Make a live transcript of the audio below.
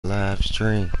Live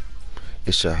stream.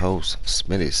 It's your host,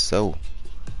 SmittySOE,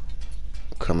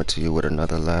 coming to you with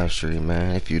another live stream,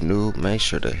 man. If you're new, make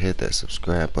sure to hit that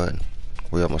subscribe button.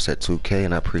 We almost at 2K,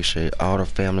 and I appreciate all the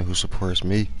family who supports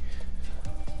me.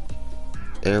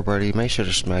 Everybody, make sure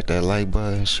to smack that like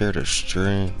button, share the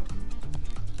stream.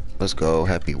 Let's go.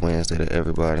 Happy Wednesday to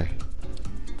everybody.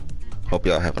 Hope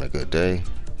y'all having a good day.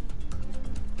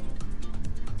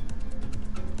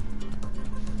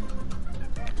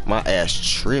 My ass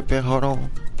tripping. Hold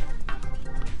on.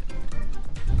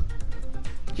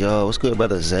 Yo, what's good,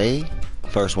 brother Zay?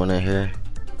 First one in here.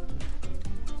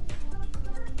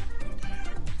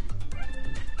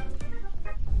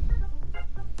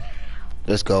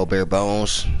 Let's go, bare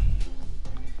bones.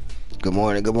 Good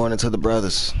morning to the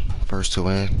brothers. First two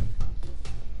in.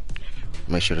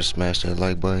 Make sure to smash that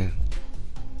like button.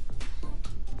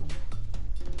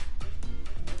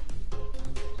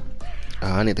 Oh,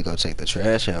 I need to go take the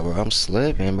trash out, bro. I'm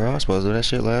slipping, bro. I was supposed to do that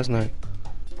shit last night.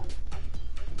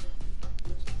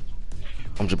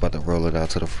 I'm just about to roll it out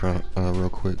to the front real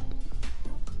quick.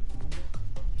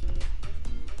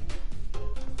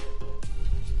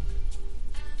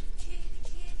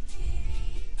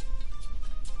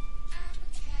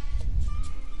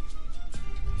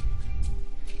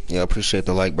 Yeah, appreciate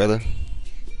the like, brother.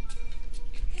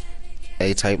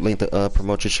 A-type link to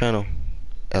promote your channel.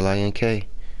 Link.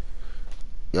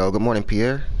 Yo, good morning,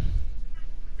 Pierre.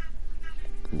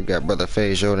 We got brother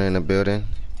FaZe Yoda in the building.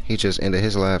 He just ended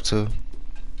his live too.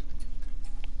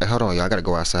 Hey, hold on, y'all. I gotta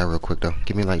go outside real quick though.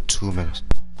 Give me like 2 minutes.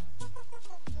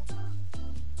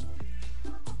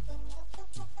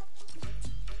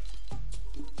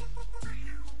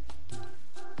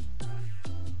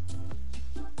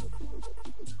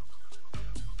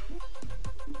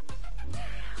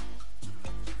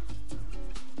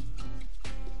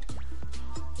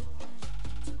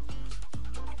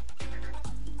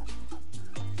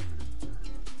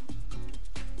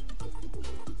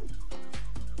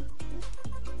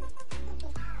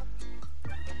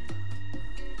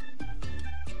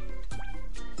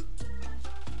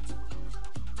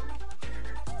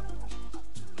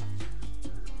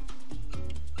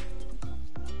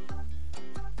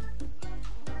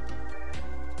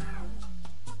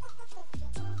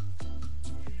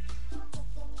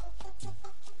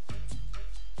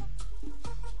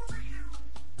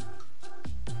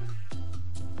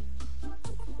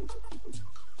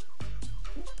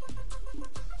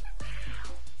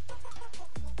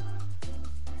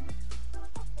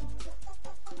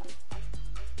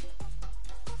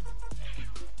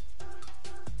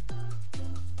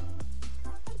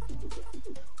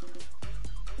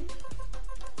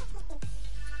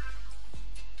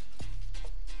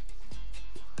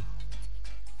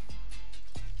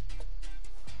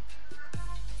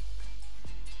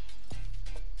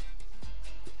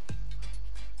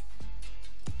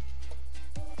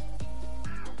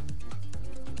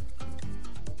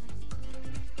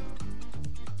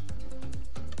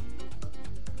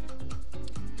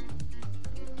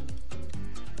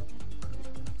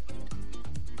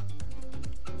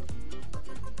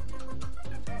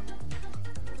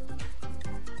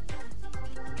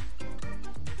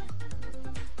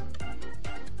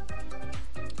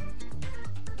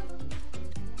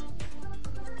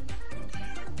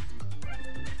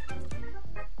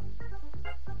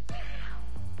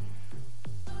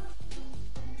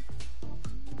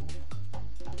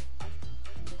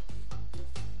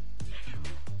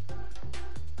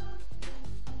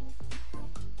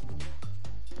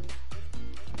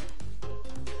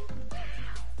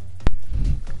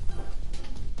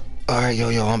 Alright, yo,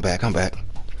 I'm back.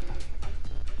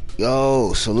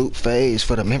 Yo, salute FaZe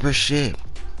for the membership.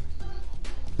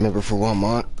 Member for 1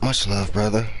 month. Much love,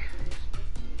 brother.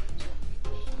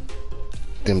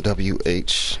 Them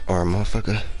WHR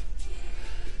motherfucker.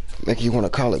 Make you want to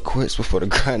call it quits before the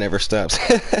grind ever stops.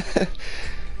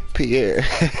 Pierre.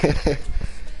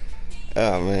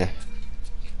 Oh, man.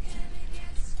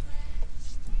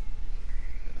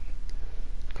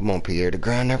 Come on, Pierre. The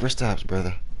grind never stops,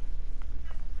 brother.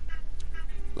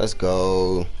 Let's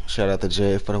go. Shout out to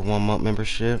Jay for the 1 month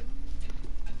membership.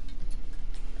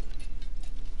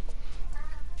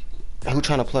 Who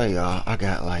trying to play, y'all? I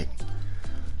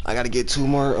gotta get 2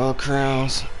 more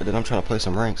crowns, and then I'm trying to play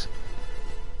some ranks.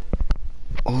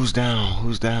 Who's down?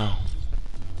 Who's down?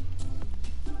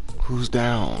 Who's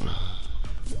down?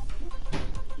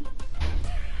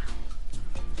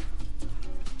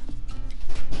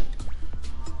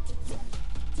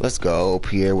 Let's go,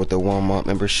 Pierre with the 1 month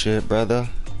membership, brother.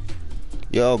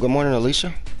 Yo, good morning,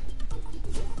 Alicia.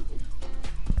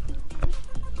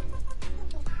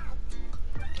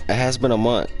 It has been a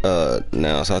month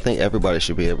now, so I think everybody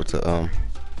should be able to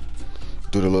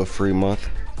do the little free month.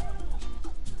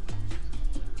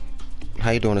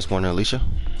 How you doing this morning, Alicia?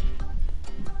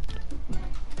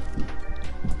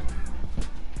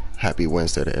 Happy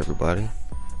Wednesday to everybody.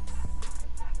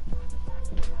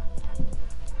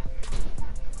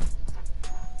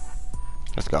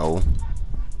 Let's go.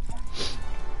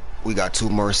 We got 2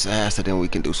 more sass and then we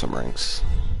can do some ranks.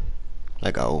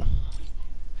 Let go.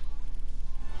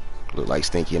 Look like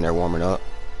Stinky in there warming up.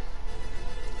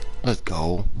 Let's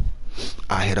go.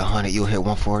 I hit 100, you hit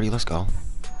 140. Let's go.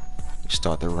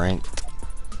 Start the rank.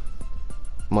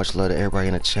 Much love to everybody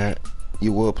in the chat.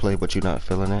 You will play, but you're not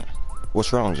feeling it.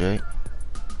 What's wrong, Jay?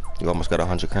 You almost got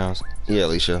 100 crowns. Yeah,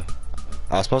 Alicia.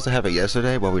 I was supposed to have it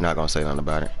yesterday, but we're not gonna say nothing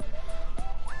about it.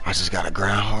 I just gotta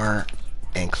grind hard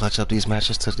and clutch up these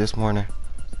matches to this morning.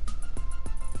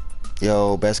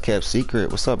 Yo, best kept secret.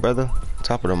 What's up, brother?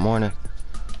 Top of the morning.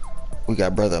 We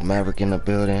got brother Maverick in the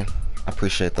building. I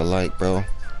appreciate the like, bro.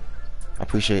 I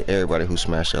appreciate everybody who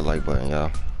smashed that like button,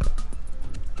 y'all.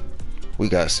 We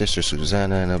got sister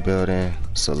Susanna in the building.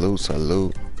 Salute,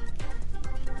 salute.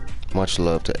 Much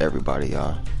love to everybody,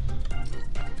 y'all.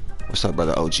 What's up,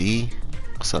 brother OG?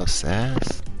 What's up,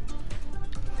 Sass?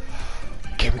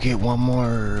 Can we get one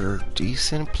more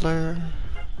decent player?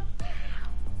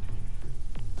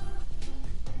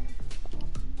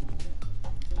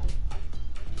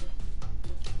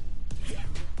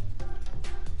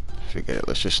 Forget it,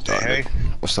 let's just start. Hey.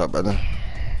 What's up, brother?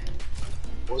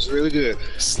 What's really good?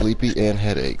 Sleepy and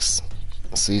headaches.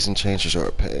 Season changes or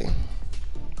pay.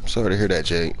 Sorry to hear that,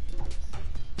 Jake.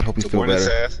 Hope you feel better.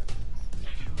 Seth.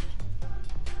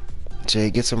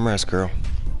 Jay, get some rest, girl.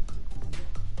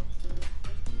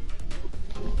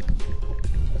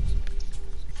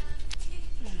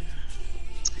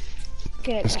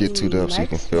 Let's get 2 up so you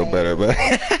can feel better, but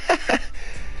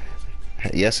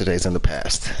yesterday's in the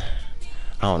past.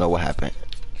 I don't know what happened.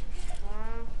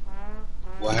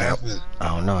 What happened? I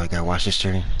don't know. I gotta watch the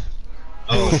stream.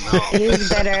 Oh no. He's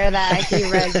bitter that he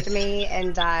rezzed me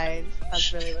and died.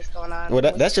 That's really what's going on. Well,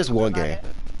 that's just one game.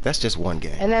 That's just one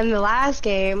game. And then the last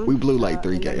game, we blew like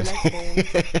 3 games. Game.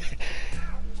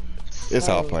 It's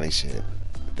all funny shit.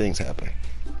 Things happen.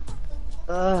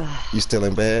 Ugh. You still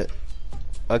in bed?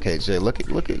 Okay, Jay. Look at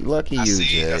lucky you,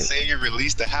 Jay. I see you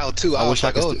released the how-to. I was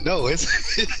like, oh no,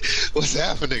 it's what's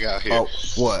happening out here? Oh,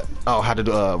 what? Oh, how to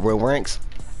do real ranks?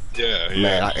 Yeah,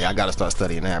 Man, I gotta start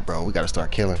studying that, bro. We gotta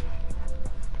start killing.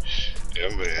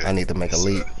 Yeah, man. I need to make a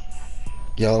leap.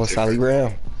 Yo, Sally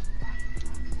Graham.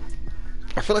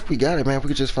 I feel like we got it, man. If we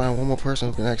could just find one more person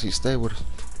who can actually stay with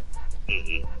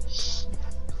us.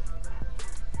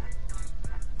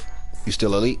 You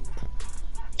still elite?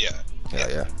 Yeah.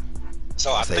 Yeah.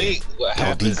 So I think what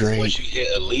happens is once you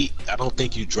hit elite, I don't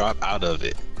think you drop out of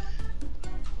it.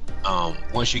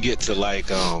 Once you get to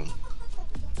like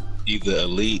either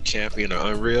elite, champion,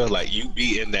 or unreal, like you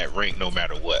be in that rank no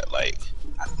matter what. Like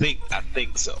I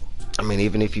think so. I mean,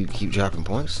 even if you keep dropping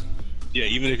points. Yeah,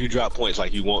 even if you drop points,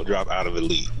 like you won't drop out of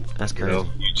elite. That's crazy. You know,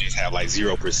 you just have like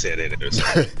 0% in it or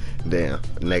something. Damn,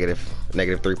 negative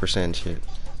 3% shit.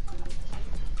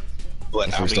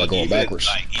 But I mean,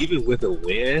 even with a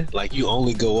win, like you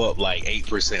only go up like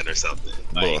 8% or something.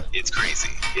 Like it's crazy.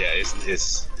 Yeah,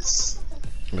 it's.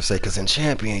 I'm gonna say, cause in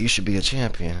champion, you should be a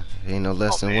champion. Ain't no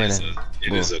less than winning.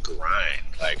 It is a grind,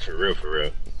 like for real.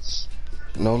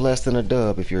 No less than a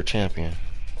dub if you're a champion.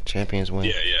 Champions win.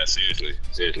 Yeah,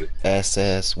 seriously.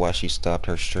 Sass, why she stopped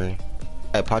her stream.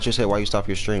 Hey, Patrick said, why you stop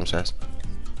your stream, Sass?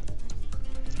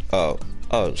 Oh,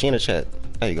 she in the chat.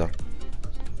 There you go.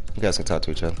 You guys can talk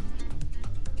to each other.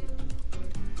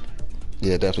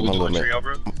 Yeah, definitely.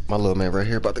 My little man right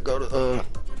here about to go to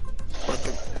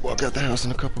walk out the house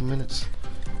in a couple minutes.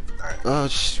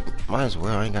 Might as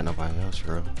well. I ain't got nobody else,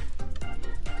 bro.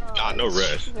 Nah, no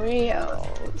rush.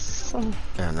 Reals.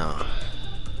 Yeah, no.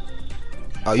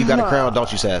 Oh, you got a crown,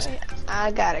 don't you, Sass?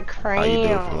 I got a crown. How you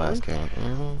doing from last game?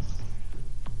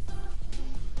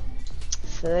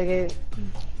 Suck it.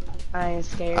 I ain't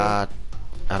scared. I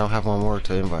don't have one more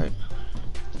to invite.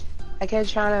 I kept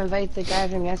trying to invite the guy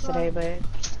from yesterday, but...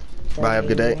 Bye, have a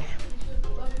good day.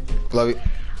 Love you.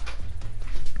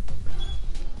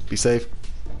 Be safe.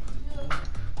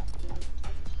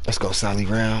 Let's go, Sally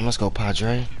Round. Let's go,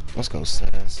 Padre. Let's go,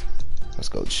 Sass. Let's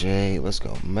go, Jay. Let's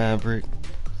go, Maverick.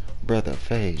 Brother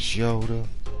FaZe Yoda.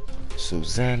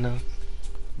 Susanna.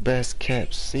 Best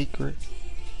kept secret.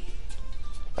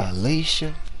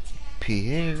 Alicia.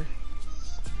 Pierre.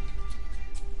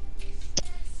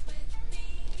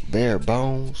 Bare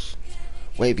Bones.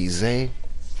 Wavy Zay.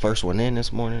 First one in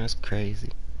this morning. That's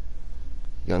crazy.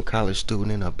 Young college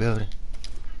student in a building.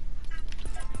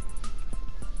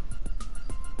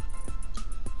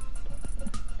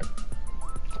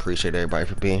 Appreciate everybody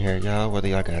for being here, y'all. Whether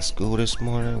y'all got school this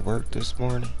morning, work this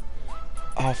morning,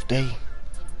 off day.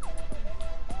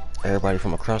 Everybody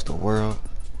from across the world.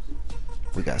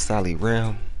 We got Sally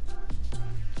Ram.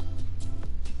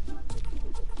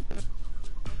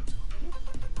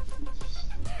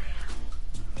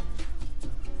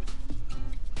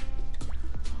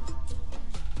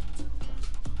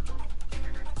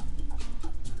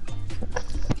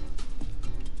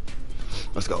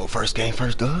 Let's go. First game,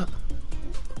 first up.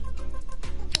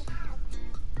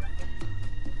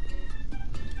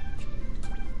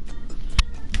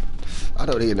 I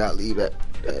know they did not leave that.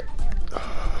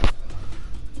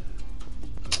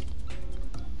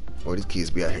 Boy, these kids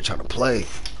be out here trying to play.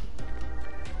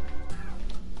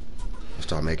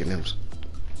 Start making them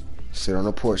sit on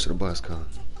the porch till the bus come.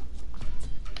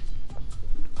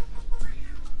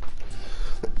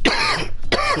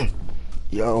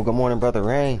 Yo, good morning, Brother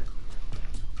Rain.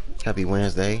 Happy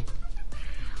Wednesday.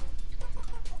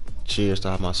 Cheers to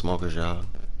all my smokers, y'all.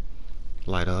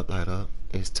 Light up, light up.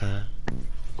 It's time.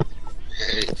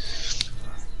 Hey.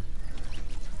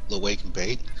 Lil Wake and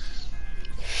Bake.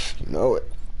 You know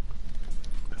it.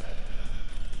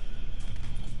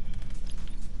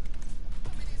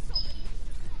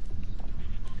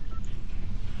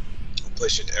 I'm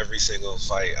pushing every single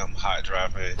fight. I'm hot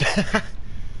dropping.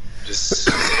 Just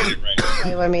get it right.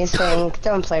 Play with me, Sink.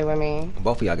 Don't play with me.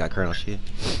 Both of y'all got Colonel shit.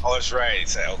 Oh, that's right.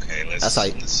 Say, okay, let's.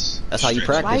 That's how you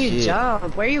practice. Why you shit.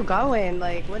 jump? Where you going?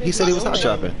 Like, what? He said he was hot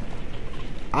dropping.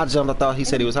 I jumped. I thought he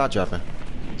said he was hot dropping.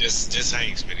 Just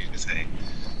hang, Smitty. Just hang.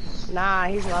 Nah,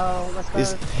 he's low. Let's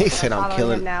go. He said I'm Follow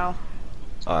killing. him now.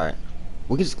 All right.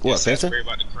 We can just what? Yes, Fence that's it?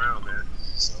 about the crown, man.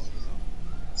 So,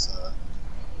 it's,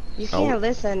 You can't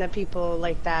listen to people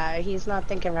like that. He's not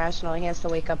thinking rational. He has to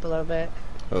wake up a little bit.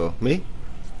 Oh, me?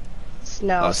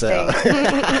 No, Oh, Sink.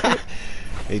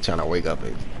 He trying to wake up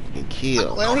and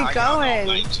kill. Where we going?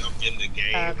 Like, jump in the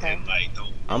game Okay. and, like,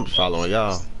 don't. I'm following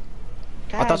y'all.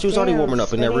 God I thought you was already damn, warming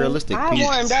up in that Smitty. realistic I piece.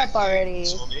 warmed up already.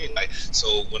 So, I mean, like,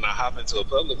 so when I hop into a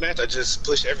public match, I just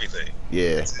push everything.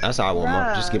 Yeah, that's how I warm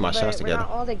up. Just get my Bruh, shots but together. We're not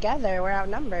all together. We're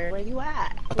outnumbered. Where you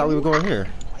at? I thought we were going here.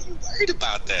 Why you worried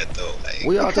about that though? Like,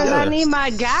 We all Because together. I need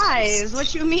my guys.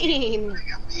 What you mean?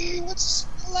 I mean, what's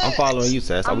relax. I'm following you,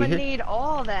 Sass. Are I'm we gonna here? need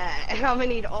all that. I'm gonna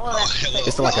need all that. hello.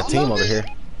 It's like a team over here.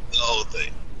 The whole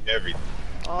thing, everything.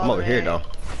 I'm over here though.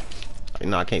 You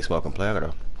know I can't smoke and play. I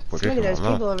gotta work Maybe this there's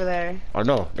one. people over there. I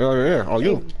know. They're over there. Oh,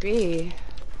 you. Maybe.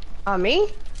 Oh, me? Well,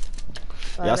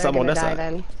 Yeah, they're something on gonna that die side.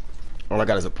 then. All I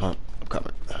got is a pump. I'm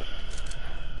coming.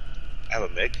 I have a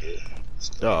med kit.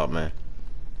 Oh man.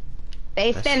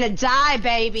 They finna die,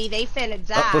 baby. They finna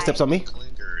die. Oh, footsteps on me.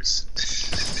 Clingers.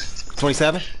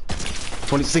 27.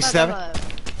 67.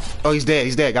 Oh, he's dead.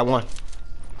 He's dead. Got one.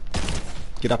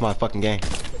 Get off my fucking game.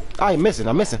 I ain't missing.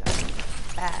 I'm missing.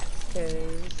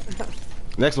 Bastards.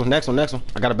 Next one. Next one. Next one.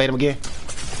 I gotta bait him again.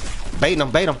 Baiting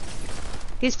him. Bait him.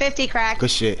 He's 50 crack. Good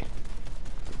shit.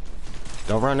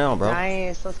 Don't run now, bro.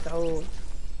 Nice. Let's go.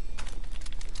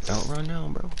 Don't run now,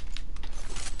 bro.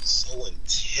 So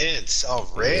intense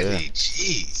already. Yeah.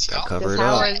 Jeez. Gotta Y'all cover This it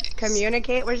how up. we're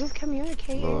communicate. We're just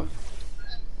communicating. Lord.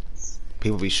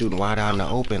 People be shooting wide out in the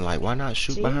open. Like, why not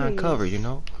shoot behind Jeez. cover, you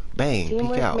know? Bang.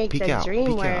 Teamwork Peek out. make Peek the out. dream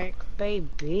Peek work, out.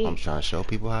 baby. I'm trying to show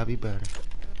people how to be better.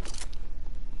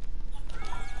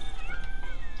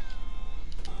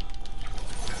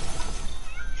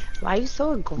 Why you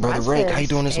so aggressive? Brother Rain, how you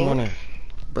doing this Stink? morning?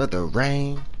 Brother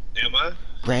Rain. Am I?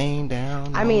 Rain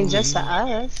down. I mean, on just to me.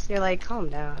 us. You're like, calm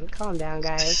down,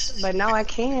 guys. But no, I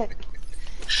can't.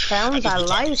 Crowns just are be talking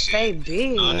life, shit.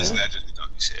 baby. Honestly, I just be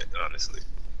talking shit. Honestly.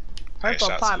 Purple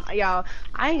Nice pump, shots. yo.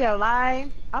 I ain't gonna lie.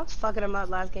 I was fucking him up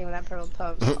last game with that purple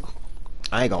pump.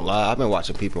 I ain't gonna lie. I've been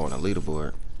watching people on the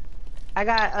leaderboard. I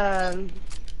got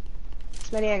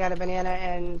Smitty, I got a banana,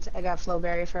 and I got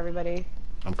flowberry for everybody.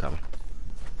 I'm coming.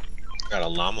 Got a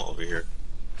llama over here.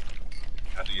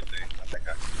 How do you think? I think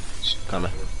I can shoot.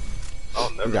 Coming.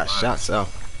 Oh, never You got mind. shots out.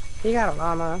 You got a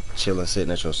llama. Chilling,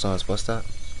 sitting at your son's bus stop.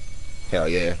 Hell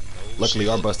yeah. Luckily,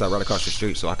 our bus stop right across the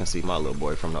street, so I can see my little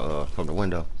boy from the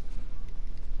window,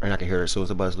 and I can hear it as soon as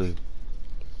the bus leaves.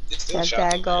 It's still That shots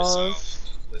guy over goes.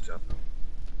 yourself.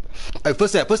 Hey,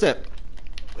 footstep.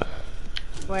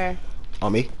 Where?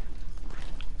 On me.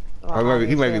 Well,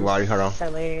 He may be obviously, wide. Hold on.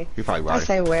 Silly. He probably I wide.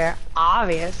 say where?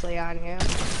 Obviously on you.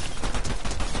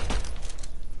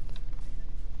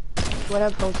 What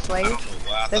up, Hope I Slave? don't know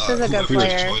why I This thought is a good whoever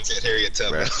player. said Harriet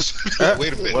Tubman. Right.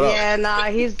 Wait a minute. What up? Yeah, nah,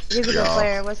 he's a good Y'all.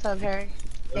 player. What's up, Harry?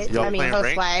 Y'all I mean, playing Host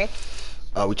ranked? Slay.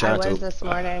 Oh, we I trying was to. this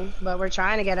morning, but we're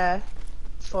trying to get a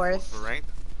fourth. For ranked?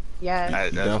 Yes.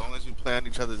 As Yeah. long as we play on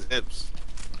each other's hips.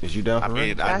 Is you down I for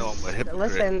mean, real? I know I'm a hypocrite.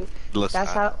 Listen, that's I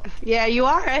how. Yeah, you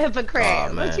are a hypocrite. Oh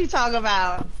What man. you talking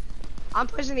about? I'm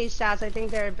pushing these shots. I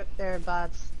think they're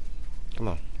bots. Come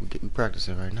on. We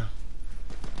practicing right now.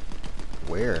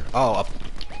 Where? Oh, up.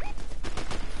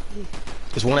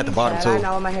 There's one at the bottom I too.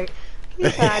 know he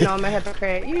said I know I'm a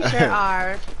hypocrite. You sure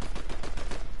are.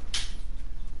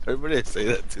 Everybody say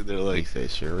that too. They're He like, said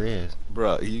sure is.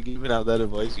 bro, you giving out that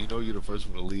advice, you know you're the first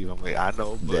one to leave. I'm like, I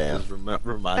know, but Damn. just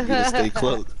remind you to stay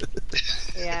close.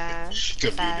 Yeah.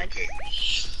 Communicate.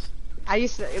 I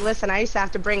used to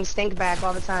have to bring Stink back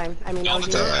all the time. I mean, All OG.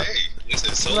 the time. Hey,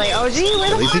 listen, solo. Like, OG, where At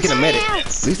the least he fuck can admit it. I am? At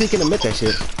least he can admit that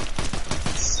shit.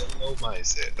 Solo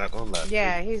mindset. Not gonna lie.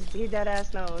 Yeah, he dead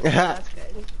ass knows. So that's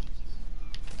good.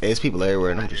 Hey, there's people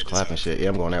everywhere, and I'm just clapping shit. Yeah,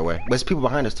 I'm going that way. But there's people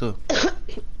behind us too.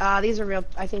 These are real.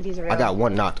 I think these are real. I got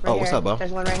one knocked. Right Oh, what's here. up, bro?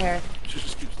 There's one right here. She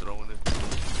just keeps throwing it.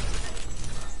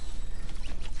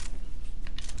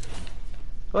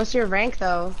 What's your rank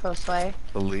though, Josue?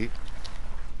 Elite.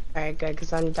 Alright, good,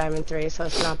 because I'm Diamond 3, so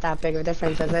it's not that big of a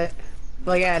difference, is it?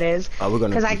 Well, yeah, it is. Oh, we're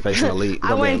gonna be facing elite.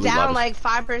 I went down like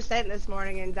 5% this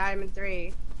morning in Diamond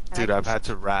 3. Dude, I've had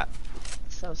to rat.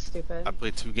 So stupid. I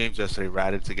played 2 games yesterday,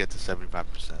 ratted to get to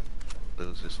 75%. It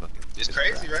was just fucking. It's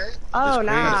crazy, right? Oh, It's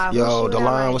nah. crazy. Yo, who's shooting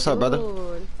Delon, at my what's up, brother?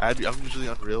 dude? I'm usually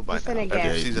unreal by He's now. finna Every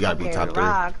get season you gotta be I'm top fucking three.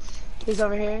 rocked. He's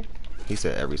over here. He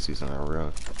said every season in a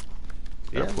row.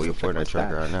 Yeah, pull your Fortnite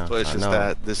tracker right now. But it's I just know.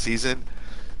 that this season,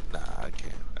 nah, I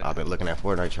can't. I've been looking at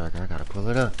Fortnite tracker. I gotta pull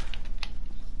it up.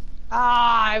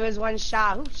 Ah, I was one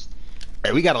shot. Oops.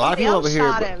 Hey, we got a lot of people over here.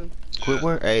 Shot But him. quit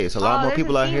work. Hey, it's a lot more there's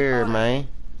people a out team here, coming. man.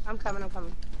 I'm coming.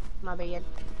 My bad.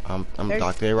 I'm There's-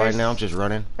 docked in right there's- now. I'm just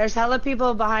running. There's hella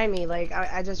people behind me. Like,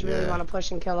 I just really Yeah. want to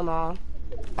push and kill them all.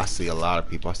 I see a lot of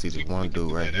people. I see this one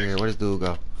dude right here. Where does dude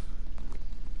go?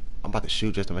 I'm about to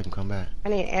shoot just to make him come back. I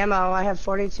need ammo. I have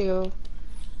 42.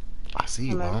 I see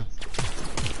you, Come on. bro.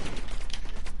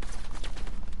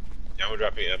 Yeah, I'm gonna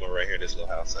drop your ammo right here in this little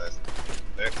house size.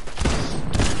 There.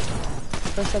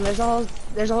 Listen,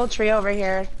 there's a whole tree over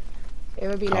here. It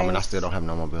would be Oh, nice. man, I still don't have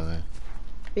no mobility.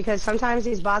 Because sometimes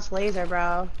these bots laser,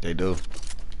 bro. They do.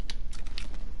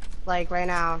 Like right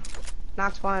now.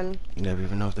 Knocked one. You never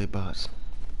even know if they bots.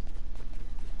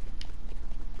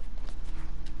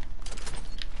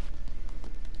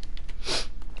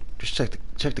 Just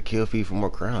check the kill feed for more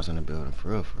crowns in the building, for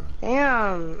real, for real.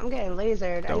 Damn, I'm getting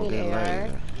lasered. Don't I need get AR.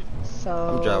 lazy. So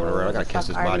I'm driving around. I gotta catch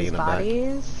this body in the back.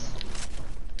 bodies?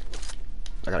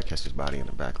 I gotta catch this body in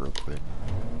the back real quick.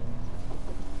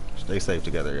 Stay safe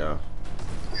together, y'all.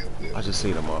 I just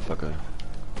seen a motherfucker.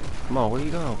 Come on, where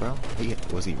you going, bro?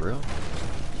 Was he real?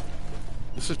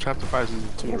 This is Chapter 5 Season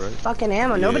 2, Your right? fucking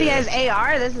ammo. Nobody Yeah. has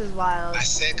AR. This is wild. I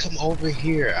said, come over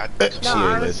here. No, She ain't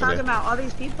I was listening. talking about all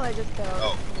these people I just killed.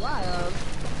 Oh. Wild.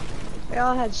 They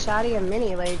all had Shotty and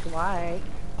Mini. Like, why?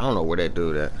 I don't know where that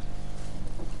dude at.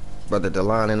 Brother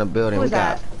Delon in the building. Who was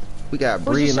that? We got Who's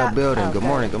Bree the in the shot? building. Oh, Good okay.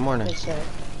 morning, good morning. Good shit.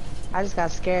 I just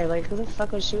got scared. Like, who the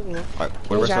fuck was shooting me? Alright, Can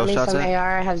where you the rest drop of me those shots some at?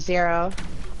 AR? I have 0.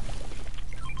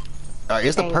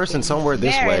 It's a Thank person you somewhere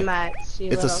this very way. much, you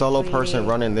It's a little solo person sweetie.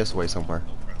 running this way somewhere.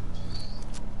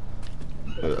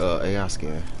 AI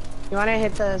scan. You want to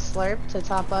hit the slurp to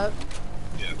top up?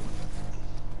 Yeah.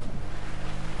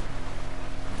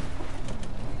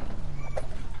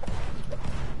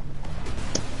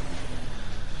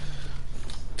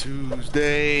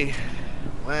 Tuesday,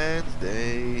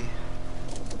 Wednesday,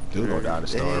 Dude gonna die in the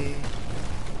storm. Thursday,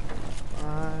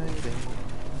 Friday.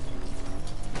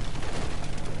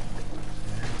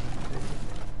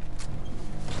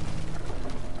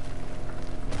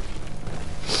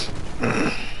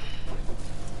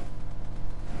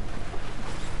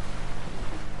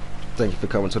 Thank you for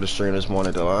coming to the stream this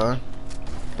morning, Delon.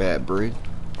 Bad Bree.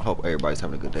 I hope everybody's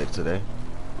having a good day today.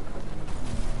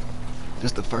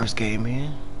 This the first game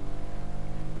in.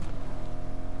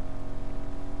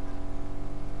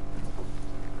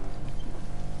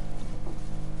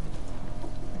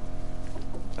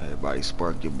 Everybody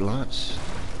spark your blunts.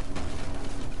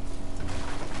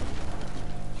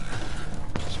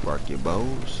 Spark your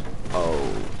bows.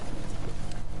 Oh,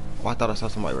 I thought I saw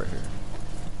somebody right here.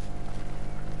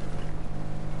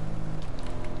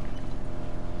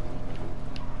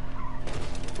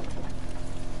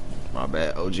 My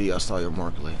bad, OG, I saw your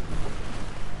mark late.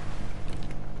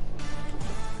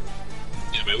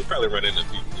 Yeah, man, we probably run into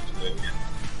people today.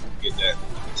 Get that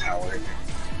tower in there.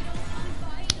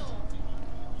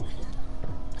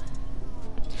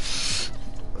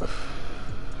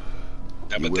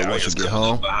 That You will once medallion's you get coming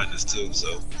home? up behind us too,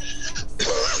 so.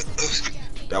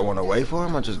 Y'all wanna wait for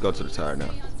him or just go to the tire now?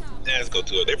 Yeah, let's go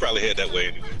to it. They probably head that way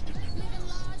anyway.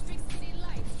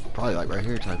 Probably like right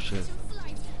here type shit.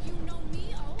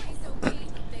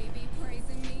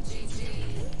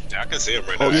 can see him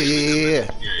right Oh now. yeah.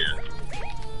 Yeah.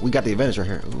 We got the advantage right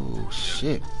here. Ooh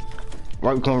shit.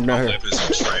 Why we coming down I'm here? left in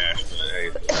some trash,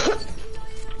 but hey.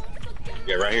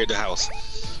 Yeah, right here at the house.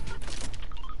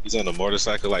 He's on a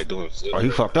motorcycle, like doing. Oh, he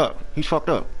fucked up. He's fucked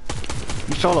up.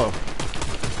 He's solo.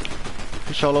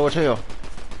 He's solo as hell.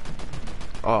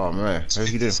 Oh man,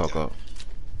 maybe he didn't fuck up.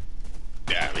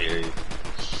 Yeah, I mean.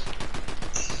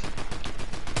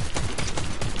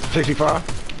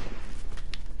 65.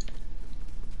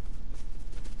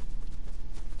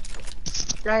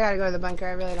 I gotta go to the bunker.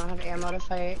 I really don't have ammo to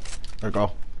fight. There we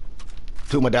go.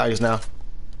 2 medallions now.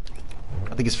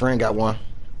 I think his friend got one.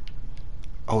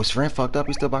 Oh, his friend fucked up.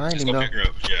 He's still behind Just him go though. pick her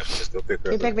up. Yeah, just go pick her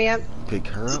Can you up. pick me up? Pick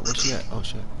her up. Where's she at? Oh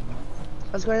shit.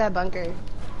 Let's go to that bunker.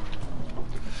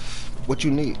 What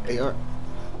you need? AR.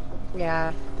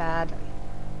 Yeah, bad.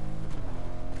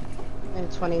 I'm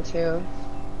 22.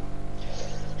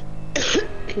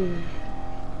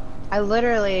 I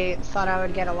literally thought I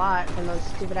would get a lot from those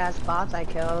stupid ass bots I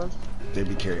killed. They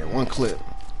be carrying 1 clip.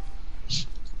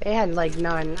 They had like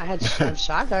none. I had a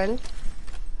shotgun.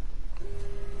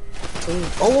 Ooh.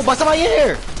 Oh, by somebody in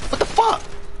here! What the fuck?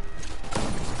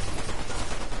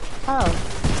 Oh,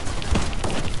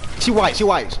 She white. Kill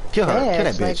her. Kill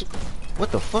that bitch, bitch. like-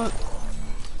 What the fuck?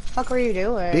 fuck were you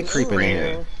doing? Big creeping in Ooh.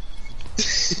 here.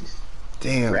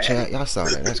 Damn, chat. Y'all saw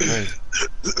that. That's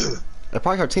crazy. They're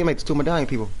probably her teammates, 2 medallion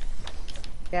people.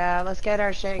 Yeah, let's get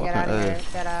our shit and get out Fucking of here.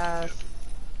 A. Get us.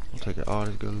 I'm taking all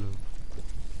this good loot.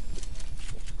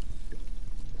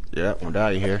 Yep,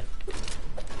 medallion here.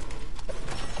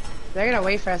 They're gonna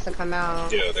wait for us to come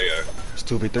out. Yeah, they are. It's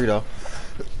 2v3 though.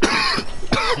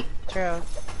 True.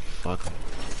 Fuck.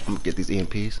 I'm gonna get these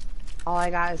EMPs. All I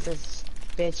got is this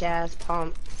bitch ass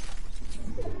pump.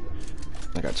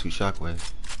 I got 2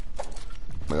 shockwaves.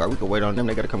 Like, alright, we can wait on them.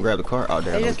 They gotta come grab the car. Oh,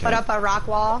 damn. They just put up a rock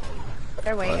wall.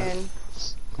 They're waiting.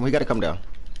 We gotta come down.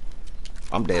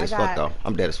 I'm dead I as fuck got- though.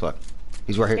 I'm dead as fuck.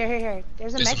 He's right here. Here.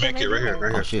 There's a Just med make it right here,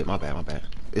 right Oh here. shit, my bad.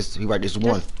 It's he right. This is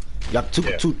one. Y'all two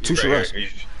Yeah, should right here. rush.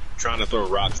 He's trying to throw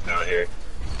rocks down here.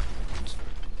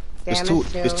 Damn,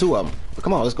 It's two of them.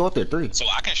 Come on, let's go up there. 3. So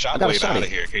I can I got a shockwave out shotty. of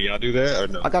here. Can y'all do that or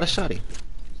no? I got a shotty.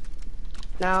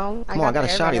 No, Come on, I got a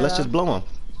the shotty. air Let's gun, just blow him.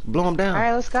 Blow him down. though.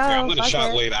 Alright, let's go. Yeah, I'm gonna Fuck it.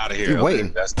 shockwave out of here. You Okay,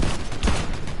 waiting. That's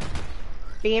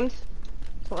Beamed.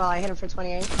 Well, I hit him for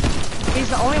 28. He's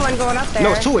the only one going up there.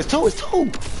 No, it's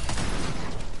two.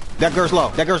 That girl's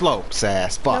low.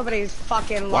 Sass. Fuck. Nobody's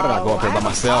fucking low. Why did I go up here by have a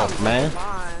myself, pump. man? Come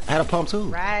on. I had a pump too.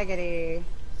 Raggedy.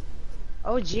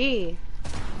 OG.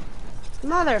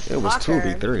 Motherfucker. It was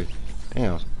 2v3.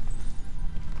 Damn.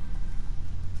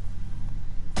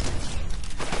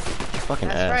 Fucking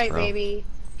That's ass, right, bro. baby.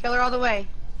 Kill her all the way.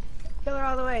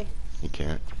 You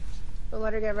can't. Don't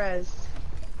let her get res.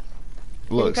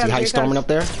 Look, Here see how he he's storming comes. up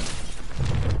there?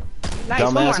 Nice,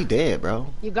 one Dumbass, more. he dead, bro.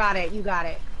 You got it.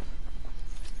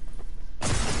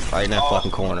 Right in that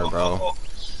fucking corner, bro.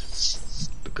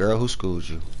 The girl who schooled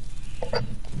you.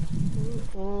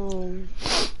 Mm.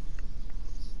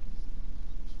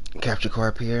 Capture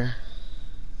car Pierre.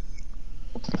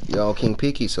 Yo, King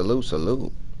Peaky,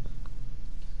 salute.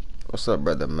 What's up,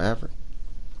 brother Maverick?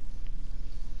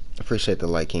 Appreciate the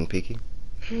like, King Peaky.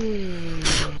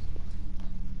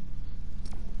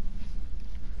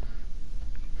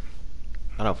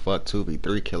 How the fuck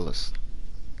 2v3 killers?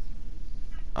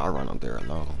 I'll run up there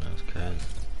alone. That's crazy.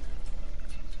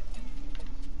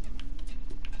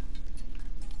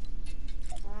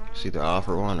 It's either all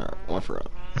for one or one for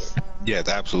all. yeah, it's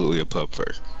absolutely a pub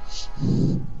first.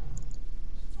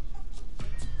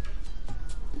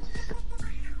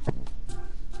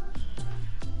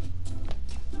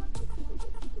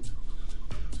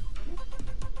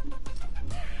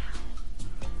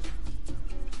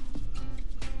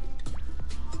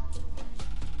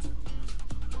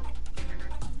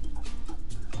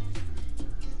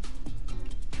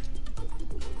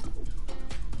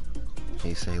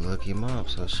 He say look him up,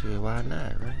 so shit, why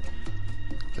not, right?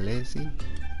 Let's see.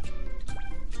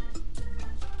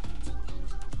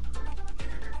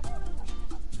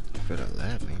 For the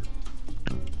let me.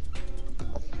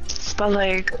 But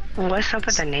like, what's up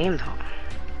with the name though?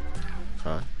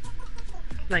 Huh?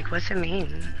 Like, what's it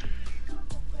mean?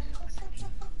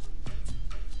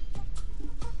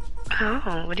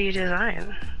 Oh, what do you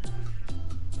design?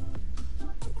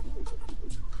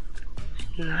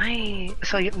 Nice.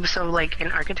 So like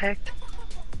an architect?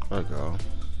 There we go.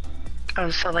 Oh,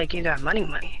 so like you got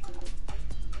money.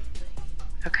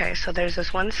 Okay, so there's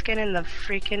this one skin in the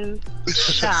freaking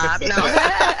shop.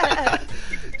 No.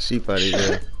 She funny,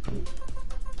 yeah.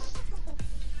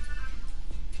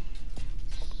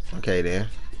 Okay then.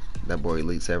 That boy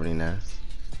Elite 79.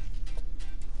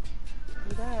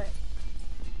 You got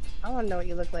I want to know what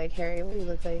you look like, Harry. What do you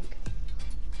look like?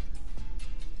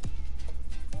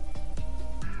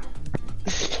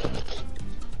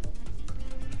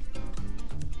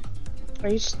 Are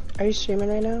you streaming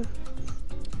right now?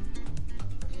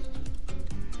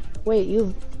 Wait,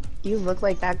 you look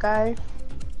like that guy?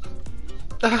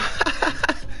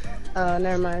 Oh,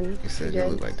 never mind. You said you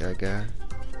look like that guy.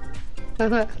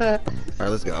 Alright,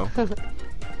 let's go.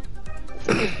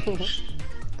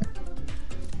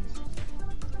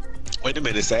 Wait a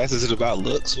minute, Sass, is it about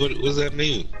looks? What does that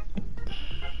mean?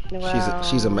 Well,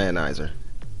 She's a manizer.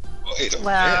 Wait a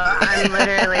well, minute. I'm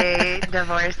literally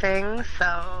divorcing,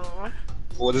 so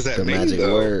What does that The mean, magic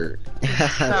though? word.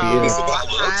 It's So, about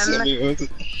looks? I I'm- mean, what's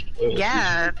it-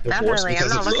 yeah, divorce definitely. I'm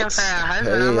because not of looking looks? for a husband.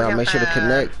 Hey, I'm y'all, looking make sure to for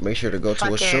connect. Make sure to go to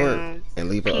a short fucking and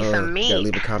leave a piece of meat. gotta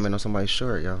leave a comment on somebody's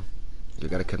short, y'all. You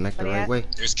gotta connect the What do you right got? way.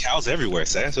 There's cows everywhere,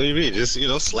 Sass. What do you mean? Just,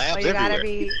 slabs But you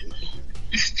everywhere.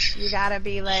 gotta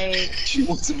be like She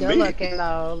wants some good meat. looking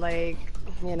though, like,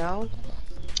 you know.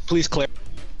 Please clarify.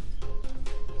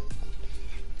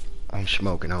 I'm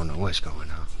smoking. I don't know what's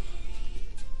going on.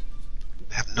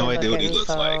 I have no Good idea what he looking, looks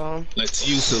so- like. Let's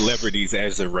use celebrities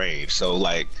as the range. So,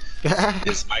 like,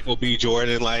 is Michael B.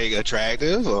 Jordan, like,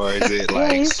 attractive? Or is it, Yeah,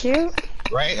 like... he's cute.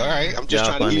 Right, alright. I'm just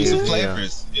Y'all trying to give you some funny, yeah.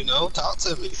 flavors. Talk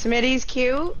to me. Smitty's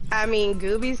cute. I mean,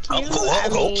 Gooby's cute. I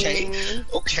mean,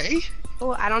 Okay.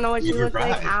 Oh, I don't know what you You're look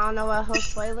like. right. I don't know what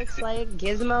Josue looks like.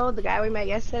 Gizmo, the guy we met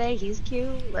yesterday, he's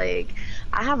cute. Like,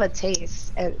 I have a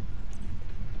taste,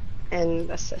 and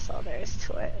that's just all there is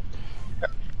to it.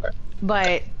 But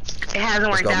it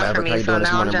hasn't Let's worked go, out for Maverick. How me, you so doing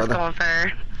this now morning,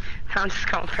 brother? I'm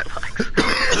just going for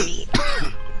looks.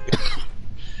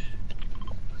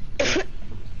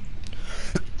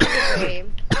 Wait,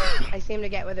 I seem to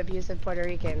get with abusive Puerto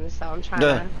Ricans, so I'm trying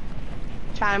Yeah.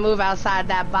 to move outside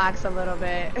that box a little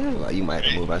bit. Well, you might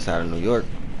have to move outside of New York.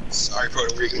 Sorry,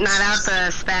 Puerto Ricans. Not out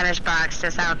the Spanish box,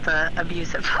 just out the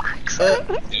abusive box.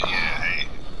 Yeah.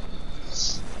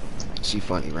 She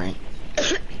funny, right?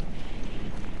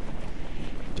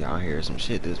 Y'all hear some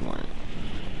shit this morning.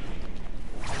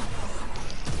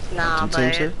 Nah, Some but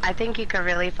tincture? I think you could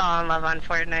really fall in love on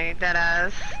Fortnite,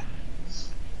 deadass.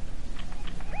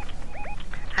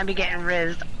 I'd be getting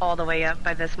rizzed all the way up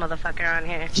by this motherfucker on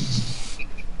here.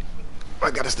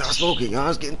 I gotta stop smoking, y'all.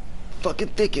 It's getting fucking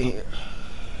thick in here.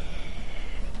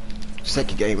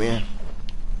 Second game, man.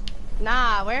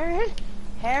 Nah, where?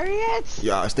 Harriet?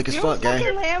 Y'all, it's thick as You fuck, don't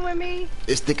fucking gang. land with me?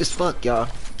 It's thick as fuck, y'all.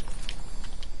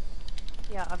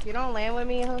 Yeah, if you don't land with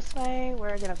me, Josue,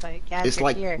 we're gonna fight. Yeah, It's you're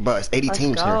like, here. but it's 80 Let's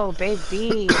teams go,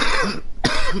 baby. Come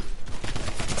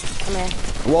here. here.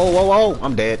 Whoa, whoa, whoa.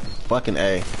 I'm dead. Fucking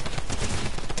A.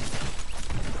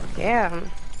 Damn.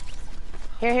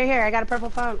 Here. I got a purple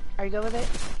pump. Are you good with it?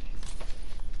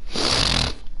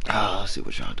 Ah, let's see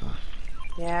what y'all doing.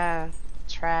 Yeah.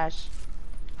 Trash.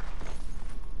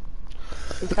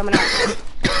 He's coming up.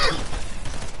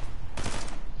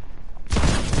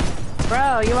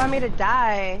 Bro, you want me to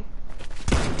die?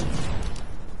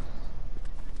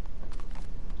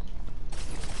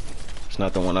 It's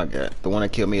not the one I got. The one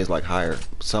that killed me is like higher.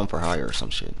 Some for higher or some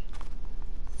shit.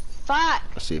 Fuck!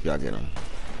 Let's see if y'all get him.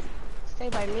 Stay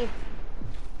by me.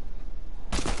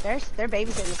 They're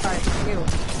babysitting the car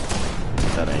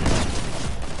too. That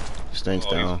ain't. Stinks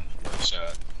Oh, down.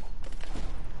 Shot.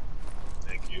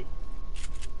 Thank you.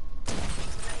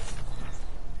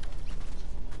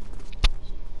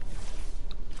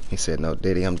 He said, no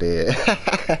Diddy, I'm dead.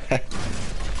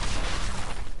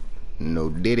 No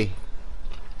Diddy.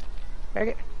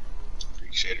 Okay.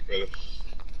 Appreciate it, brother.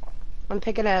 I'm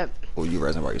picking up Oh, you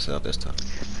resing by yourself this time.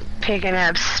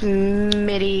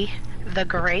 Smitty the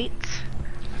Great.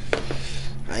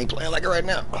 I ain't playing like it right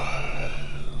now.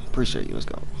 Appreciate you. Let's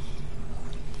go.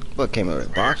 What came out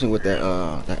with boxing with that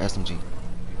SMG?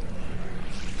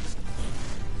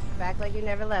 Back like you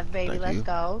never left, baby. Thank Let's you.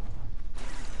 go.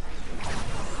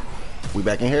 We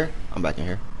back in here? I'm back in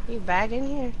here. You back in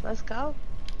here. Let's go.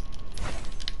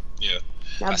 Yeah.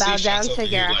 Now I see bow down shots to over your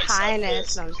here, like,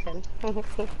 highness. Southwest. No, I'm just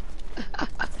kidding.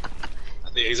 I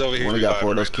think he's over here. Only got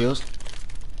 4 of those reviving kills.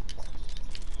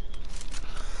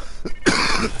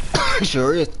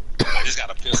 Sure is. I just got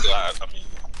a pistol. I mean,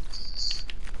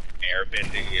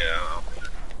 airbending, yeah.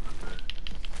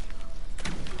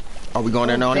 Are we going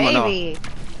there now? Anyone know? Baby,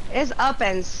 it's up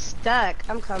and stuck.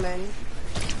 I'm coming.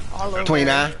 All over.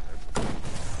 29.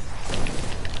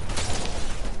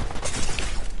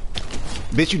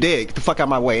 Bitch, you dead. Get the fuck out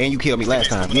my way. And you killed me last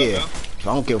time. coming up Yeah. now. So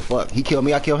I don't give a fuck. He killed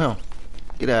me, I kill him.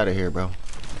 Get out of here, bro.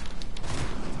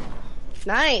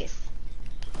 Nice.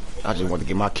 I just want to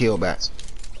get my kill back.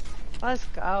 Let's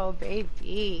go,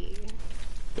 baby.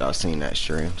 Y'all seen that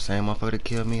stream? Same motherfucker that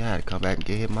killed me. I had to come back and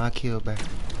get my kill back.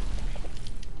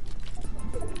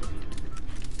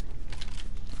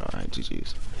 Alright,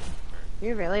 GG's.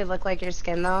 You really look like your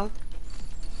skin though.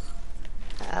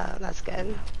 Oh, that's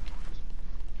good.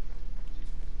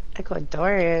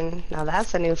 Ecuadorian. Now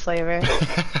that's a new flavor.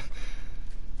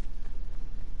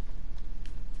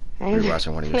 We're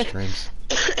watching one of your streams.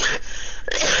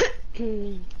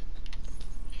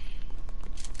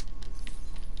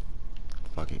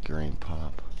 Fucking green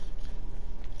pop.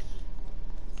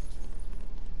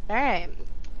 Alright.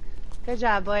 Good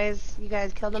job, boys. You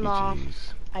guys killed them all.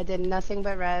 GG's. I did nothing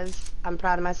but res. I'm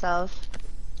proud of myself.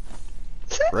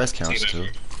 Rest counts too.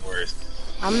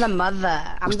 I'm the mother.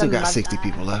 We still got 60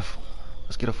 people left.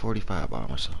 Let's get a 45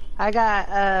 bomb or so. I got,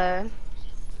 Oh,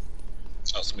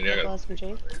 Smitty, I got some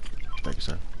cheese. Thank you,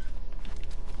 sir.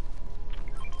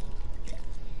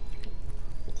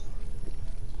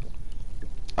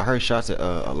 I heard shots at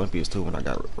Olympias too when I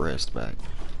got rest back.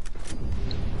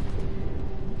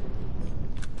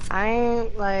 I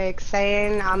ain't like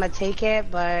saying I'ma take it,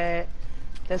 but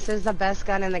this is the best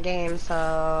gun in the game,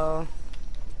 so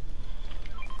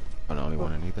I'm the only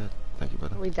one that need that. Thank you,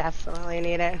 brother. we definitely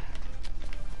need it.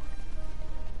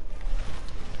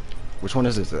 Which one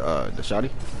is this? The shotty?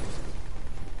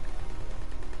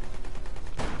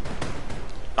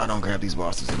 I don't grab these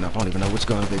bosses enough. I don't even know which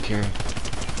guns they carry.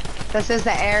 This is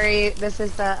the this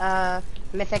is the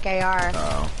mythic AR.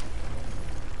 Oh.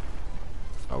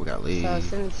 Oh, we got lead. So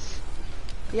since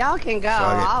y'all can go, Fuck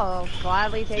it. I'll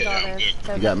gladly take all this.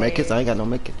 To You the got make face. it? I ain't got no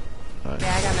make it. Alright.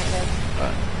 Yeah, I got my kids.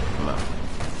 Alright. I'm out.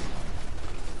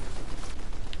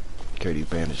 Carry these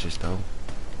bandages though.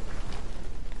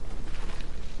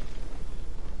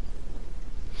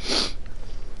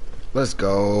 Let's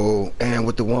go. And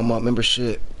with the warm-up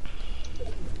membership.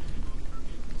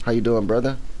 How you doing,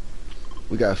 brother?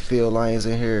 We got Phil Lyons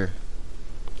in here.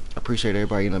 I appreciate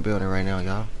everybody in the building right now,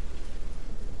 y'all.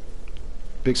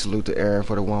 Big salute to Aaron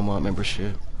for the warm-up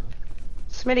membership.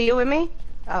 Smitty, you with me?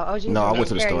 Oh, OG. No, I went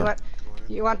to the Here, store.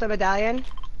 You want the medallion?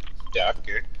 Yeah, I can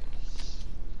carry.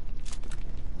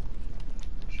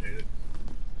 Appreciate it.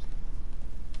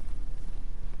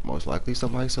 Most likely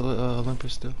somebody still at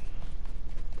Olympus still.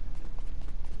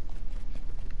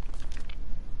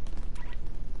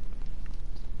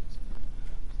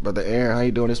 Brother Aaron, how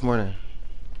you doing this morning?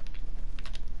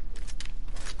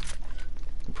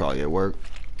 You probably at work.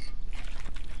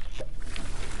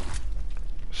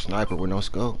 Sniper with no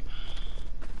scope.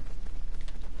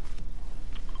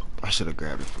 I should have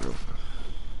grabbed it for real.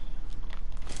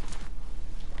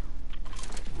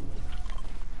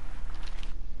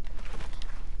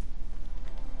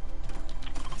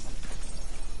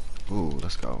 Ooh,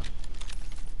 let's go.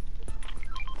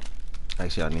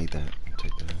 Actually, I need that.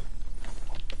 Take that.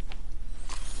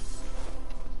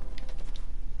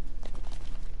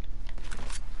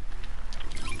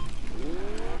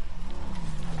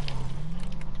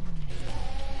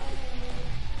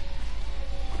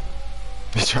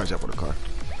 Let's charge up with a car.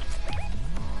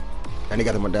 And they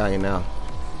got the medallion now.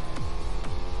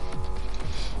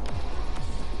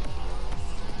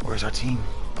 Where's our team?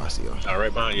 Oh, I see y'all. All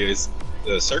right, behind you. It's,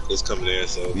 the circle's coming in,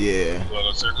 so. Yeah. You wanna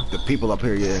go circle? The people up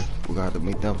here, yeah. We're gonna have to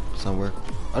meet them somewhere.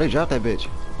 Oh, they dropped that bitch.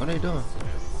 What are they doing?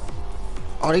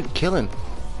 Oh, they killing.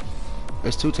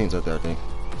 There's two teams up there, I think.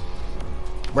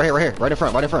 Right here, right here. Right in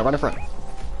front, right in front, right in front.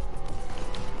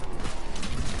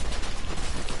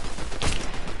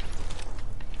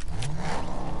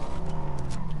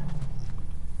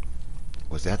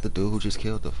 Was that the dude who just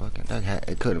killed the fucking...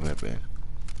 it couldn't have been.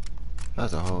 That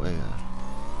was a whole AI.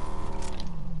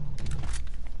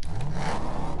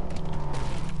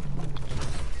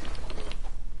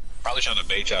 Probably trying to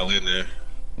bait y'all in there.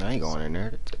 I ain't going in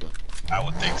there. I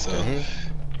would think so. The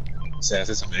hell? Sass,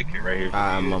 it's a med kit right here.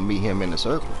 I'm gonna meet him in the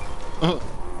circle. I'm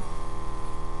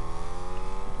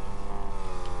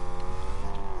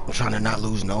trying to not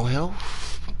lose no health.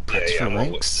 Practice for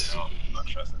ranks. I'm not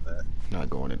trusting that. Not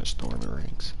going in the stormy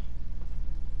ranks.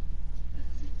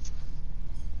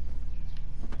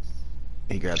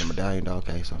 He grabbed the medallion, dog.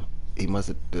 Okay, so he must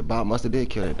have. The bot must have did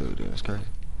kill that dude. Dude, that's crazy.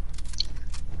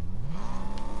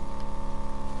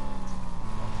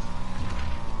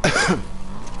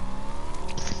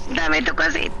 Dame tu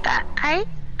cosita. Ay,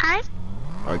 ay,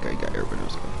 Okay, got everybody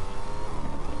else going.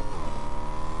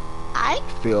 ay.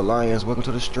 Phil Lyons, welcome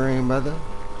to the stream, brother.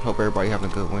 Hope everybody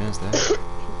having a good Wednesday.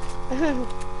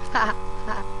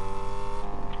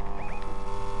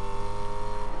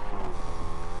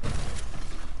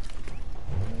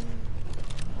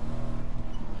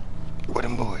 Where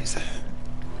them boys at?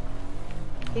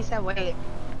 He said, wait.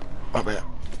 My bad.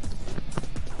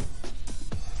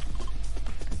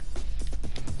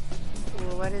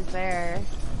 what is there?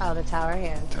 Oh, the tower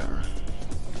here. Tower.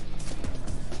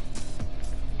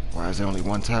 Why is there only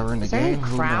one tower in the Is there any game?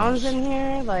 Who crowns knows? in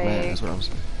here? Like, Man, that's what I'm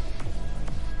saying.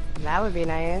 that would be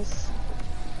nice.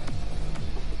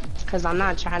 Cause I'm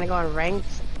not trying to go in ranked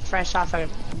fresh off a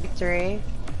victory.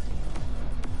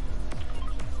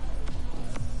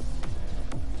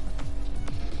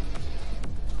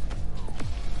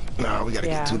 No, we gotta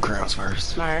get 2 crowns first.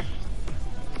 Smart.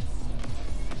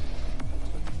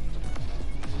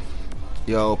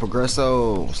 Yo,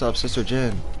 Progresso, what's up, Sister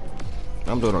Jen?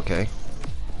 I'm doing okay.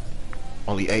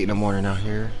 Only 8 in the morning out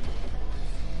here.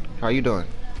 How you doing?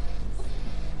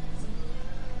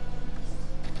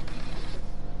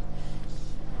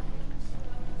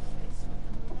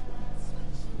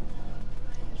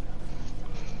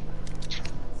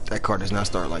 That car does not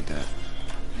start like that.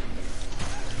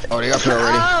 Oh, they up here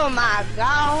already. Oh my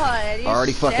god. You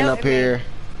Already fucking up me. here.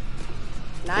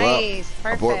 Nice.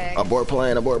 Well, perfect. abort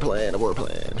plan.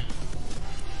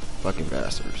 Fucking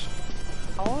bastards.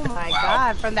 Oh my Wow.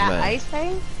 god. From that Man. ice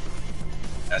thing?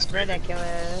 That's crazy.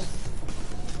 Ridiculous.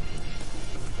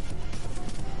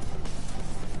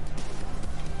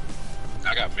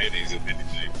 I got minis if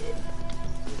anything, but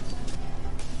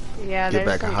Yeah, Get there's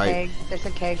back a some height. kegs. There's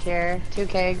a keg here. 2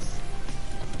 kegs.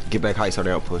 Get back height so they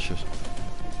don't push us.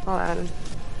 Hold on.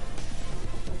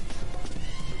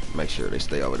 Make sure they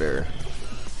stay over there.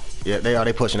 Yeah, they are.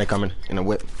 They pushing. They coming in a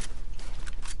whip.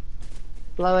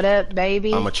 Blow it up,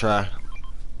 baby. I'ma try.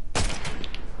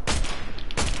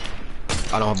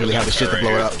 I don't really have the shit to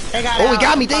blow it up. They got Oh, he out.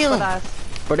 got me, Fuck damn. with us.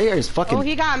 But there is fucking. Oh,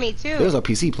 he got me too. There's a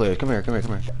PC player. Come here.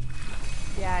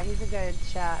 Yeah, he's a good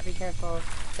shot. Be careful.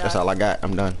 That's all I got.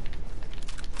 I'm done.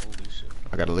 holy shit.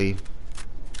 I gotta leave.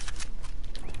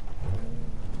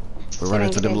 We're Kidding, running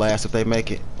to them kidding. last if they make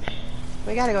it.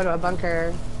 We gotta go to a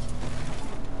bunker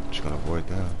Just gonna avoid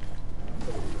them.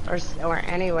 or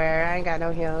anywhere. I ain't got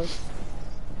no heals.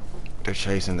 They're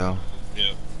chasing though.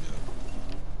 Yeah.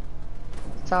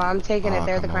 So I'm taking Oh, it.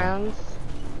 They're the come on.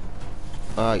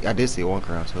 crowns. I did see 1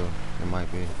 crown too. It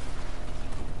might be.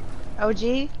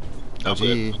 OG? Oh, I'm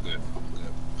gee. good. I'm good.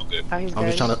 I'm good. Oh, he's I'm good.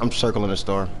 just trying to. I'm circling the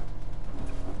store.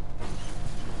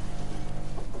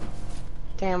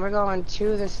 Damn, we're going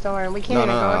to the store and we can't No,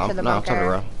 even no, go no. to the I'm turning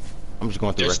bunker. around. I'm just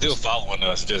going through. They're still reckless. following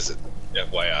us, just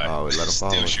FYI. Oh, we let 'em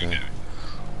follow Still us, shooting then. at me.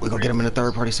 We're gonna get them in a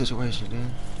 3rd-party situation,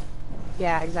 then.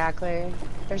 Yeah, exactly.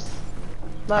 There's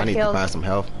look, I need heals. to find some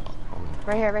health.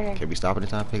 Right here, right here. Can we stop at the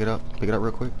time? Pick it up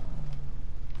real quick.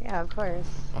 Yeah, of course.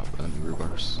 Oh, let me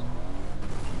reverse.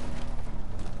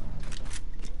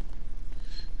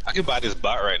 I can buy this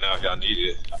bot right now if y'all need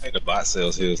it. I think the bot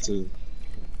sells his too.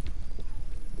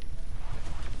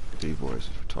 These boys is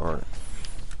retarded.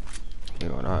 They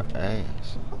on our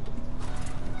ass.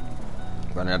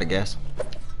 Running out of gas.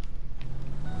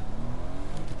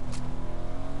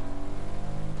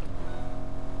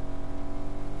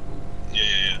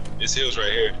 Yeah. This hill's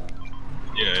right here.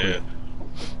 Yeah.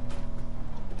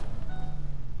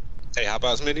 Hey, how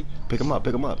about Smitty? Pick him up.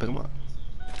 You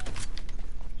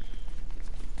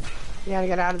gotta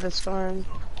get out of the storm.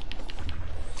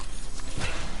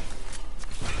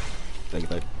 Thank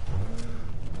you.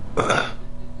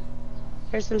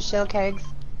 Here's some shell kegs.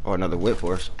 Or another whip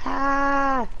for us.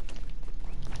 Ah!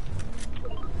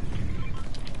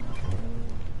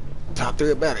 Top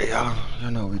 3 better, y'all.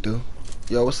 Y'all know what we do.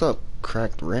 Yo, what's up,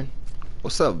 Cracked Ren?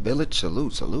 What's up, Village?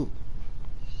 Salute.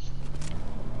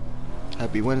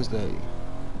 Happy Wednesday.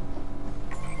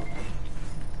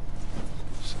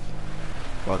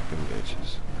 Fuck them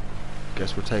bitches.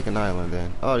 Guess we're taking island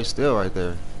then. Oh, he's still right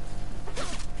there.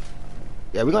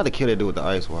 Yeah, we got to kill that dude with the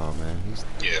ice wall, man. He's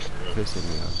Yeah, for real. pissing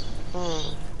me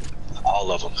off.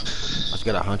 All of them. I just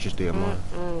got a hunter still, man.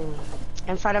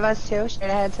 In front of us too, straight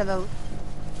ahead to the...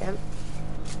 Yep.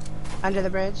 Under the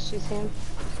bridge, you see him?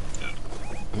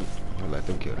 I'll let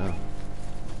them kill them.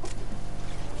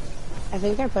 I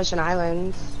think they're pushing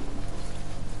islands.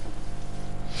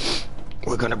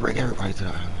 We're gonna bring everybody to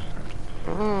the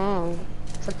island.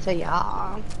 It's up to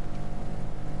y'all.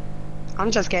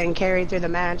 I'm just getting carried through the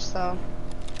match, so...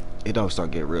 It don't start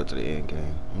getting real to the end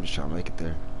game. I'm just trying to make it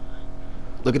there.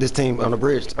 Look at this team on the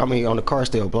bridge. I mean, on the car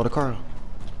still. Blow the car up.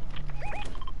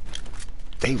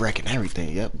 They wrecking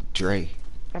everything. Yep, Dre.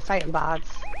 They're fighting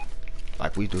bots.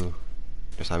 Like we do.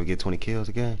 That's how we get 20 kills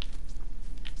again.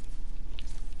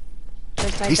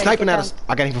 He's sniping at us.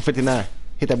 I got him for 59.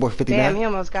 Hit that boy for 59. Damn, he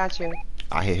almost got you.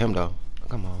 I hit him though.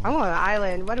 Come on. I'm on an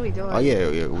island. What are we doing? Oh yeah.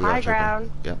 We High are tripping.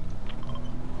 ground. Yep.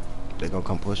 They gonna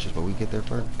come push us, but we get there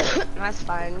first. That's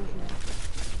fine.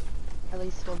 At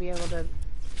least we'll be able to...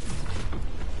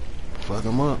 Fuck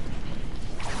them up.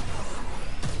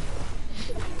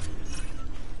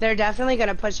 They're definitely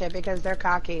gonna push it because they're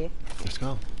cocky. Let's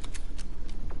go.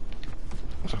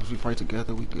 As long as we fight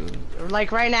together, we good.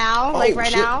 Like right now. Oh, like right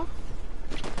shit. now.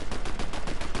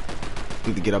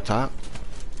 Need to get up top.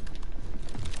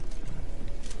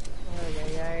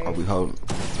 Ay, Are we holding?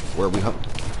 Where are we holding?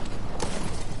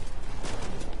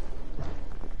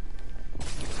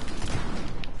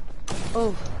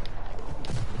 Oh.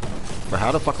 But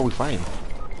how the fuck are we fighting?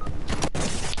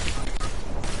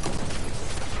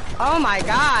 Oh my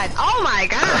god. Oh my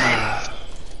god.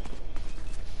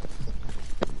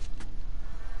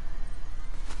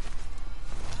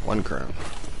 One crown.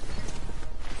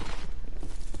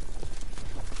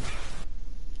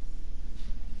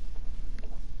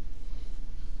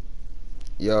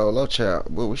 Yo, low chat.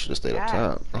 Well, we should have stayed up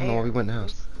top. I don't know why we went in the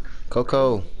house.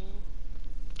 Coco.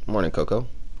 Morning, Coco.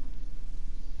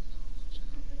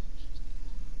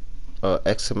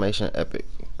 Exclamation epic.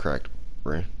 Cracked.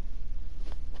 Ring.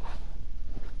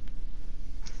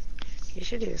 You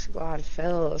should do squad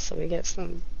fill so we get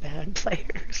some bad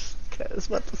players. Cause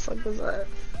what the fuck is that?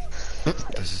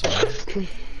 This is why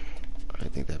I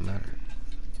think that mattered.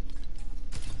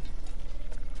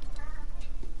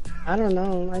 I don't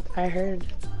know. I heard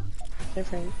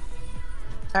different.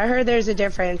 I heard there's a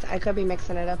difference. I could be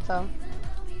mixing it up though.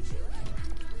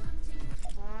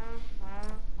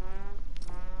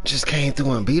 Just came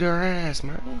through and beat her ass,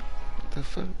 man. What the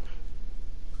fuck?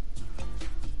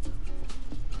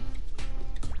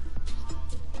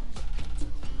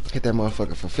 Hit that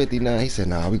motherfucker for 59. He said,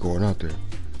 nah, we going up there.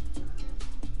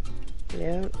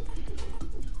 Yeah.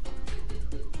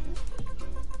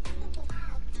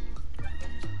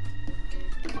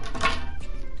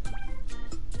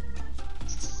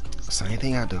 Same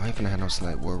thing I do. I ain't finna have no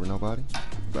snipe war with nobody.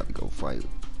 About to go fight.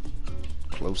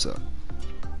 Close up.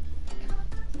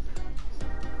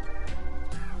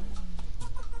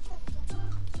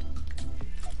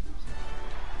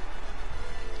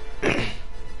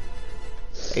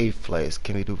 Eighth place.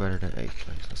 Can we do better than eighth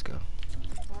place? Let's go.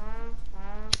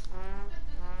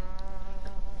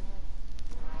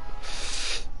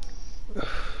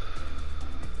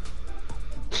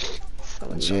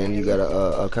 Jen, you got a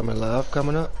upcoming live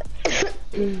coming up?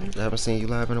 I haven't seen you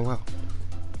live in a while.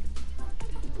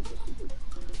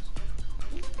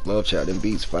 Love chat, them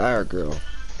beats fire, girl.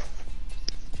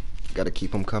 Gotta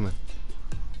keep them coming.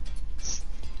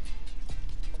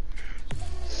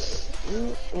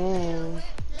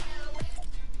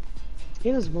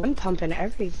 He was one pumping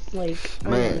every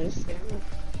man.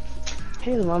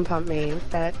 He was one pump me.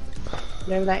 That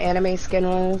whatever that anime skin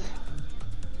was.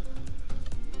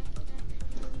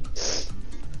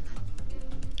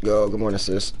 Yo, good morning,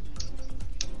 sis.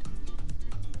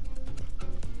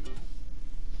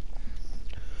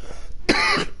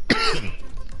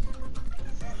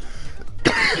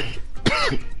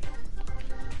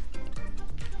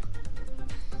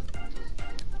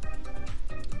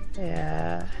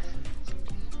 Yeah.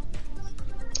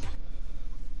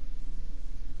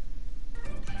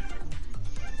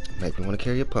 Make me want to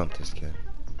carry a pump this kid.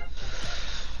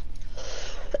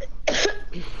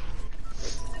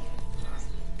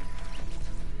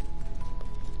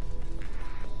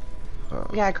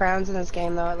 We got crowns in this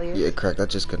game though, at least. Yeah, correct. I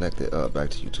just connected back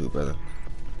to YouTube, brother.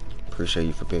 Appreciate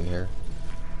you for being here.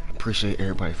 Appreciate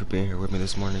everybody for being here with me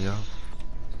this morning, y'all.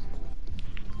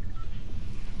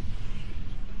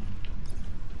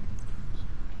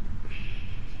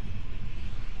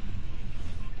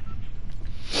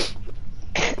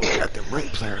 Got the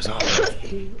rank players on.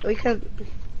 We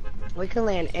could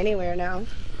land anywhere now.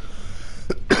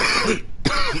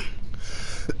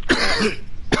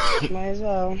 Might as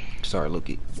well. Sorry,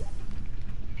 Loki.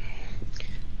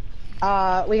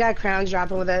 We got crowns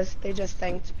dropping with us. They just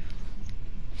thanked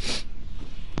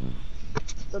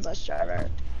the bus driver.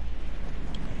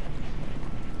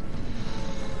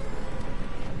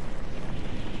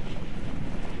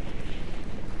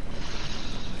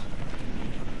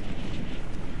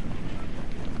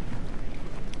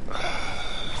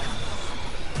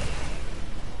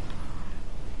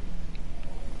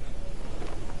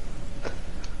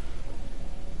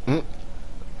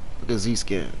 Look at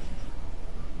Z-Skin.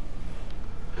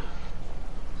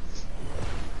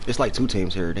 It's like two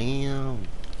teams here. Damn.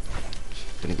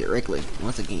 Gonna get reckless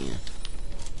once again.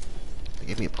 They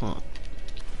gave me a pump.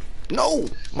 No! I'm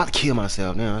about to kill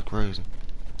myself now. That's crazy.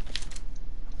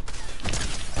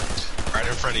 Right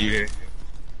in front of you here.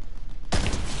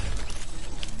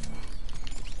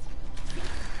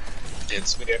 And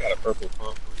Smitty, I got a purple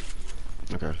pump.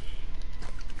 Okay.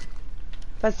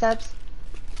 Footsteps.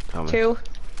 Coming. 2.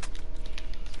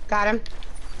 Got him.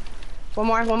 One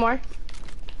more.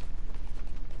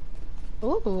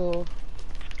 Ooh.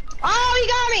 Oh, he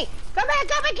got me! Come back,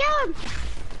 kill him!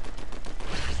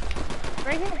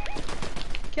 Right here.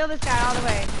 Kill this guy all the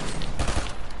way.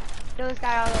 Kill this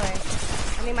guy all the way.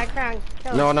 I need my crown.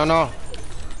 Kill him. No, no, no.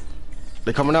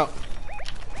 They're coming up.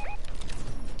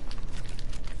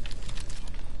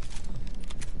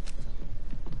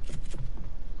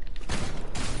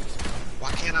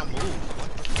 Why can't I move? What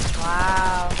the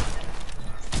Wow.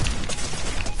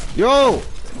 Yo!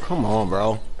 Come on,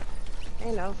 bro.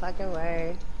 Ain't no fucking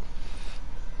way.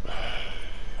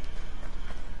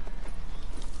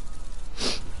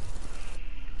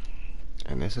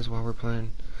 And this is why we're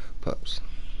playing pups.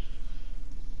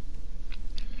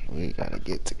 We gotta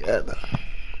get together.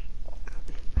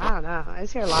 I don't know. I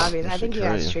just hear lobbies. I think you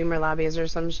got streamer lobbies or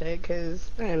some shit, because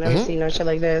I ain't never seen no shit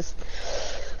like this.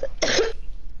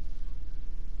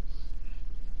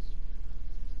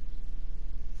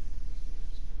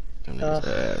 Them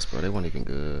niggas ass, bro. They weren't even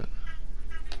good.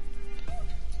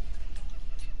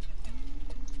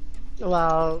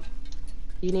 Well,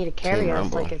 you need to carry Team us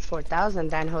Rumble. like it's 4,000,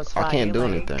 then host fly. I can't do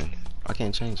like... anything. I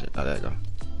can't change it. Oh, there you go.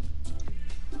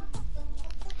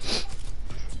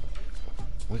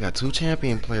 We got 2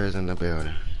 champion players in the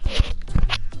building.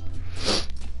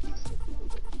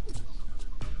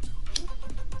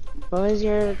 What was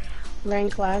your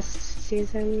rank last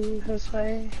season,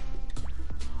 Josue?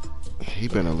 He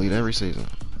been elite every season.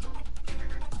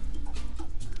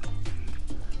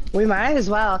 We might as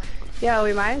well. Yeah,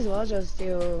 we might as well just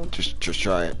do... Just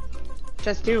try it.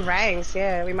 Just do ranks,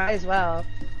 yeah. We might as well.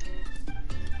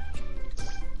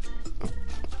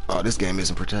 Oh, this game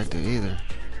isn't protected either.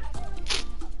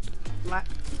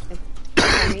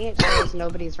 For me, it shows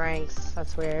nobody's ranks.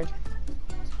 That's weird.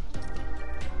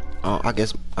 Oh, I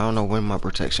guess I don't know when my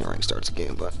protection rank starts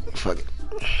again, but fuck it.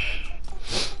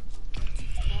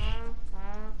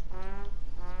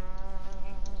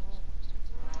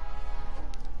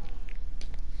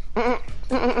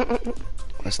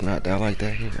 Let's not die like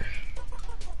that here.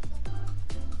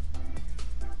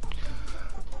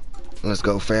 Let's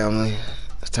go, family.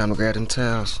 It's time to grab them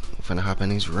towels. We're finna hop in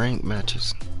these rank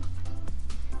matches.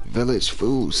 Village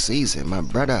food season, my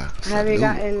brother. Have you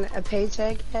gotten a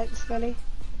paycheck yet, Smitty?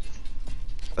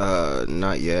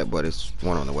 Not yet, but it's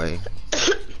one on the way.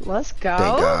 Let's go.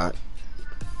 Thank God.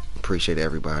 Appreciate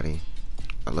everybody.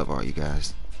 I love all you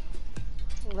guys.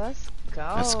 Let's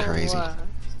go. That's crazy.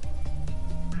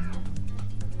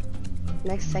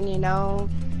 Next thing you know,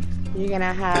 you're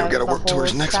gonna have we gotta the work whole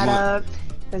towards next setup.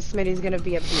 Then Smitty's gonna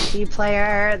be a PC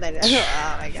player. Then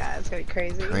oh my god, it's gonna be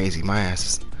crazy. Crazy, my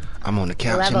ass. I'm on the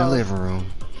couch in the living room.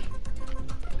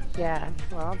 Yeah,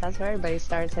 well, that's where everybody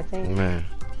starts, I think. Man.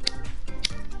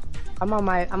 I'm on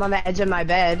the edge of my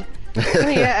bed.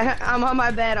 Yeah, I'm on my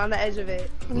bed on the edge of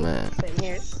it. Man. Sitting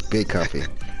here. Big comfy.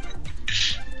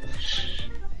 That's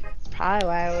probably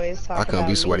why I always talk about I couldn't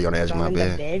be sweaty on the edge of my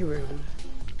bed. The bedroom.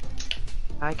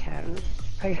 I can.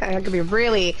 I could be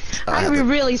really sweaty I'll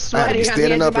be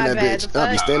standing on the edge up of in my that bed. bitch.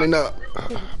 I'll be standing up.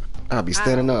 I'll be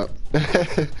standing up.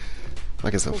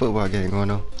 Like it's a football game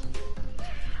going on.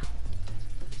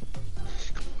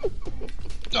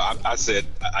 No, I said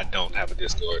I don't have a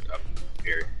Discord. I'm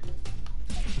here.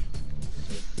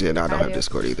 Yeah, no, I don't have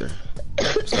Discord either.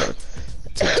 So,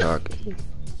 TikTok.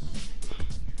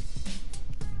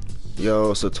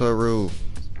 Yo, Satoru,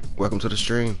 welcome to the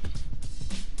stream.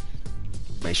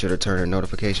 Make sure to turn the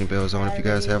notification bells on if you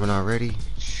guys haven't already.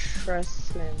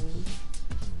 Trustman.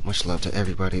 Much love to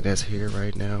everybody that's here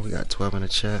right now. We got 12 in the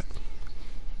chat.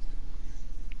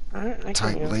 I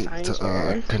Type link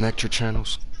to connect your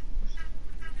channels.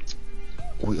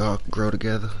 We all grow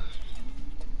together.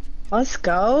 Let's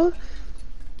go.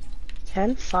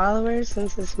 10 followers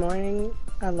since this morning.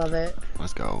 I love it.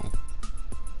 Let's go.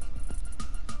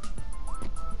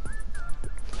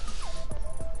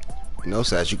 You know,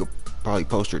 Sash, you could probably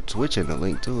post your Twitch in the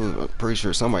link too. I'm pretty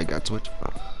sure somebody got Twitch.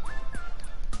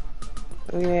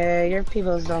 Yeah, your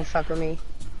peoples don't fuck with me.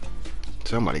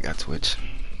 Somebody got Twitch.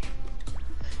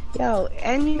 Yo,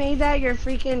 and you made that your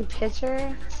freaking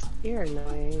picture? You're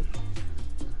annoying.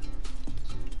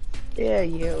 Yeah,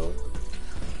 you.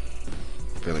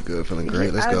 Feeling good, feeling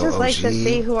great. Let's go, I just OG. like to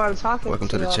see who I'm talking Welcome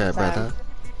to. to the chat, brother.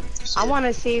 I want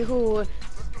to see who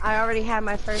I already had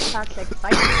my first toxic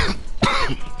fight.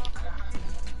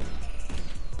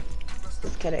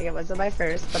 Just kidding, it wasn't my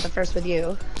first, but the first with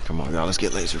you. Come on, y'all, let's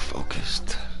get laser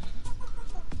focused.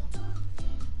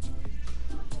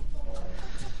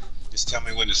 Just tell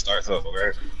me when it starts up,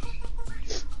 okay?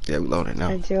 Yeah, we loaded now.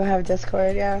 I do have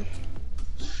Discord, yeah.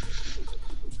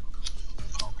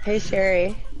 Hey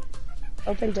Siri,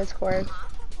 open Discord.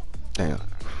 Damn.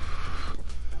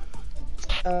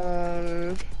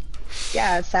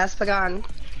 Yeah, it's Saspagon.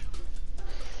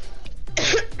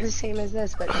 The same as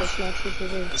this, but just no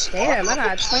TTV. Just Damn, I spark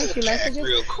got up the 22 pack messages.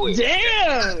 real quick.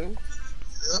 Damn!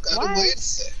 Look, I What? can wait a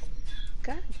sec.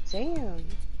 God damn.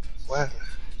 What?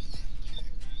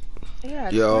 Yeah,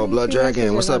 Yo, 22 Blood Dragon,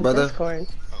 messages what's up, on brother? Discord.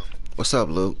 What's up,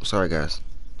 Luke? Sorry, guys.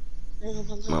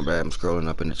 My bad, I'm scrolling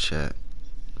up in the chat.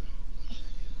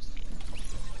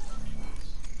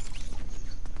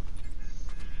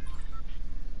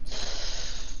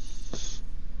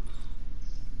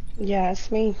 Yeah,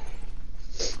 it's me.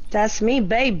 That's me,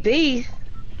 baby.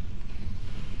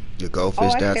 Your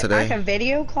goldfish died I today? can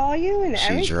video call you and She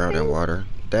everything? drowned in water.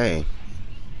 Dang.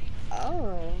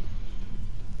 Oh.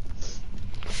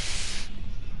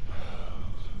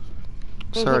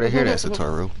 Sorry to hear that,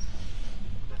 Satoru.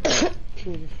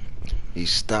 You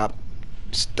stop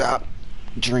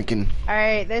drinking.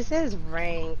 Alright, this is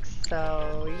ranks,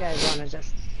 so you guys wanna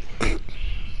just...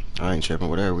 I ain't tripping.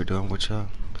 Whatever we doing with y'all.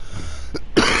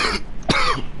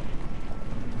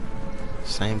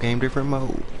 Same game, different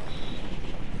mode.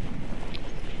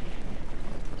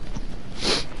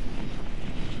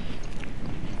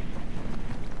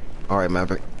 Alright,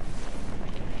 Maverick.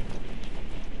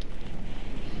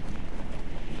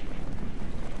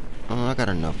 I got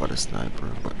enough of the sniper,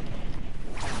 but...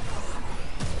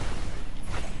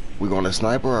 We going to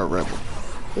sniper or rebel?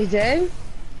 You did?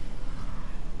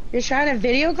 You're trying to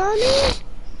video call me?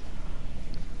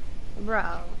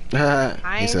 Bro.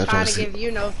 I ain't trying to give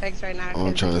you no fix right now.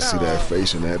 I'm trying to see that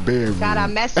face in that bedroom. Got a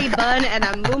messy bun and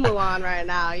a moo on right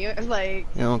now. You're like...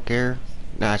 You don't care?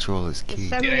 Natural is key.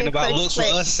 It ain't about looks for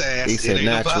us, Sass. He said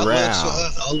natural.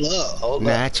 Hold up.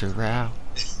 Natural.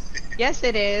 Yes,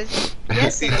 it is.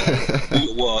 Yes, it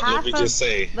is. Well, let me just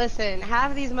say. Listen,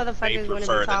 half of these motherfuckers wouldn't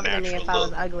be talking to me if I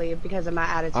was ugly because of my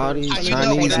attitude. All these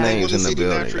Chinese names in the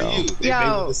building, yo. They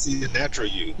want to see the natural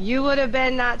you. You would have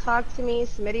been not talk to me.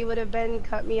 Smitty would have been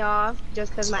cut me off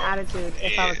just because my attitude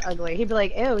if I was ugly. He'd be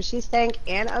like, ew, she stank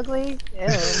and ugly? Ew.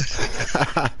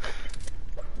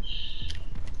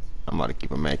 I'm about to keep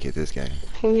a mad kid this game.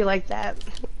 You like that?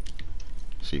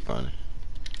 She funny.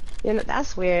 You know,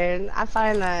 that's weird. I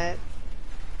find that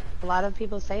a lot of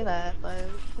people say that, but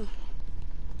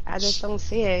I just don't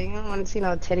see it. You don't want to see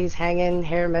no titties hanging,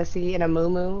 hair messy, and a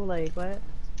moo-moo. Like, what?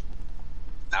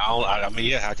 I mean,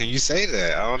 yeah, how can you say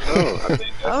that? I don't know. I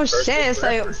think oh, shit.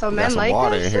 So men like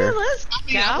that shit? Let's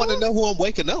go. I want to know who I'm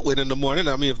waking up with in the morning.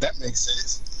 I mean, if that makes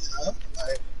sense. You know?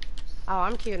 Like, oh,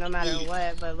 I'm cute no matter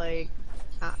what, but, like...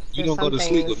 you don't go to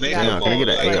sleep with me. Damn, can I get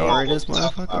an AR in this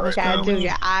motherfucker? You gotta do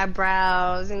your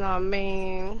eyebrows, you know what I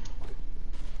mean?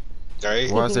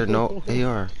 Why is there no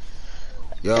AR?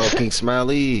 Yo, King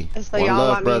Smiley. So One y'all love,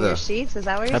 want brother. Me in your sheets? Is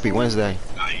that what you're Happy saying? Wednesday.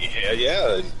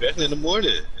 Yeah, especially in the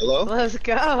morning. Hello? Let's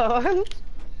go. I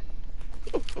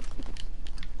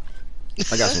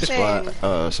got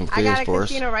some I got kids a for us.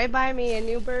 casino right by me in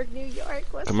Newburgh, New York.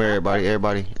 Come here,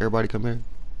 everybody come here.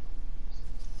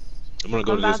 I'm gonna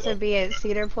go I'm about to be at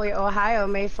Cedar Point, Ohio,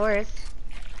 May 4th.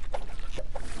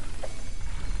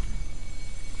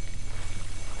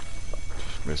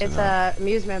 It's a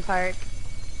amusement park.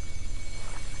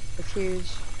 It's huge.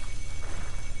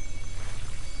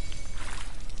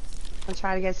 I'm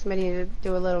trying to get somebody to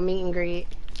do a little meet and greet.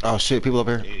 Oh shit, people up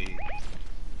here.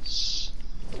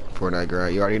 Fortnite girl,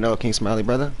 you already know King Smiley,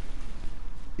 brother.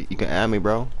 You can add me,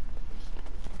 bro.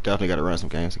 Definitely gotta run some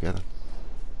games together.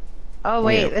 Oh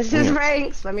wait, this is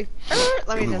ranks. Let me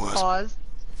just pause.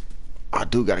 I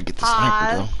do gotta get the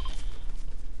sniper though.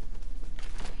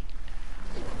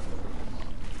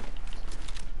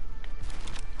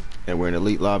 And we're in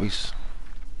elite lobbies.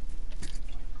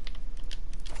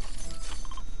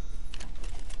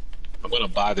 I'm gonna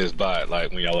buy this bot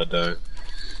like when y'all are done.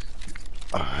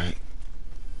 Alright.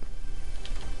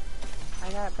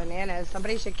 I got bananas.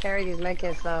 Somebody should carry these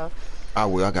medkits though. I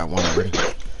will, I got one already.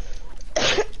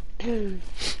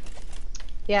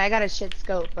 Yeah, I got a shit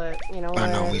scope, but you know what?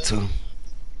 I know, me too.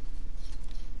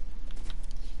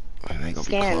 And they gonna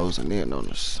be closing in on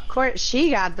us. Of course,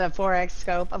 she got the 4X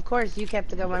scope. Of course, you kept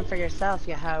the good one for yourself,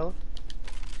 you hoe.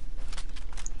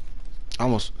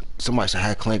 Almost, somebody should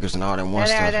have clankers and all that one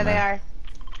stuff, there they are.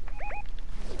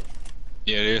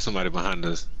 Yeah, there's somebody behind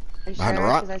us. Behind the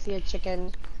rock? Because I see a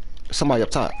chicken. Somebody up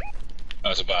top.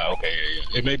 Oh, it's about, okay,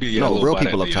 yeah. It may be no, real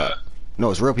people up top.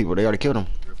 No, it's real people. They already killed them.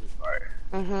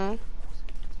 Mm-hmm.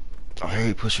 Oh, here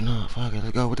he pushing up. Fuck it,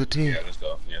 let's go with the team. Yeah, let's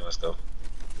go. Yeah, let's go.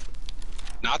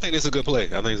 No, I think it's a good play.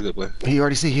 I think it's a good play. He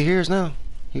already see. He hears now.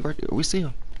 He right there. We see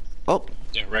him. Oh.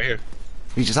 Yeah, right here.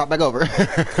 He just hopped back over.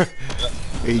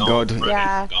 He going to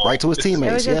right to his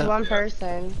teammates. It was just one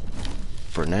person.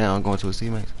 For now, I'm going to his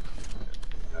teammates.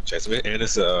 I'll chase him. And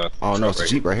it's oh no, it's a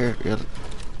Jeep right here. Yeah.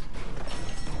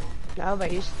 No,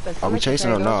 but you should. But Are we someone should chasing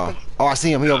carry or ghost no? Oh, I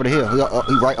see him. He over the hill.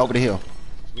 He right over the hill.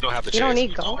 We don't have to You don't chase. need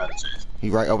We don't gold. gotta chase. He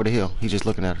right over the hill. He just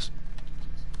looking at us.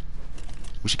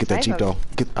 We should get that Snipe Jeep him. though.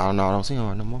 Get. I don't know. I don't see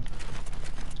him no more.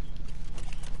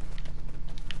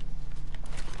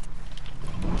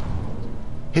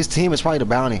 His team is probably the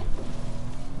bounty.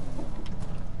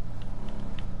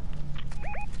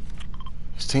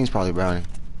 His team's probably bounty.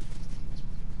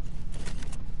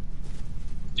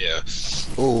 Yeah.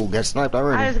 Oh, got sniped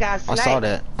already. I just got I sniped. saw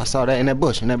that. I saw that in that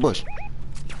bush. In that bush.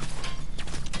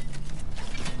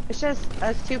 It's just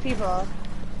us 2 people.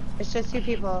 It's just 2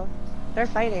 people. They're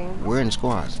fighting. We're in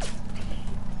squads.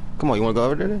 Come on, you wanna go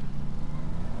over there then?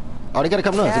 Oh, they gotta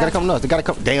come to us. Yeah. They gotta come to us. They gotta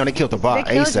come. Damn, they killed the bot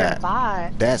They killed your ASAP.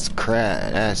 bot. That's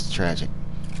crap. That's tragic.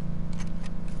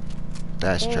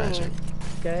 That's Dang. tragic.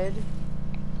 Good.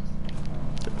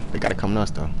 They gotta come to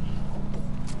us though.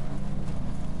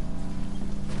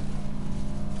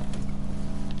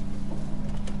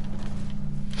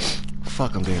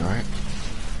 Fuck them there, right?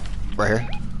 Right here.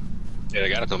 Yeah, they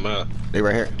gotta come out. They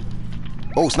right here.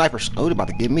 Oh, snipers. Oh, they about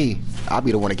to get me. I'll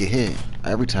be the one to get hit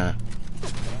every time.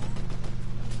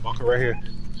 Walker right here.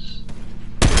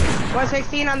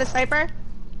 116 on the sniper.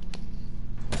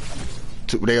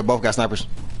 They both got snipers.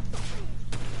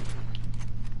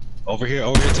 Over here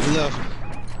to the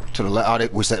left. To the left. Oh,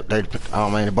 we said they. Oh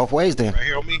man, they're both ways then. Right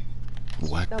here on me.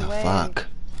 What No the way. fuck?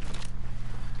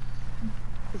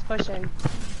 He's pushing.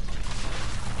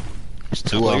 It's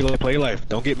No, two of them. play your life.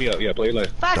 Don't get me up. Yeah, play your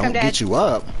life. Fuck, I'm Don't dead. get you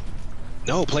up.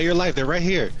 No, play your life. They're right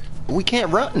here. We can't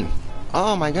run.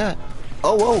 Oh my god.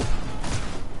 Oh, whoa.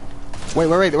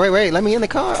 Wait. Let me in the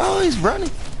car. Oh, he's running.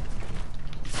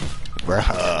 Bruh.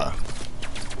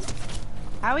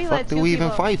 How we Fuck let do 2 we people...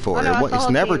 even fight for? Oh, no, it's the It's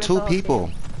whole never team, it's the 2 whole people.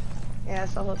 team. Yeah,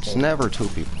 it's the whole It's team. never 2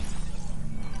 people.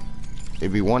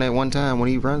 It'd be one at one time. When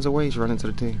he runs away, he's running to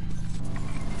the team.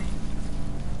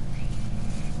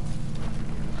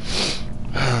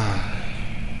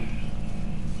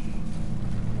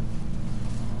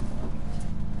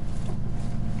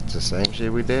 It's the same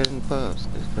shit we did in pubs.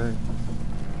 It's great.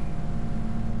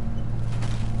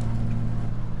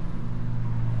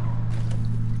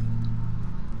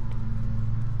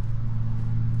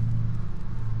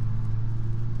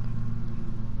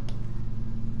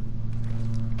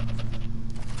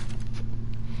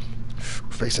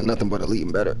 Facing nothing but elite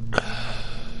and better.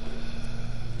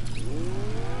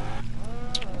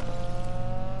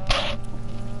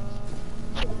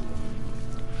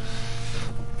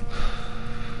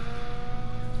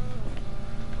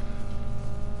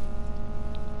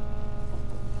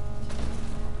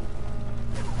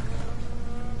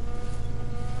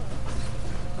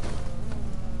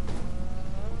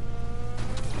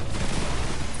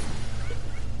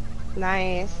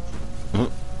 Nice. I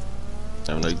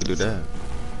didn't know you could do that.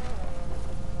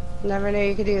 Never knew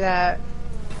you could do that.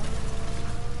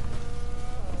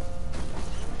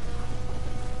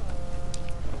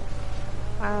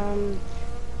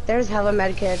 There's hella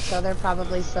medkits, so they're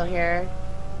probably still here.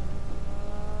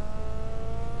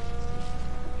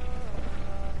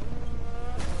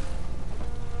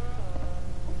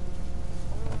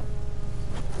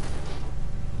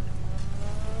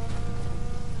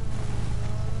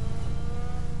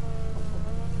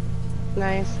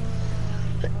 Nice.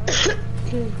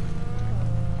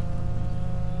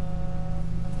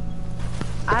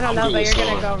 I don't know, but you're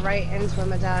gonna go right into a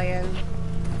medallion.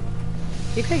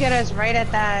 You could get us right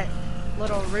at that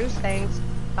little roost thing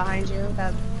behind you,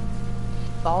 that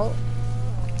vault.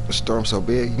 The storm's so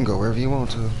big, you can go wherever you want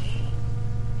to.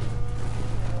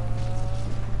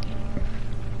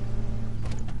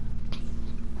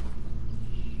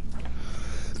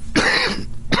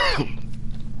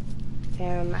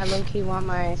 Damn, I low-key want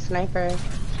my sniper.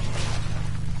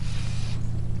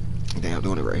 Damn,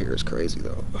 doing it right here is crazy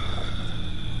though.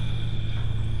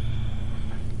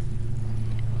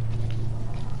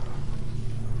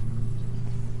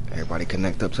 Everybody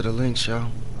connect up to the links, y'all.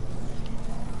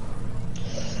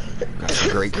 Got some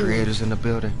great creators in the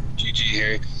building. GG,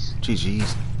 Harry.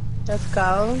 GG's. Let's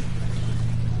go.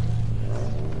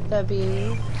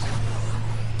 W.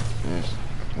 Yes.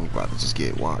 We about to just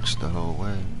get watched the whole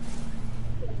way.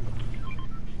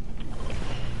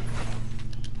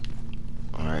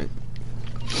 Alright.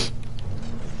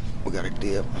 We got a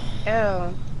dip.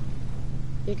 Ew.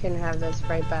 You can have this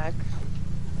right back.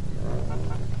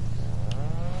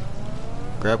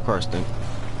 Grab car stink.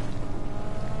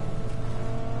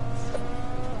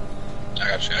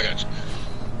 I got you.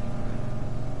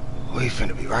 We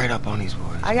finna be right up on these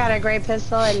boys. I got a great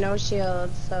pistol and no shield,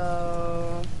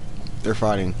 so... They're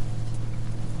fighting.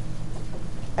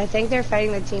 I think they're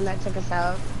fighting the team that took us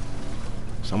out.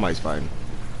 Somebody's fighting.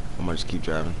 I'm gonna just keep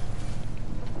driving.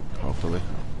 Hopefully.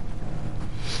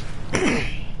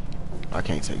 I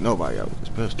can't take nobody out with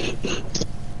this pistol.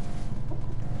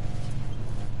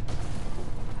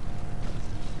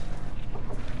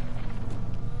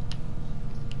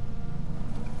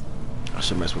 I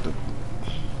should mess with the...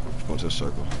 Go to the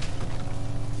circle.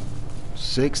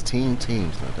 16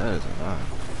 teams. Now that is a lot.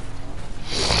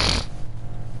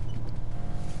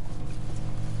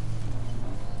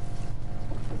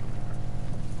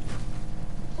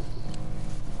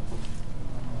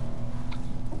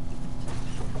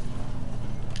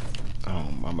 Oh,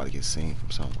 I'm about to get seen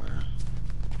from somewhere.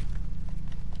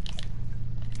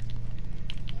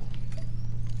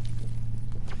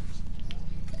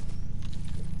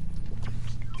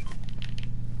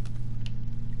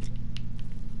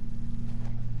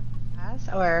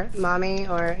 Or mommy,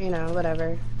 or you know,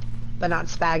 whatever, but not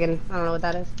spagging. I don't know what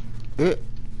that is.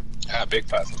 Big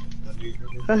puzzle.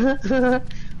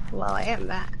 Well, I am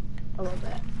that a little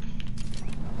bit.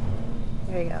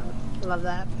 There you go. Love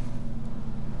that.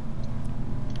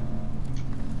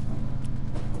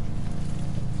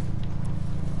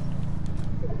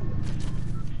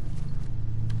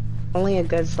 Only a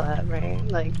good slap, right?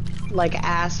 Like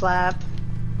ass slap.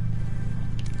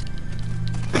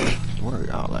 Where are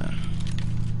y'all at?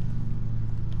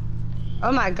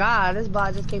 Oh my god, this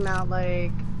bot just came out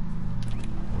like...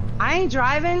 I ain't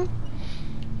driving.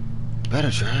 Better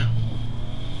try.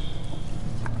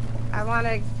 I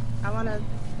wanna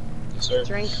Yes, sir.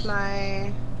 drink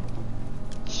my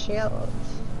shield.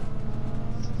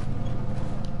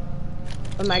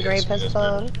 With my gray Yes, yes,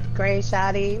 pistol, gray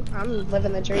shotty. I'm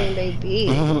living the dream,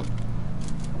 baby.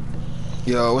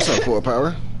 Yo, what's up, Fort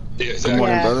Power? Yeah, Good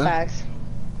morning, Yeah, brother. facts.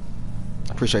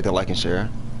 Appreciate the like and share.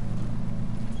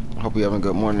 Hope you having a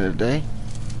good morning today.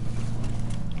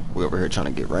 We over here trying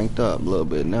to get ranked up a little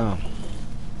bit now.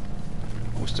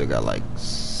 We still got like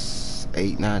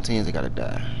 8, 9 teams that gotta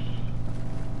die.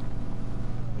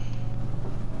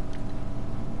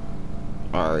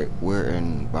 Alright, we're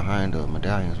in behind the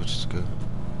medallions, which is good.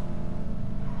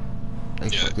 They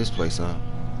fucked this place up.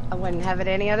 I wouldn't have it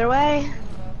any other way.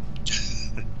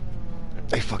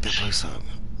 They fucked that place up.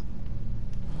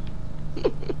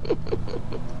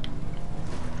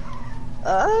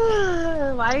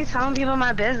 Why are you telling people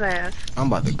my business? I'm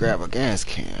about to grab a gas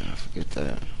can. Forget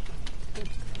that.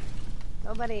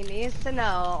 Nobody needs to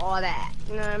know all that.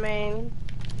 You know what I mean?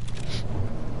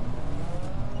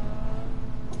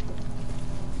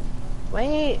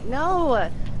 Wait, no.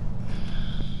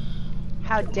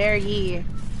 How dare ye?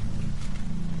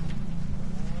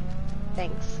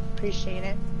 Thanks. Appreciate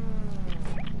it.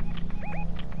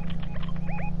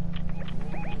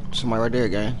 Somebody right there,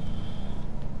 gang.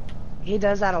 He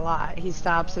does that a lot. He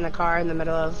stops in the car in the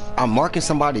middle of... I'm marking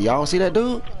somebody. Y'all don't see that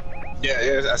dude?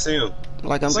 Yeah, I see him.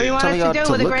 Like I'm What do you want telling us y'all to do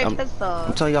to with a look. great I'm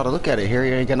pistol? telling y'all to look at it.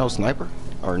 Harry ain't got no sniper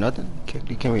or nothing.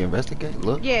 Can we investigate?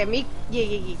 Look. Yeah, me...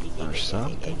 Yeah. Or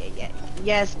something. Yeah.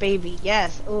 Yes, baby.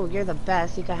 Yes. Oh, you're the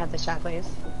best. You can have the shockwaves.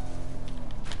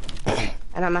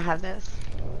 And I'm gonna have this.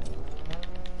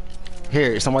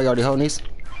 Here, somebody already holding these?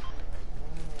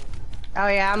 Oh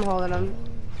yeah, I'm holding them.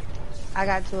 I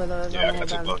got 2 of those. Yeah, I I'm got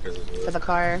 2 gonna hold bunkers as them well. for the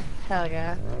car. Hell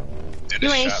yeah. And You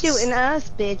the ain't shots. shooting us,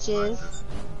 bitches.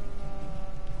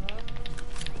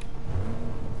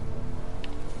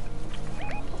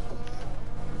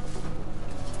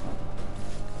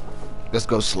 Let's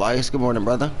go slice. Good morning,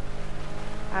 brother.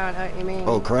 I don't know what you mean.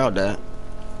 Oh, crowd that.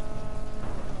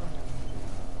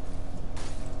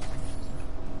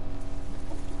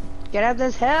 Get up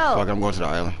this hill. Fuck, I'm going to the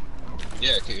island.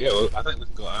 Yeah, well, I think we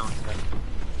can go island today.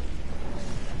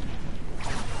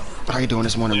 How you doing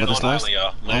this morning, Land brother on Slice? island,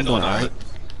 y'all. I'm Land doing on alright. island.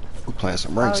 We're playing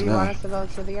some Oh, ranks you now. want us to go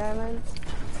to the island?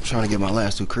 I'm trying to get my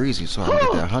last 2 crazy so I can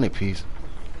get that 100 piece.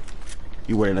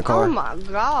 You wait in the car? Oh my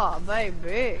god,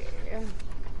 baby.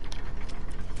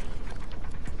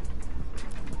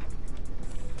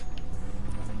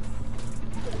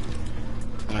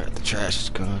 I got the trash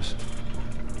guns.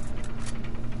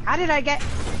 How the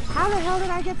hell did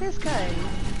I get this gun?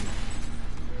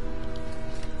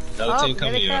 Another Oh, team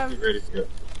coming here in. they Get ready for it.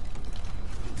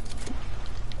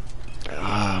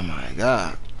 Oh my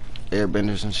god.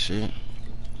 Airbenders and shit.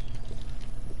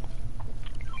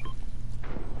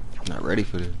 Not ready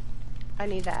for this. I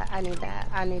need that.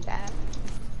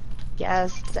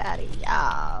 Yes, daddy,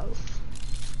 yes.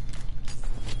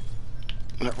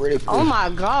 Not ready for Oh this. my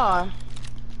god.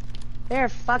 They're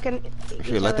fucking each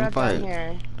Here, let other them up down fight.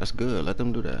 here. That's good. Let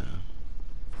them do that.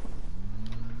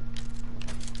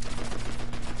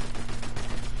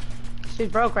 She's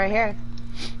broke right here.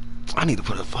 I need to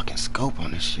put a fucking scope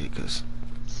on this shit, cause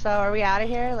So are we out of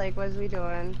here? Like, what is we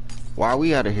doing? Why are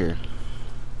we out of here?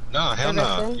 Nah, hell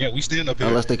nah. Listen. Yeah, we stand up here.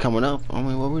 Unless they coming up. I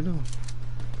mean, what we doing?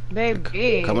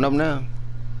 Baby. Coming up now.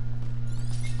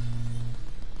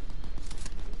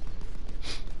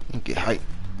 Get hype.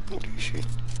 Okay, shit.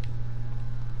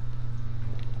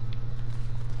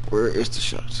 Where is the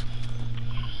shots?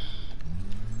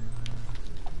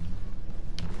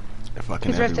 They're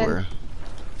fucking He's rifting. everywhere.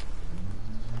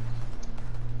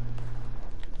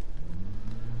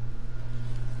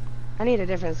 I need a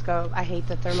different scope. I hate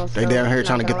the thermal They scope. down here not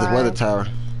trying to get gonna this weather lie. tower.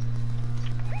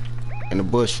 In the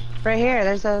bush. Right here,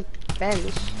 there's a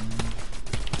bench.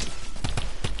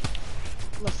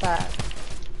 What's that?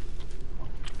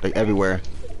 They everywhere.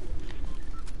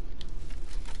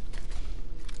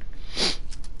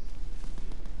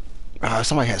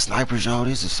 Somebody had snipers, y'all.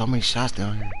 There's just so many shots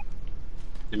down here.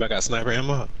 Anybody got sniper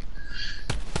ammo?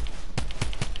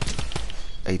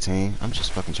 18. I'm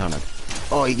just fucking trying to.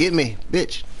 Oh, he get me,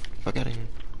 bitch. Fuck out of here.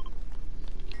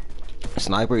 A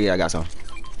sniper? Yeah, I got some.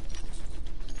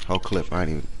 Whole clip. I ain't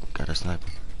even got a sniper.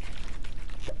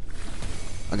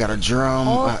 I got a drum,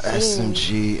 Oh, a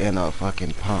SMG, and a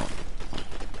fucking pump.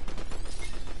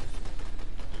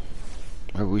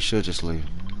 Maybe we should just leave.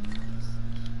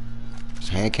 Is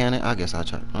hand cannon? I guess I'll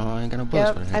try. Oh, I ain't got no bullets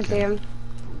Yep, for the I hand see cannon. him.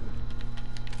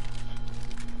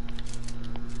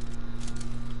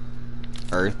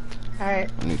 Earth. Alright.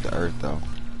 I need the earth though.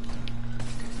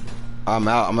 I'm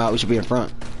out. We should be in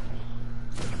front.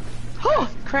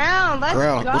 Crown, let's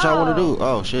Ground. go. What y'all want to do?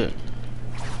 Oh shit.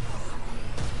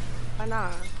 Why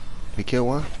not? He killed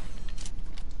one?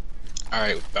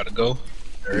 Alright, about to go.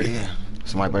 Ready? Yeah.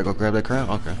 Somebody better go grab that crown?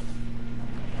 Okay.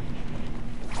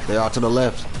 They all to the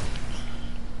left.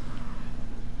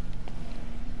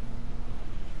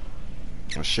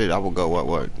 Oh shit, I will go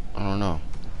what? I don't know.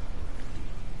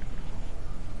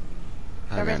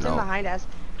 I They're got rifting no. behind us.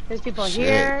 There's people Shit.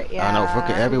 here. Yeah. I know,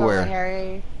 fucking everywhere.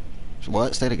 Harry.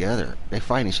 What? Stay together. They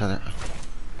fighting each other.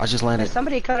 I just landed. There's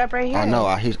somebody cut up right here. I know.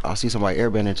 I see somebody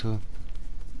airbending too.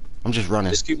 I'm just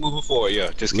running. Just keep moving forward,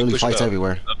 yeah. Just keep Literally pushing fights up.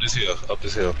 everywhere. Up this hill, up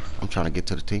this hill. I'm trying to get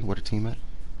to the team. Where the team at?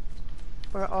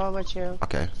 We're all with you.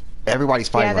 Okay. Everybody's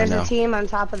Yeah, fighting right there's now. a team on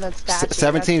top of the statue.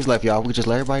 7 teams left, y'all. We can just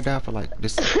let everybody die for like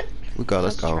this. We go.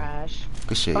 Let's That's go. trash.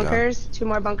 Good shit, y'all. Bunkers. 2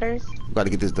 more bunkers. We got to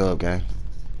get this dub, gang.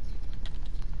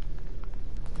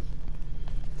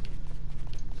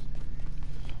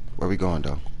 Where we going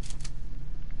though?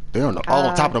 They're on the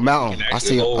on top of the mountain. You can I see.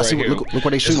 actually hold I see. right Look where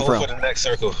they Just shooting hold from. for the next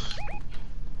circle.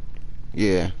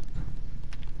 Yeah.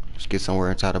 Let's get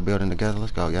somewhere inside the building together.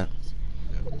 Let's go, yeah.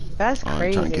 That's I'm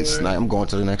crazy. trying to get sniped. I'm going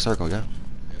to the next circle, yeah.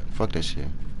 Fuck that shit.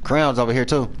 Crown's over here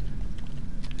too.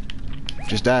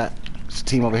 Just died. It's a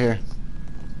team over here.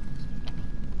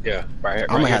 Yeah, right here.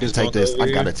 I'm gonna right have here, to take this. over I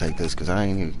here. gotta take this because I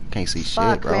ain't even, can't see shit,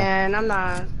 Fuck, bro. man. I'm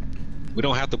not. We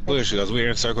don't have to push because we're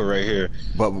in circle right here.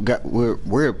 But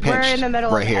we're pinched We're in the middle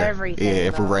right of here. everything, Yeah,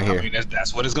 if we're right though. here. I mean,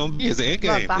 that's what it's gonna be. It's the end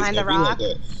game. Look, behind it's the gonna rock. be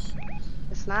like that.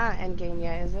 It's not endgame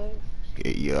yet, is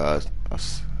it? Yeah,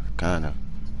 us kind of.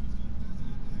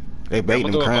 They I'm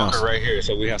baiting gonna them throw a bunker crowns. right here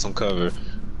so we have some cover.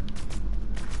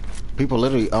 People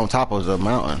literally on top of the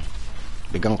mountain.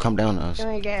 They gonna come down to us.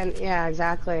 Yeah,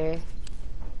 exactly.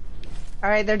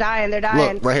 Alright, they're dying. They're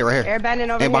dying. Look, right here, right here. Airbending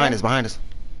over And behind here. us, behind us.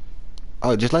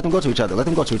 Oh, just let them go to each other. Let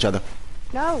them go to each other.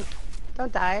 No,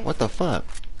 don't die. What the fuck?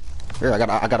 Here, I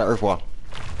got an earth wall.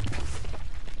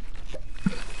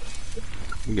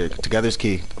 We get it. Together is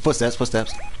key. Footsteps,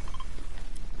 footsteps.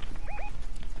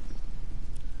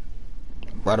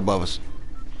 Right above us.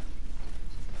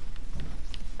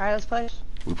 Alright, let's push.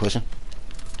 We pushing.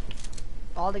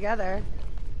 All together.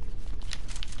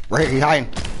 Right here, he hiding.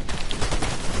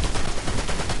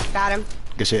 Got him.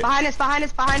 Good shit. Behind us, behind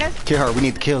us, behind us. Kill her. We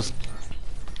need the kills.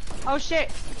 Oh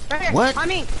shit. Right here. What? On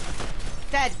me.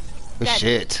 Dead. Good Dead.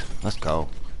 shit. Let's go.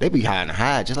 They be hiding and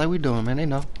hide just like we doing, man. They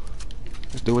know.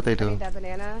 Let's do what they I do. need that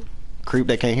banana. Creep,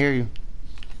 they can't hear you.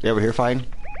 They over here fighting.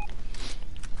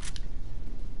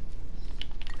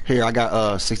 Here, I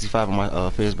got 65 on my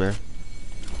fizz bear.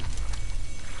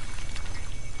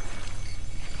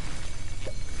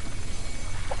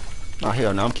 Oh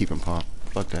hell no, I'm keeping pump.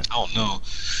 Fuck that. I don't know.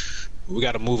 We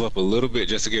got to move up a little bit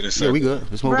just to get in circle. Yeah, we good.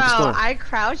 Let's move Bro, to the store. I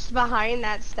crouched behind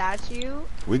that statue.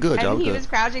 We good, y'all. And We he good. was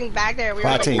crouching back there. We were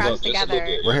Five like teams. crouched Just a little together.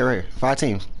 bit. Right here, right here. 5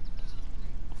 teams.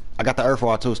 I got the earth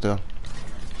wall too still.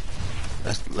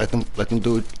 Let them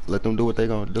do what they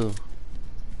gonna do.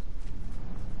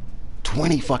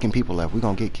 20 fucking people left. We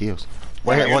gonna get kills.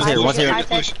 Right here, one's here, one's here.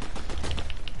 Five, six.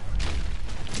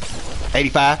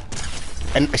 85.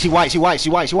 And she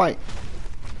white.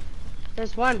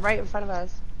 There's one right in front of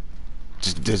us.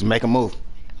 Just make a move.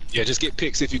 Yeah, just get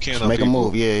picks if you can. Just on make a people.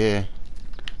 move. Yeah.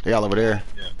 They all over there.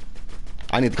 Yeah.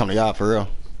 I need to come to y'all for real.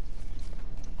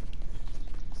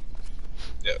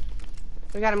 Yep.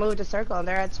 We gotta move to circle.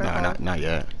 They're at circle. Nah, not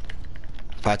yet.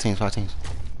 5 teams.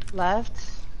 Left.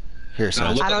 Here, No,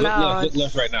 son. look, I don't look know. left, look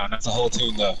left right now. That's a whole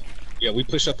team left. Yeah, we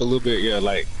push up a little bit. Yeah,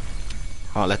 like.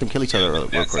 Oh, let them kill each other real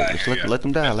that quick. side, Just yeah. let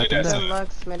them die. Let them That die. Good luck,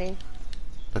 Smitty.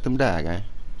 Let them die, gang.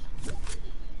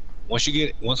 Once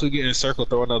we get in circle,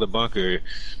 throw another bunker.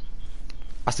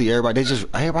 I see everybody.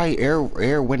 Everybody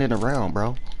air winning around,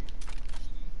 bro.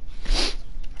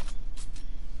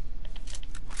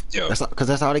 Yo, Cause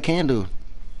that's all they can do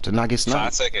to not get 5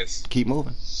 sniped. seconds. Keep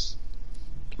moving.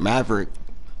 Maverick.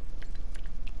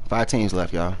 5 teams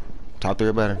left, y'all. Top 3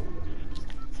 or better.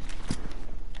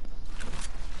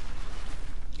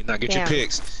 You not get your Damn.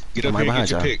 picks. Get I'm up right here and behind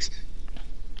get your y'all. picks.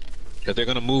 Cause they're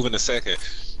gonna move in a second.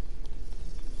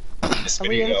 Are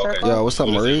we in circle? Yo, what's up,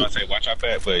 Marie? I say watch out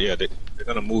back, but yeah, they're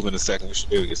gonna move in a second. We should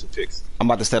be able to get some picks. I'm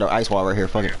about to set up ice wall right here.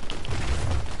 Fuck it.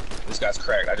 This guy's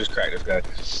cracked. I just cracked this guy.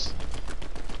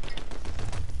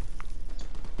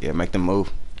 Yeah, make them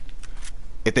move.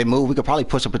 If they move, we could probably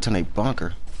push up into their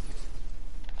bunker.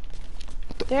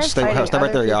 They're Stay fighting right there,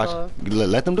 other y'all. people.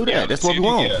 Let them do that. Yeah, That's see what if we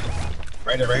you want. get it.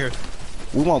 Right there, right here.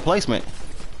 We want placement.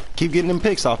 Keep getting them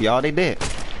picks off, y'all. They dead.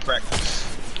 Cracked.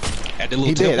 At the little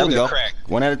He dead. There temple, we they're go. cracked.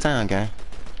 One at a time, gang.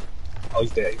 Oh,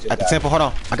 he's dead. He just At the died. temple, hold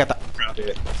on. I got the. Crown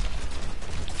dead.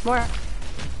 More.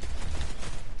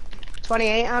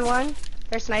 28 on one.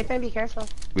 They're sniping. Be careful.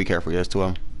 Be careful. There's 2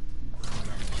 of them.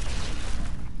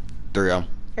 3 of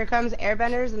them. Here comes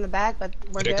airbenders in the back, but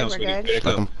we're There good. comes We're Smitty. good. There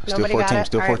Still comes. Nobody 4 got teams. it.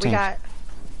 Still All 4 right, teams.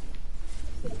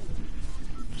 we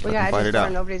Just let them got fight it just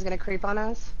out. nobody's gonna creep on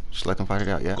us. Just let them fight it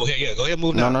out. Yeah. Go ahead, yeah. Go ahead,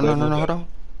 move No, now. no, Go no, ahead, no, move no. now. Hold on.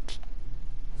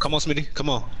 Come on, Smitty. Come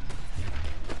on.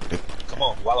 They- Come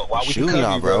on. While we can Shooting cover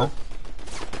y'all, you, bro. bro.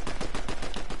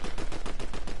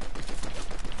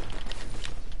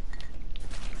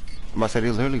 I'm about to say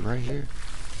they're literally right here.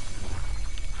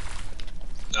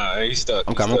 Nah, he's stuck.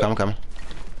 I'm He's coming. stuck. Well,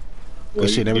 Well,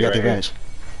 shit, you then we can got get the right advantage.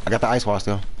 I got the ice wall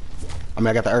still. I mean,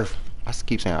 I got the earth. I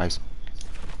keep saying ice.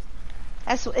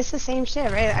 It's the same shit,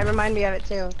 right? I remind me of it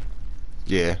too.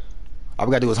 Yeah. All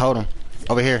we gotta do is hold them.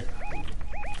 Over here.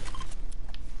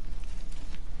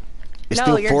 It's No,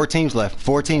 still you're- 4 teams left.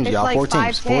 4 teams, It's y'all. like 4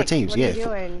 teams. 5 4 ticks. teams. What are Yeah. you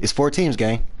doing? It's 4 teams,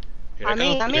 gang. Here I they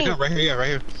mean- come. Here they come. Right here, yeah, right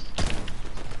here.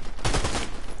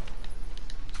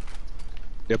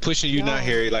 They're pushing you No. not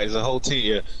here. Like there's a whole team.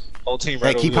 Yeah, whole team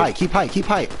right Hey, keep over height. Keep height. Keep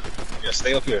height. here. Yeah,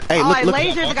 stay up here. Hey, Oh, look, I look.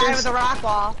 lasered the guy bunkers? with the rock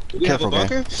wall. Do we have a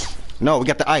Careful, bunker? No, we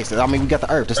got the ice. I mean, we got the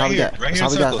earth. That's all Right we here, got. right That's here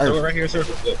all in we got. circle. Throw it Earth. right here in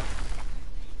circle. Look.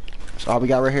 That's all we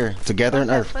got right here. Together in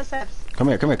earth. Footsteps. Come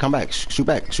here. Come back. Shoot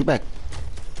back. Shoot back.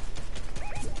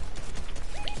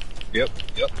 Yep.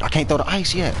 I can't throw the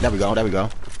ice yet. There we go.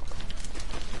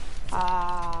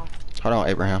 Ah. Hold on,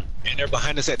 Abraham. And they're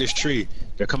behind us at this tree.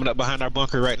 They're coming up behind our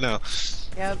bunker right now.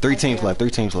 Yep. 3 I see teams him. left. 3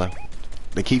 teams left.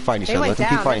 They keep fighting each They other. went Let them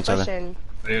keep down. fighting each They're other. pushing.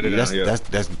 Yeah, they're down, yeah.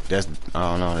 That's I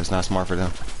don't know. It's not smart for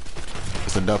them.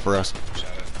 It's a dub for us. Shout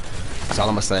out. That's all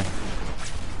I'm gonna say.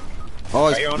 Oh,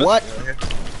 Right here it's on us. what? Yeah, right here.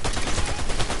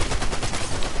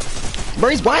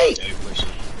 Breeze white. Yeah, they pushed.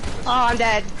 Oh, I'm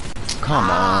dead. Come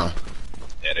on.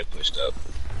 Yeah, they pushed up.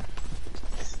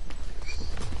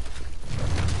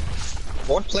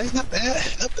 4th place, not bad.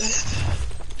 Not bad.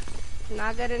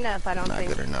 Not good enough, I don't Not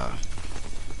think. good enough.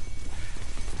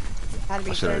 Had to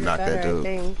be I should've third or knocked that better, dude. I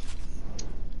think.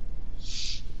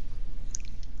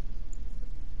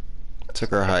 Took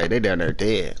her high. They down there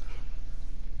dead.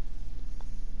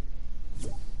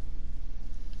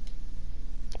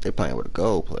 They playing with a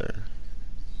gold player.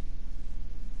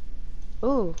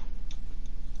 Ooh.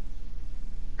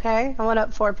 Okay, I went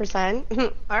up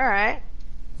 4%. Alright.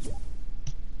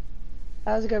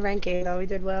 That was a good ranking, though. We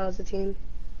did well as a team.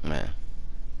 Man.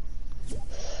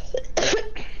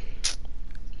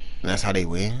 That's how they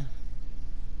win.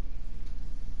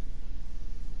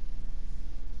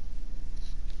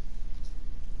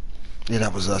 Yeah,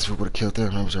 that was us. We would have killed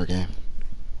them. That was our game.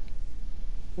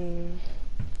 Mm.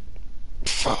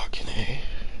 Fucking hey.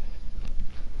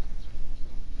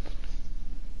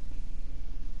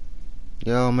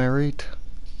 Yo, Merit.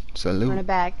 Run Salute. it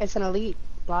back. It's an elite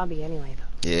lobby anyway,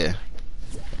 though. Yeah.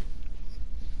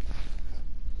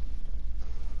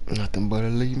 Nothing but a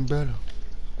leading better.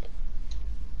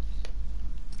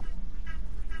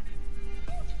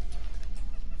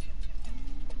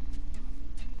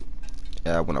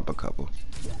 Yeah, I went up a couple.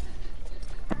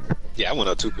 Yeah, I went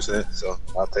up 2%, so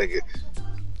I'll take it.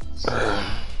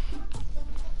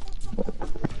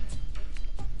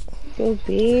 Too We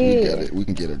big. get it. We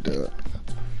can get a dub.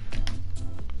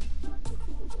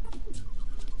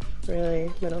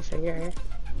 Really, middle finger.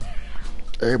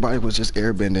 Everybody was just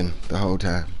airbending the whole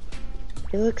time.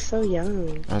 You look so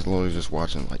young. I was literally just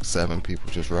watching like 7 people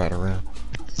just ride around.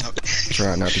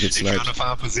 Trying not to get You're trying sniped. to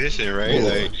find position, right? Whoa.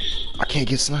 Like, I can't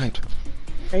get sniped.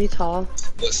 Are you tall?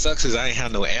 what sucks is I ain't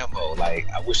have no ammo. Like,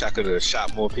 I wish I could have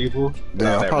shot more people. With Damn,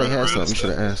 all I that probably running had around and something.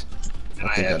 You should have stuff. asked. And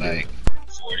I think I had did. like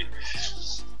 40.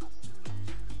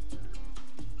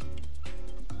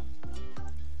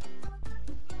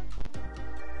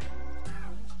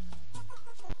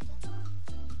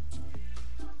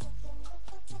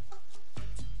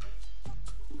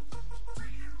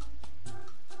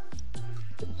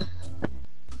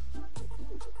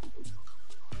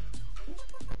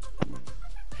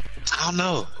 I don't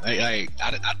know. I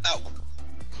thought.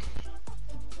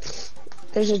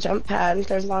 There's a jump pad.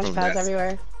 There's launch Oh, pads that's-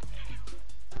 everywhere.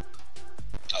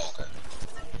 Oh, okay.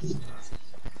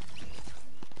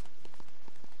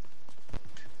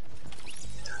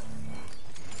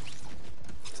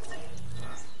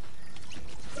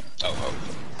 Oh.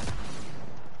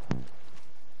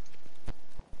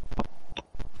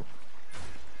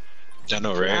 I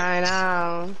know, right? I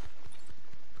know.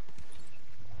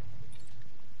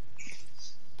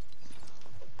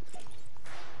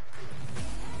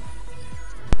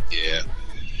 Yeah.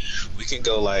 We can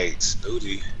go like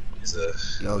Snooty. Is a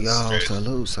Yo, stretch.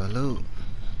 salute.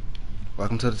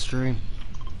 Welcome to the stream.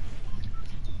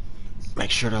 Make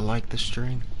sure to like the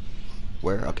stream.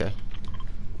 Where? Okay.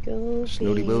 Goofy.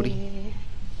 Snooty booty.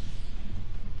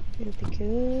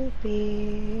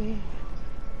 Goofy.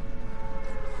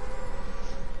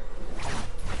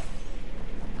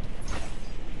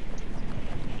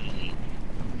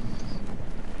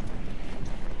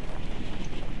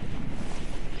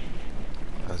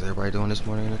 How's everybody doing this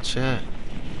morning in the chat?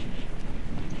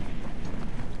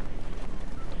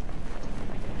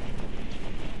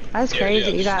 That's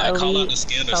crazy. You got like, call out elite the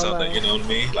skin or solo. something, you know what I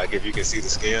mean? Like if you can see the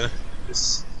skin,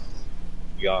 just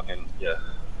y'all can, yeah.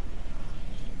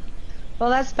 Well,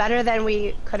 that's better than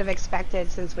we could have expected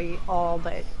since we all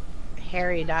but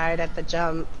Harry died at the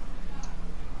jump.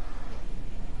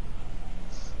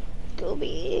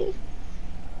 Gooby.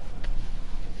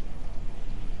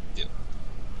 Yep.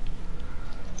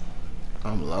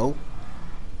 I'm low.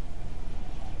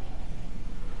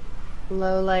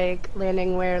 Low, like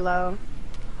landing where low?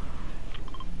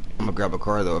 I'm gonna grab a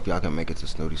car though if y'all can make it to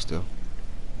Snooty still.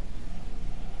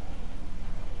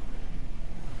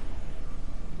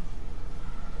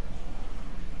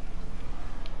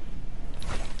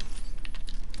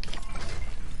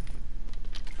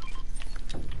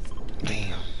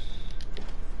 Damn.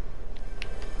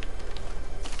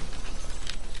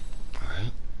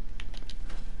 Alright.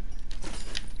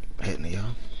 Hitting it,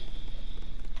 y'all.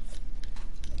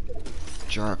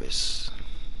 Jarvis.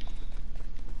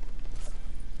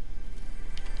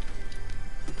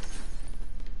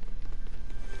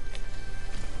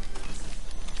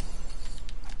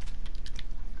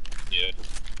 Yeah.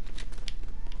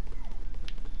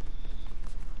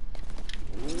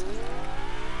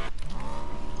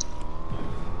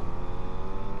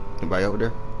 Anybody over there?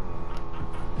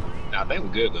 Nah, I think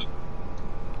we're good though.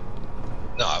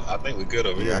 No, I think we're good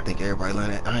over Yeah, here. I think everybody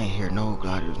landed. I ain't hear no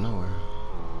gliders nowhere.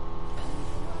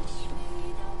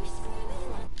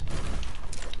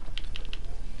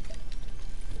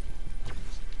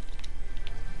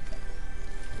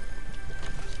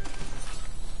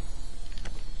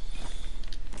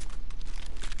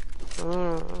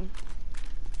 Mm.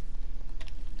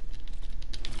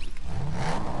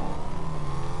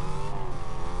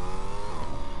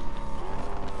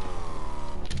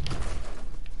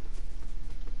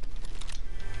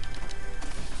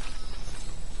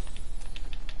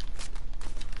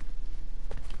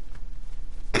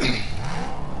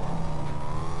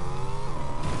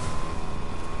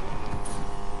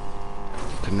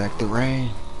 Connect the rain.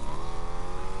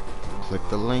 Click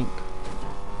the link.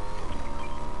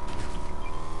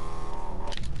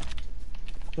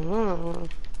 Mm.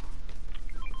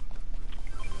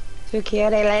 ¿Tú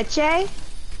quieres leche?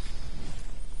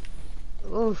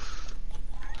 Uf.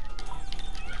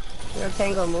 Yo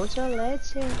tengo mucha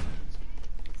leche.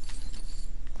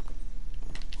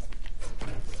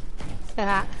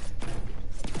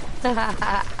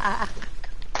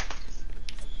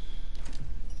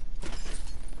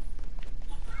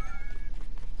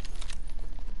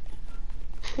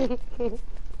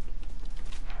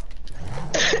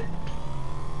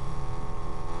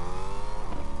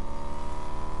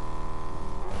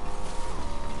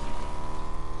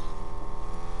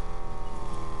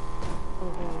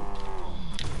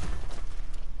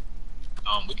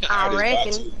 We can I hire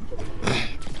this bot reckon. too.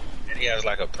 And he has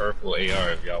like a purple AR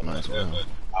if y'all Might want as that, well. but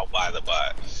I'll buy the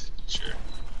bot. Sure.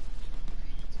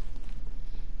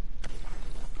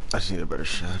 I just need a better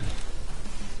shot.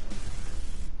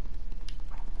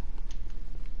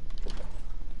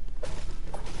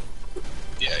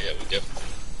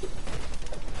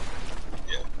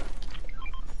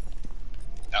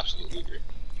 absolutely agree.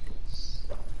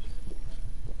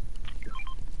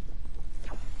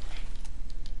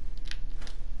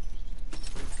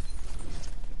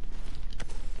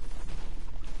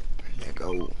 There you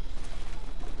go.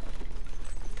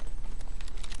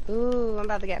 Ooh, I'm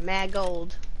about to get mad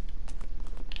gold.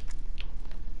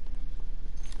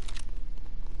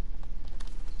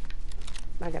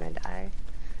 Am I gonna die?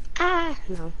 Ah,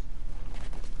 no.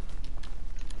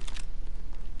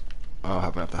 Oh, I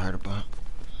happen to hide a bot.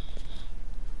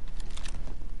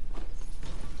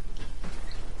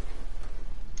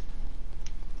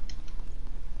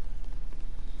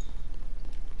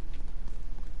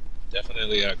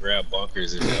 Definitely grab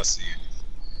bunkers if y'all see it.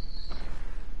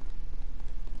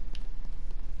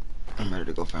 I'm ready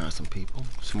to go find some people.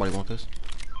 Somebody want this?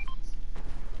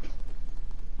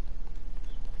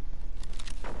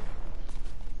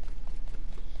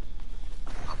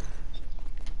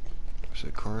 Is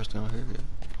there cars down here? Yeah.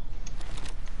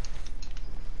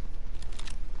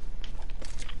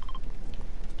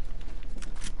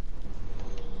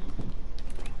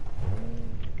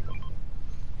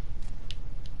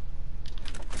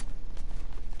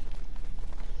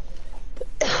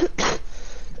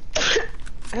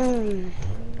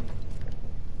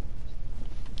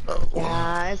 Oh.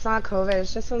 Yeah, it's not COVID.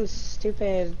 It's just some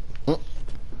stupid.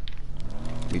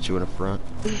 Meet you in the front.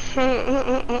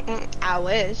 I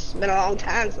wish. It's been a long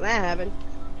time since that happened.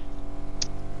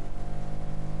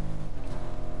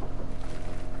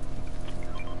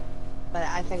 But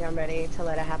I think I'm ready to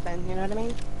let it happen. You know what I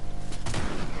mean?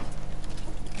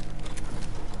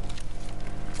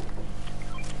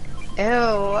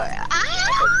 Ew. Ah!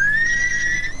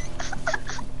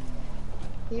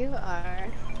 You are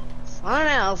someone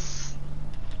else.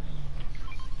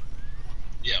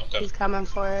 Yeah, I'm coming. He's coming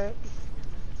for it.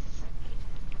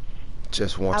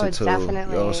 Just I wanted would to.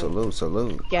 definitely Yo, salute,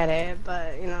 salute. get it,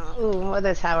 but you know, ooh, with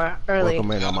this tower early.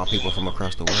 Welcome in all my people from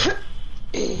across the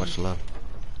world. Much love.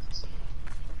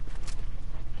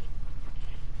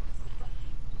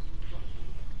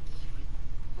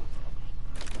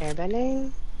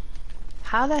 Airbending?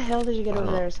 How the hell did you get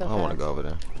over there so I fast? don't want to go over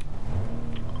there.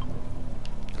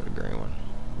 Got a green one.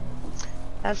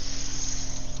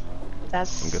 That's.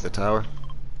 And get the tower.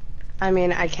 I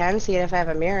mean, I can see it if I have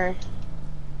a mirror.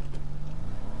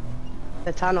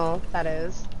 The tunnel, that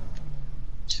is.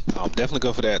 I'll definitely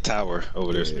go for that tower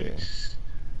over there. Yeah.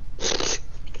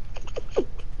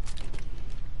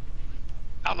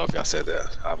 I don't know if y'all said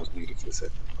that. I was muted for a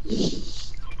second.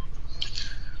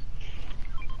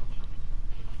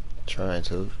 Trying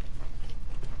to.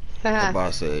 The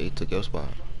boss said he took your spot.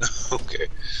 Okay.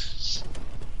 It's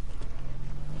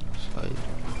like,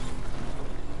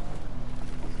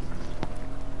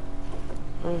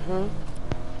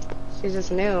 She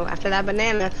just knew after that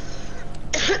banana.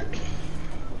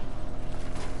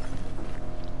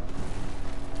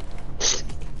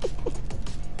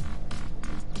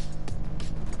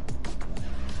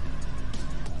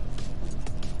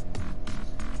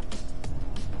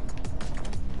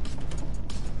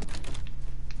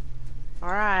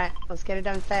 Alright, let's get it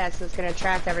done fast. It's gonna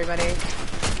attract everybody.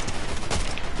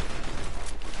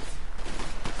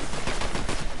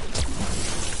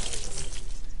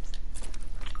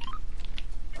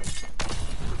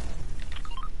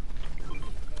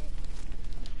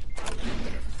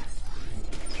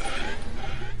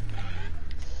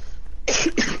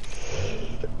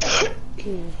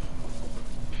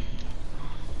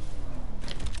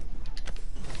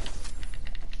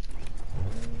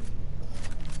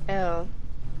 Ew.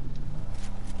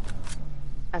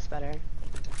 That's better.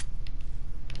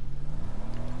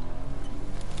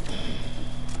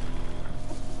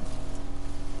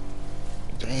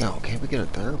 damn, can't we get a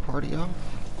third party off?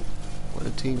 What are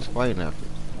teams fighting after?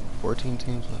 14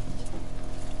 teams left.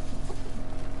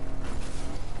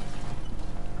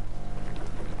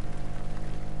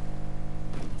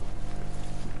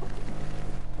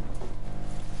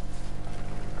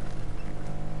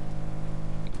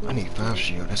 I need 5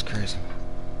 shield, that's crazy.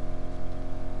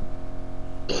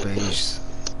 Base.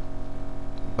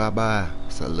 Bye bye.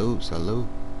 Salute, salute.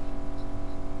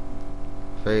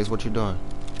 FaZe, what you doing?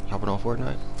 Hopping on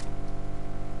Fortnite?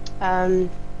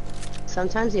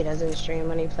 Sometimes he doesn't stream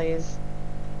when he plays,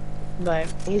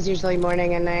 but he's usually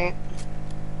morning and night.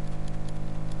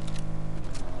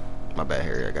 My bad,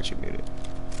 Harry, I got you muted.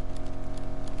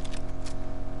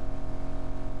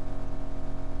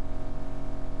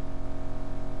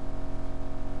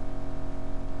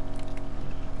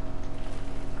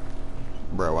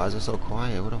 Bro, why is it so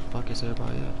quiet? Where the fuck is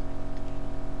everybody at?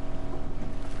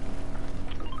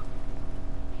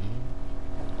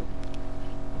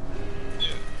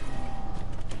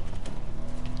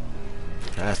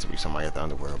 Has to be somebody at the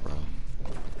underworld, bro.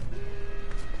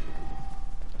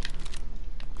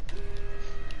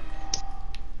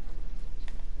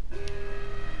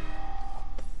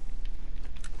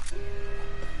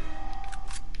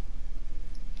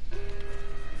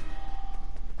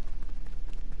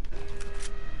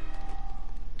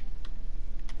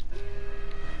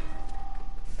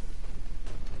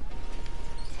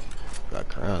 Got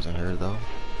crowds in here though.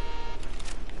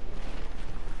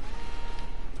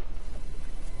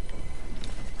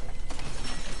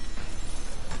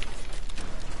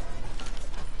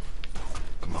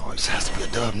 Come on, this has to be a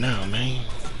dub now, man.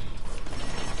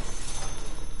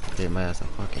 Get my ass a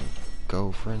fucking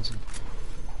gold frenzy.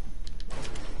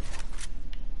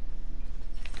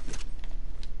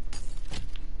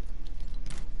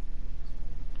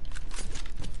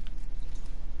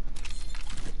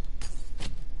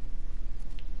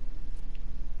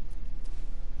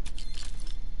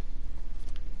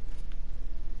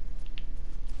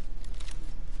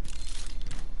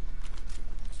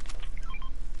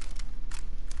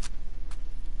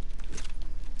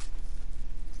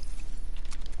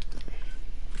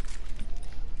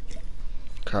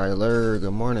 Kyler,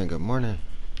 good morning, good morning.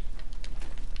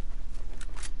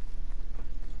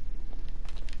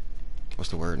 What's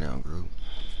the word now, group?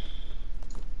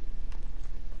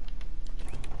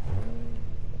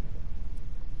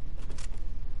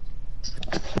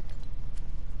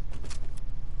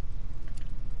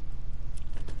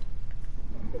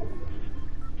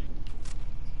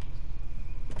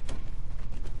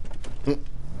 There's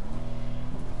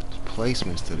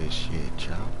placements to this shit,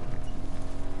 child.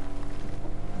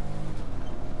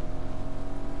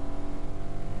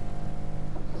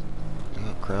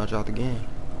 Crowd dropped again.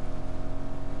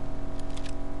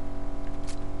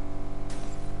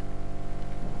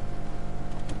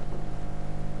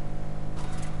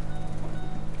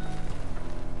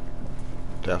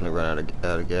 Definitely run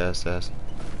out of gas, Sassy.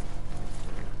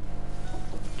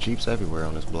 Jeeps everywhere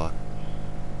on this block.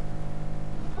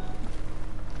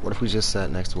 What if we just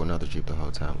sat next to another Jeep the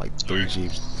whole time? Like 3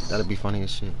 Jeeps. That'd be funny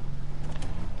as shit.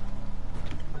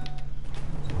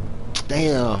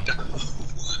 Damn.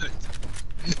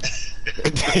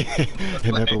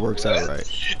 It never works out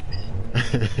right.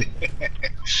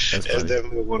 That's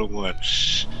definitely a 1-on-1.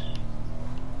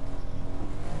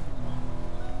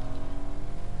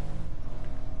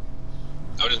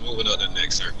 I'm just moving up the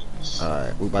next circle.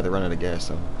 Alright, we about to run out of gas,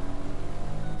 so.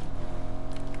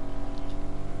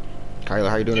 Kyla,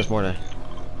 how you doing this morning?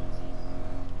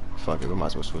 Fuck it, we might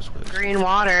as well switch. Green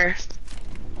water.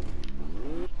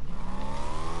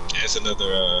 Yeah, it's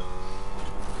another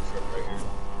truck right here.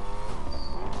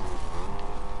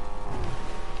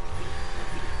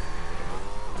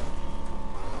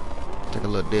 Take a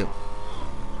little dip.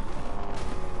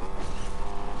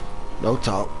 No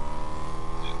talk.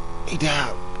 He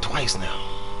died twice now.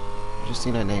 Just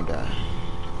seen that name die.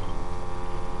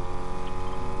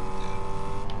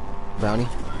 Bounty.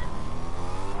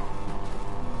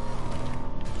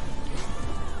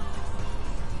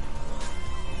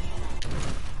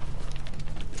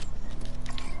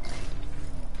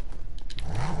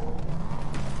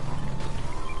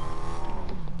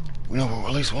 We know where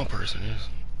at least one person is.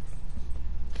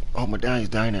 Oh, Medallion's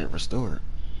dying at Restored.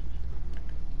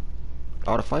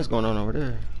 All the fights going on over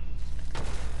there.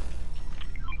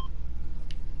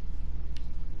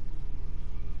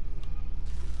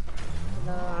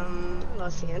 Lo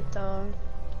siento.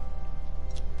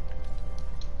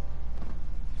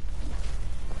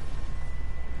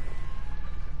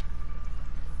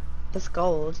 It's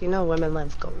gold. You know women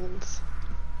love golds.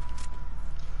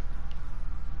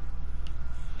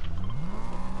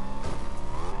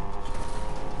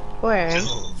 Where?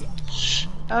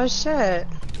 Oh shit.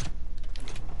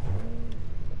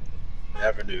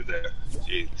 Never knew that.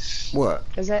 Jeez. What?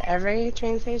 Is it every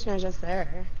train station or just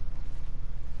there?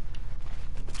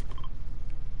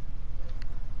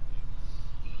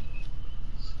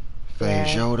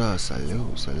 Feijoada,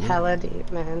 salute, salute. Hella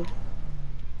deep, man.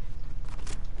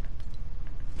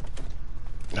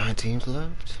 9 teams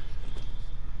left.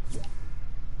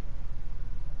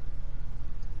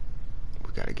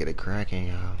 We gotta get it cracking,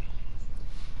 y'all.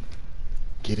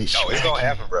 Get it. Oh, it's gonna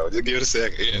happen, bro. Just give it a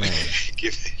second. Yeah. Man.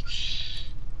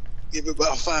 give it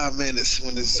about 5 minutes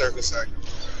when this circle cycle.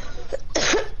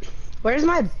 Where's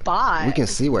my bot? We can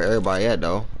see where everybody at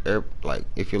though. Like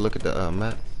if you look at the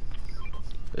map,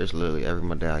 there's literally every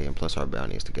medallion plus our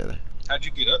bounties together. How'd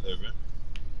you get up there, man?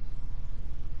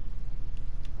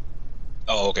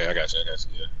 Oh, okay, I got you,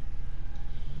 yeah.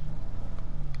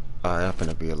 Alright, I'm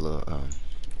finna be a little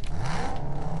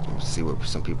see where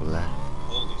some people at.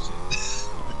 Holy shit.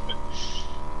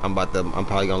 I'm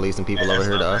probably gonna leave some people Man, over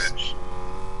here to not us.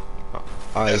 bad.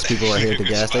 All right, there's people right here at the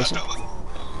gas station.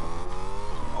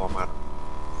 Oh my.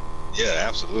 Yeah,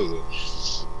 absolutely.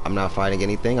 I'm not fighting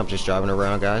anything. I'm just driving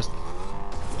around, guys.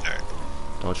 Alright.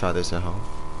 Don't try this at home.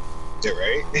 Yeah,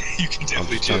 right? You can I'm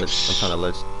definitely trying chill. to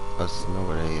let us know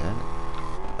where they at.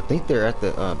 I think they're at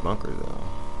the bunker though.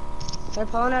 They're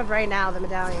pulling up right now, the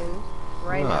medallion.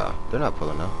 Right Nah, now. they're not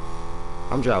pulling up.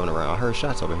 I'm driving around. I heard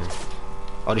shots over here.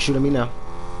 Oh, they're shooting me now.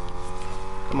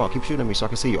 Come on, keep shooting me so I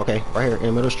can see you. Okay, right here in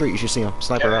the middle of the street. You should see him.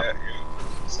 Sniper out.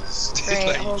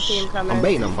 Great, whole team coming. I'm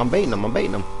baiting him. I'm baiting him. I'm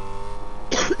baiting him.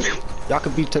 Y'all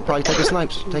could be probably taking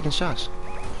snipes, taking shots.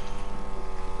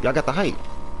 Y'all got the height.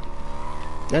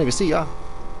 I didn't even see y'all.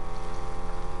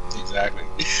 Exactly.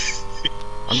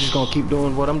 I'm just gonna keep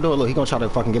doing what I'm doing. Look, he gonna try to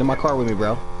fucking get in my car with me,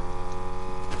 bro.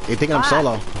 They thinking I'm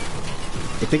solo.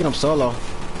 They thinking I'm solo.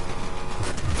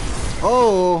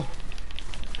 Oh.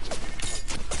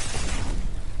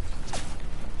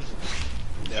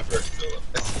 Never.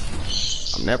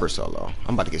 I'm never solo.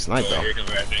 I'm about to get sniped though. Here comes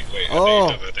I think. Wait, Oh.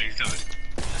 I think he's coming.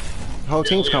 Whole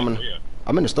team's coming. Yeah.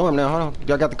 I'm in the storm now. Hold on.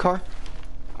 Y'all got the car?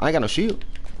 I ain't got no shield.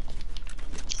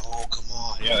 Oh, come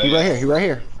on. Yeah, He right here. He right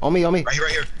here. On me. On me. Right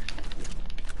here.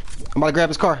 I'm about to grab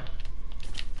his car.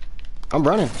 I'm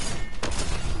running.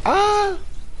 Ah!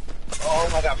 Oh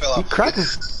my God, fell He off. cracking.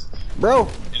 Bro,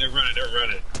 And they're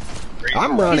running. Crazy.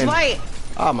 I'm running. He's white.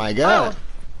 Oh my God.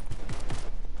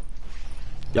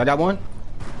 Y'all got one?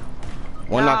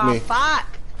 One knocked me. Fuck.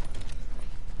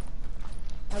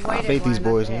 I bait these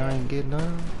boys and I ain't getting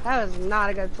none. That was not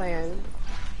a good plan.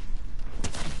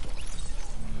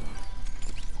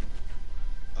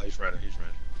 Oh, he's running.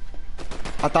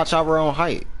 I thought y'all were on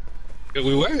height. Yeah,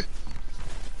 we were.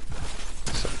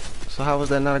 So how was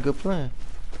that not a good plan?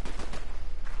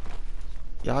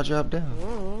 Y'all dropped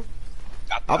down.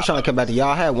 I was trying to come back to y'all.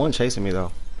 I had one chasing me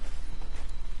though.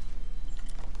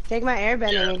 Take my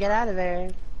airbending Yeah. and get out of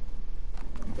there.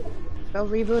 Go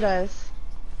reboot us.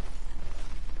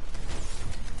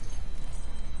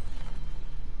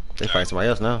 They fight somebody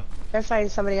else now. They're fighting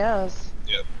somebody else.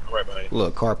 Yeah, I'm right behind you.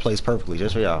 Look, car placed perfectly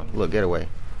just for y'all. Look, get away.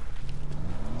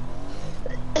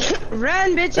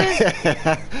 Run,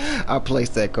 bitches! I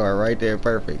placed that car right there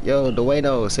perfect. Yo,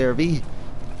 Dueno, Sarah V.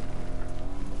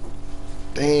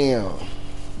 Damn.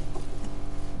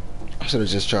 I should have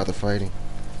just tried the fighting.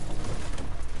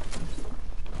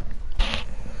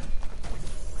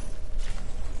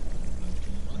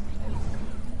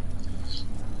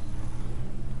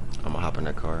 I'm gonna hop in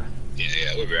that car.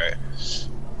 Yeah, we'll be right.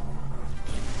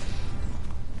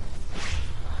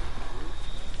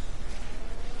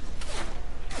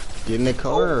 Get in that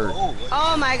car.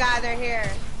 Oh my God, they're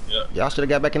here. Yeah. Y'all should have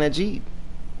got back in that Jeep.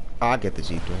 Oh, I'll get the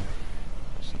Jeep then.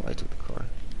 Somebody took the car.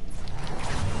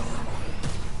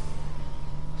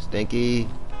 Stinky.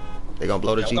 They gonna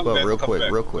blow the Jeep up real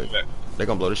quick, real quick. They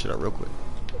gonna blow this shit up real quick.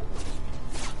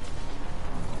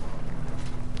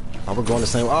 Oh, we're going the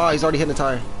same. Oh, he's already hitting the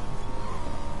tire.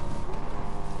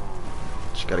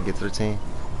 Just gotta get to the team.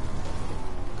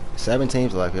 7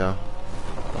 teams left, y'all.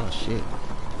 Oh shit.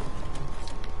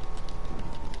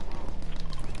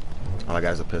 All I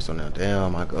got is a pistol now.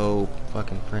 Damn, I go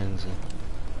fucking frenzy.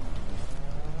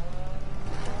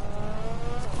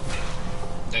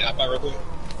 Hey, hop out real quick.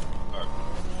 Alright.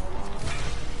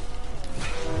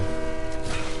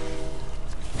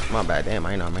 My bad, damn,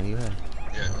 I ain't know how many you had.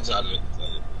 Yeah, it's out of it.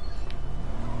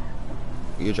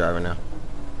 You're driving now.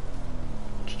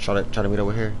 Try to meet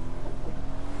over here.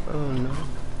 Oh no.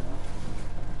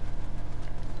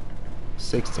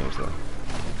 6 teams left.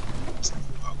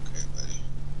 Okay, buddy.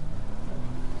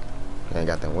 They ain't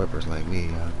got them whippers like me.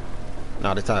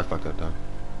 Nah, the tire fucked up though.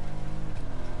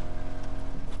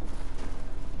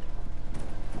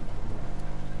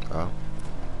 Oh,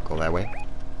 go that way.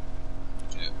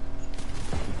 Yeah.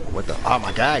 What the? Oh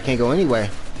my God, I can't go anyway.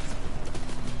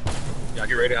 Y'all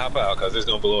get ready to hop out, cause it's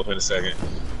gonna blow up in a second.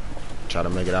 Try to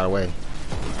make it out of the way.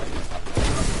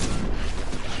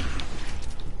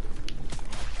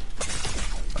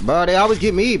 Bro, they always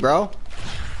get me, bro.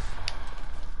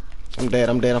 I'm dead,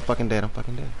 I'm fucking dead, I'm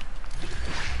fucking dead.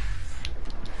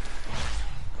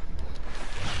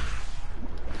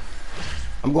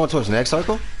 I'm going towards the next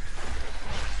circle.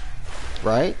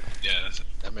 Right? Yeah,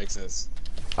 that makes sense.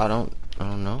 I don't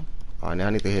know. Alright, now I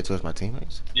need to head towards my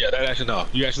teammates. Yeah, that actually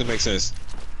you actually make sense.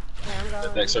 Yeah, I'm going.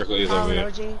 That next circle is over here.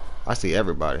 OG. I see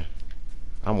everybody.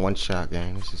 I'm one shot,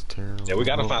 gang. This is terrible. Yeah, we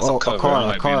gotta find some cover.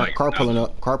 Car pulling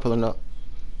up. Car pulling up.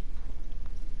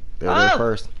 They're there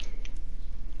first.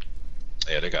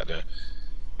 Yeah, they got that.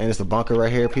 And it's a bunker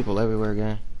right here. People everywhere,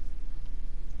 gang.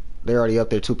 They're already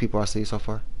up there. 2 people I see so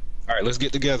far. All right, let's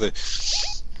get together.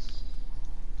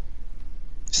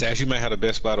 Sash, you might have the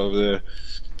best spot over there.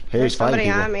 Harry's There's fighting somebody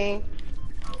people. on me.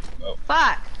 Oh.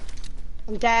 Fuck.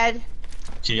 I'm dead.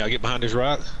 Can y'all get behind this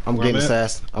rock? I'm where getting at?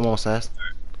 sassed. I'm on sass.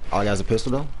 All I got is a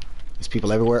pistol though. There's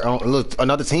people everywhere. Oh, look,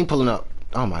 another team pulling up.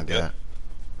 Oh my god. Yep.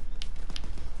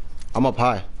 I'm up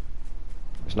high.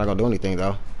 It's not gonna do anything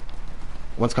though.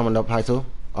 One's coming up high too.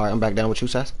 All right, I'm back down with you,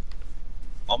 Sass.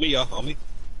 On me, y'all. On me.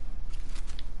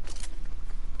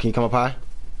 Can you come up high?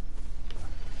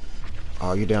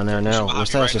 Oh, you down there now? Where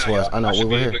Sass just was? I know. We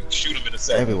were here. Shoot him in a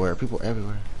second. Everywhere. People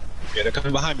everywhere. Yeah, they're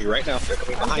coming behind me right now. They're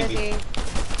coming behind me. Dizzy.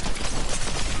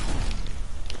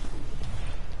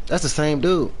 That's the same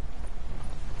dude.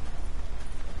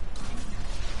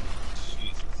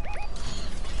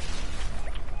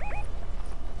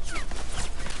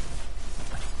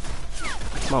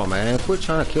 Come on, man. Quit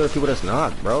trying to kill the people that's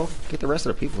knocked, bro. Get the rest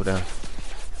of the people down.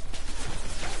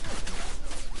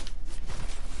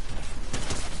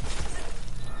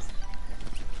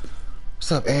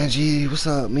 What's up, Angie? What's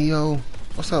up, Mio?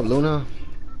 What's up, Luna?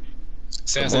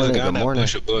 Sass, Good there's a morning, guy in good that morning.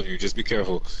 bush above you. Just be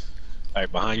careful.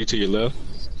 Alright, behind you to your left.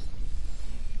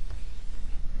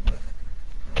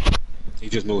 He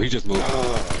just moved. He just moved.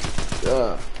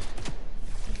 Yeah.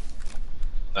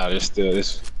 Nah, there's still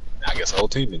this. I guess the whole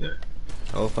team in there.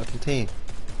 Whole fucking team.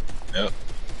 Yep.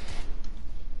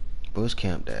 Bush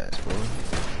camp dads, bro.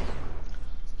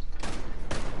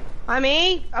 On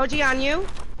me. OG on you.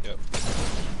 Yep.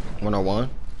 101.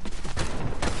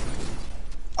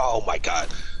 Oh my god.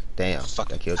 Damn.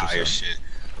 Fucking That kills tire yourself. shit.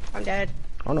 I'm dead.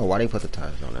 I don't know why they put the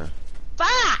tires on there.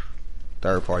 Fuck.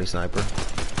 Third party sniper.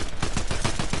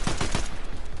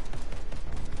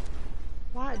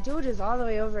 Wow, dude is all the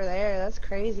way over there. That's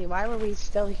crazy. Why were we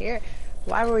still here?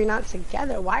 Why were we not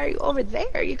together? Why are you over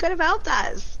there? You could have helped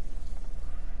us.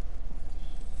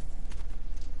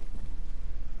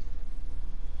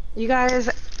 You guys,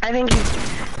 I think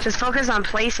just focus on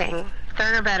placing.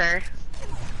 Third or better.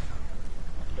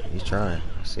 He's trying.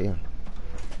 I see him.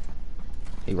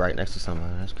 He right next to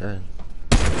somebody. That's good.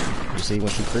 You see,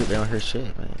 once you creep, they don't hear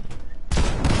shit, man.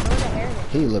 Where's the hair?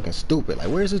 He looking stupid. Like,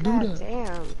 where's this dude God at?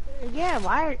 damn. Yeah,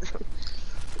 why?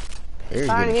 Harry It's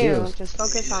on getting you. kills. Just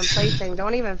focus on placing.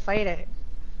 Don't even fight it.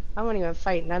 I won't even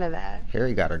fight none of that.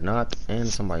 Harry got her knocked and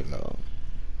somebody low.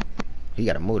 He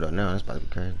got a mood up now. That's about to be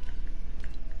crazy.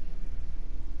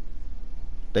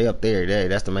 They up there.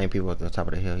 That's the main people at the top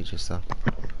of the hill. He just saw.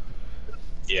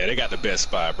 Yeah, they got the best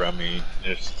spot, bro. I mean,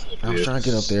 I was trying to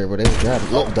get up there, but they was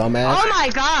driving. Look, dumbass. Oh my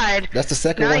god! That's the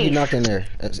second one he Nice. knocked in there.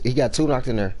 He got two knocked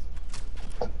in there.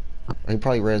 He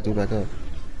probably res dude back up.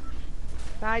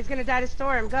 Nah, he's gonna die to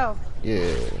storm. Go.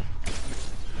 Yeah.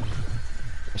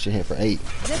 That shit hit for 8.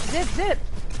 Zip, zip, zip.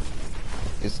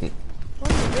 It's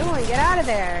What are you doing? Get out of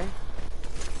there.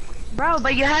 Bro,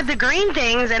 but you had the green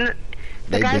things and the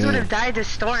They guys would been- have died to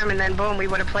storm and then boom, we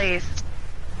would have placed.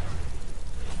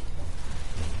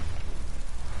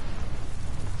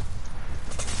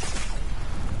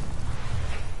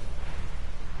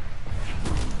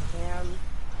 Damn.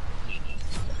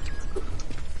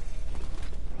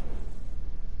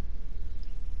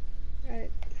 Right.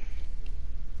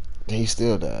 he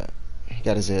still died. He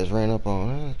got his ass ran up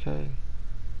on. Okay.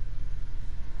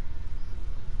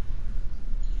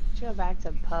 Should go back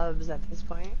to pubs at this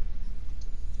point.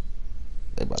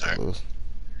 They about to lose.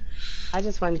 I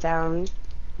just went down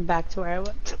back to where I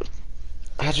was.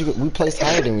 How'd you? We placed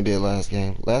higher than we did last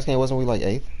game. Last game wasn't we like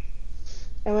 8th?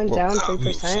 I went Well, down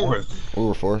 3%. We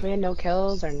were 4th. We had no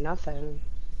kills or nothing.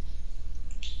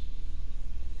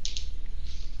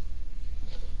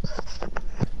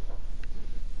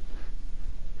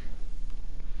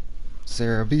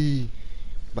 Sarah B.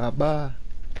 Bye bye.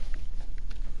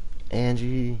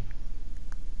 Angie.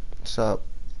 What's up?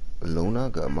 Luna,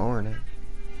 good morning.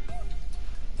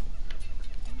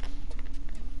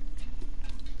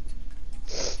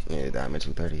 Yeah, Diamond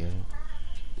 238.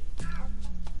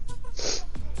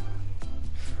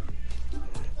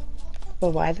 But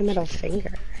why the middle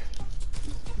finger?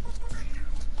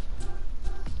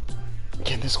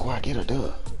 Can this squad get a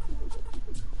dub?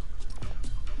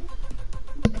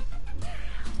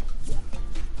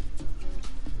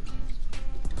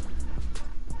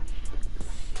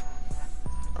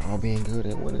 All being good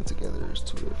and winning together is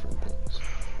two different things.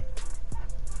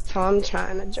 Tom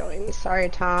trying to join. Sorry,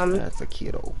 Tom. That's a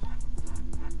kiddo.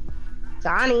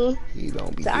 Donnie. He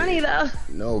don't be Donnie, getting though.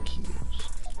 no kills.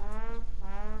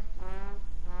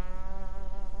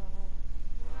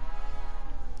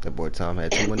 That boy Tom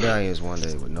had 2 medallions one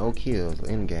day with no kills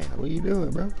in game. What you doing,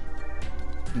 bro?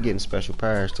 You getting special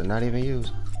powers to not even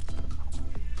use.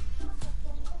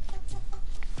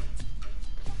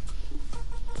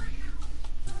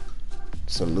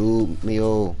 Salute,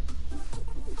 Mio.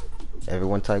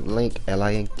 Everyone type link,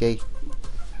 L-I-N-K.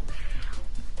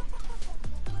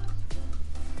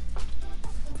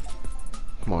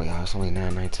 Come on, y'all. It's only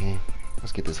 9:19.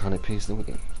 Let's get this 100 piece, then we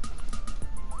can.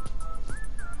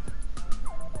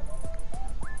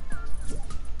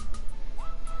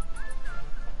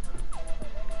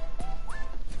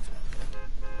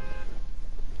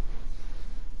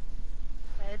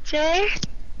 Jay?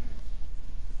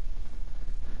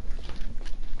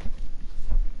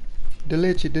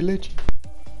 Delete you.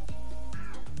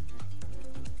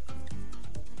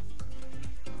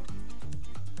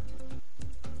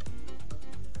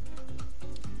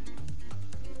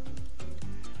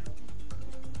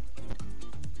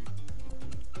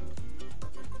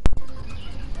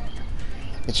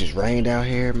 It just rained out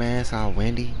here, man. It's all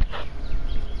windy.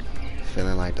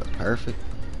 Feeling like the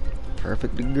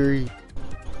perfect degree.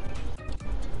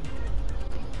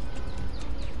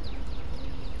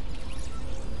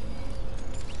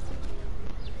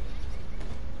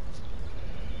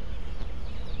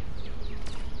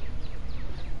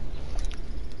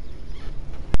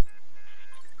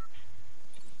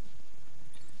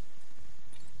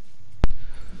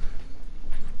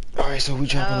 Alright, so we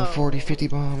dropping a 40-50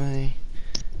 bomb, man.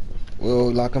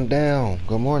 We'll lock him down.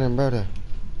 Good morning, brother.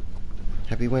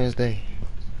 Happy Wednesday.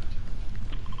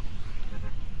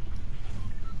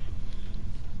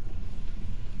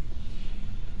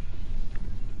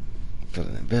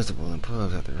 Feeling invisible in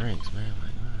pubs at the rinks, man.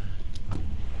 Like, alright.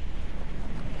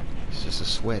 It's just a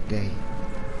sweat day.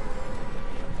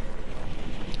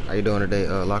 How you doing today,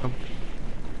 Lockham?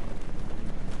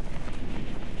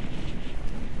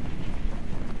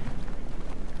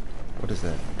 What is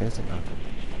that? Dancing outfit.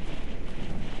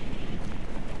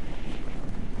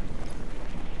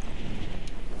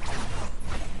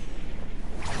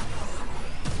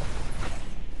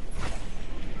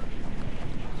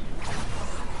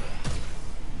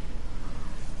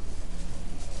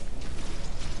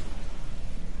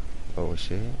 Oh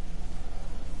shit.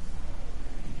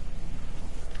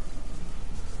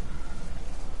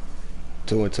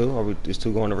 Two and two? Are we is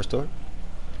two going to restore?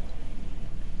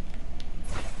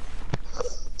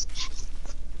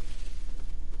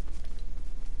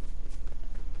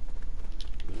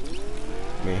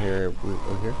 Me here,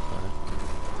 we're here. Alright.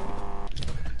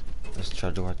 Let's try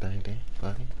to do our thing then.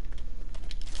 Fuck it.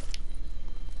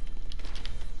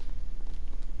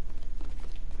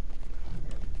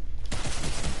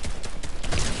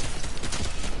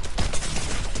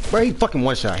 Bro, he fucking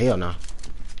one shot. Hell no.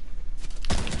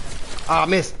 Ah,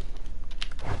 miss.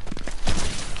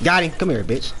 Got him. Come here,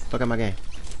 bitch. Fuck out my game.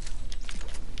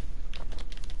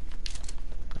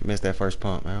 I missed that first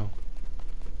pump, man.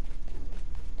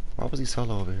 Why was he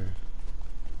solo over here?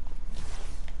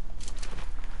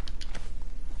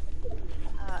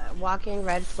 Walking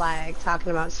red flag,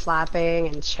 talking about slapping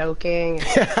and choking.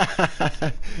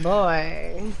 And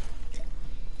boy.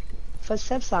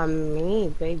 Footsteps on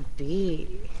me,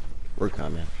 baby. We're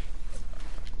coming.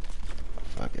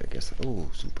 Fuck it, I guess. Oh,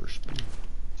 super speed.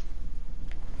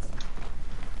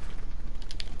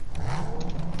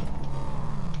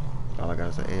 All I got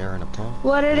is an AR and a pump.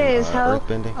 What it is, ho?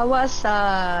 Earthbending. Oh, what's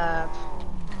up?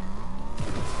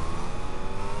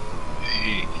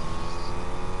 Hey.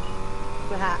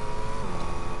 So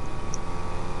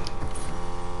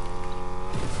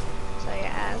your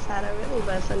ass had a really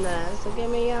bust a nut, so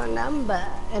give me your number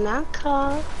and I'll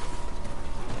call.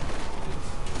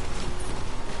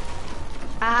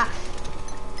 Ah.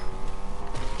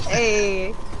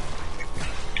 Hey.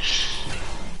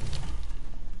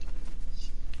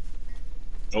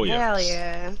 Oh yeah. Hell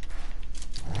yeah.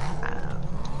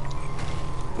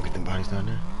 Look at them bodies down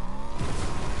there.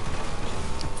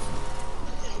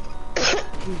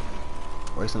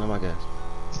 Wasting all my gas.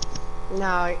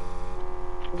 No.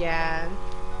 Yeah.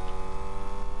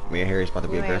 Me and Harry's about to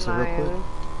be You ain't aggressive real quick. lying.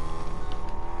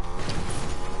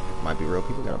 Might be real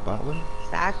people got a bot with him.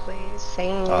 Exactly.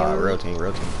 Same. Real team,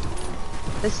 real team.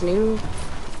 This new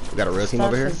We got a real team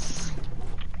over here. is...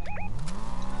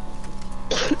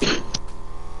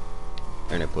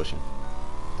 And they're pushing.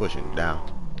 Pushing down.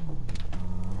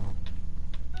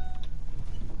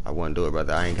 I wouldn't do it,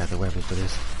 brother. I ain't got the weapons for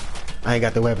this. I ain't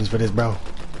got the weapons for this, bro.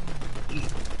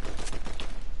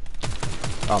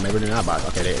 Oh, maybe they're not bots.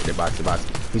 Okay, they're bots, they're bots.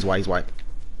 He's white, he's white.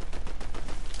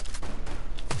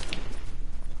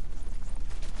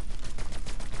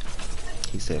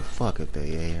 He said, fuck if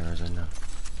they ARs or not.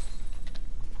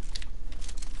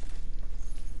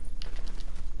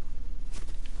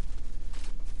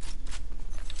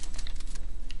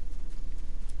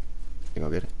 You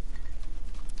gonna get it?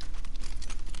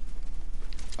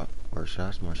 Oh, more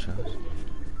shots, more shots.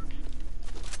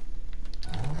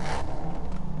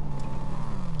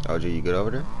 OG, you good over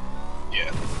there?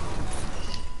 Yeah.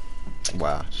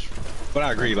 Wow. But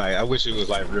I agree, like I wish it was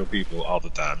like real people all the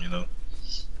time, you know?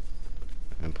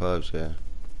 In pubs, yeah.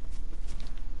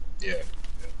 Yeah.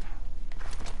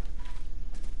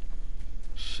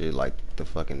 Shit, like the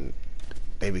fucking,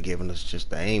 they be giving us just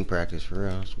the aim practice for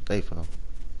real. That's what they for.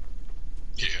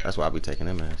 Yeah. That's why I be taking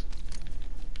them ass.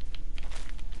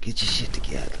 Get your shit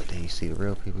together. Then you see the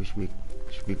real people.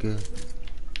 Should be good.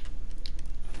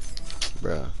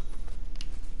 Bruh.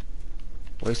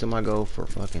 Wasting my gold for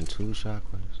fucking 2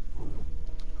 shockwaves.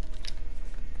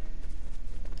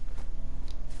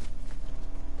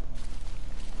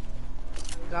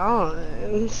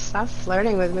 Gone. Stop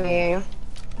flirting with me.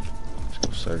 Let's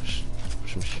go search for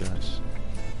some shots.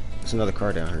 There's another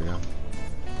car down here, y'all.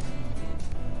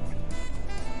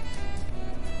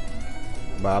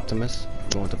 Boptimus.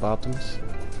 Going to Boptimus?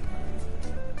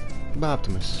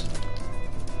 Boptimus.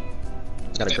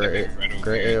 Got a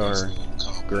gray AR,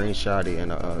 green shotty,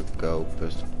 and a gold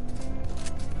pistol.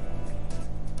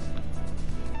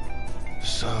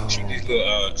 So Shoot these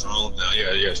little drones down.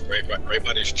 Yeah, yes, right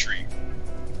by this tree.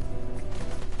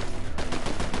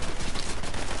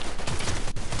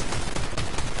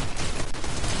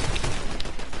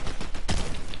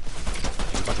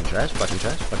 fucking trash, fucking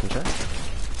trash, fucking trash.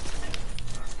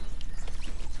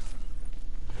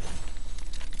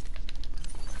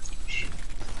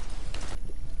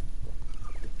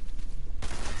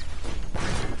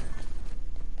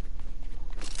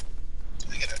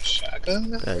 I get a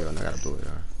shotgun. There you go, I got a blue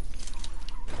AR.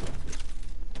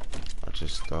 I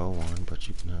just stole one, but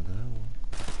you can have that one.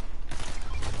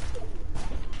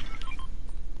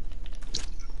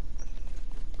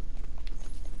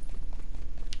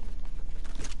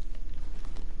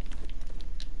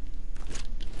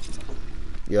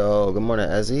 Yo, good morning,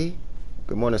 Ezzy.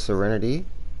 Good morning, Serenity.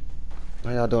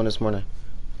 How y'all doing this morning?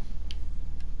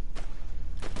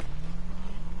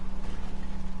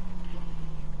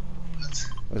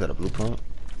 Was that a blue pump?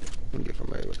 Let me get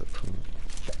familiar with the pump.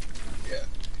 Yeah.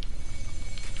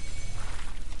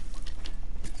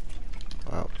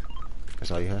 Wow.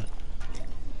 That's all you had?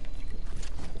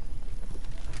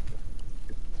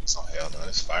 Oh hell no,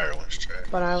 this fire one's trash.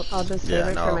 But I'll just save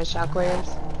it for my shockwaves.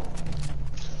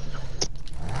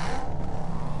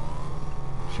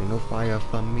 She no fire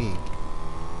for me.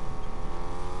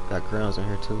 Got grounds in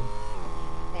here too.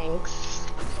 Thanks.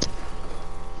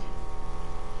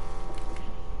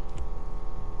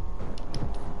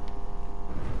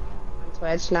 On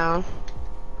Twitch now.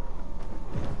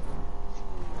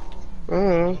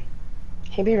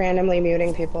 He be randomly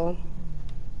muting people.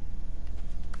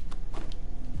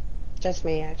 Just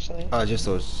me, actually. Just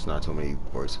so it's not too many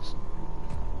voices.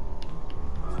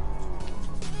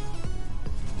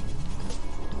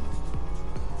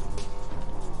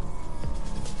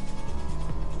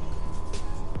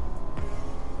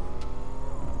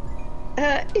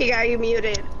 He got you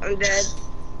muted. I'm dead.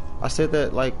 I said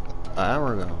that like an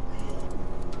hour ago.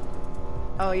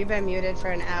 Oh, you've been muted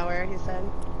for an hour, he said.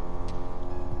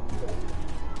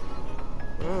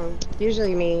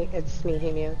 Usually me, it's me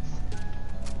he mutes.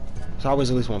 It's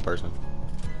always at least one person.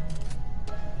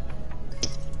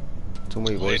 Too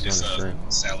many voices on the stream.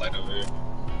 Satellite over here.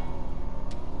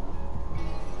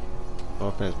 No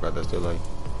offense, brother. That's too late.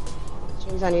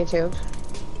 Streams on YouTube.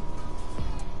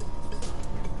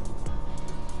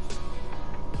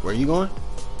 Where you going?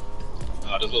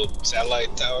 The little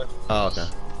satellite tower. Oh, okay.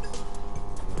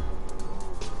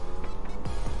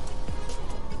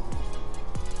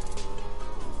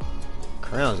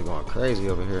 Crowns are going crazy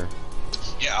over here.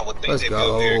 Yeah, I would think Let's they'd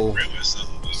go. be over here grabbing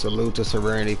something. Salute to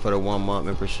Serenity for the 1 month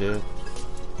membership.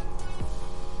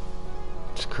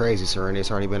 It's crazy, Serenity.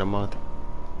 It's already been a month.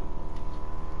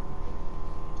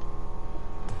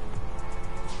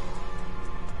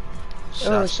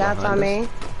 Oh, shots on us. me.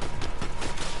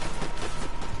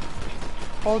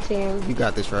 Whole team. You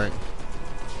got this, right?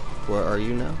 Where are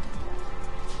you now?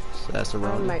 I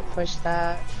Sassaroni? might push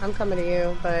that. I'm coming to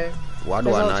you, but Why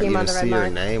do there's a I whole not team on even the red see your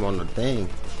mark. name on the thing?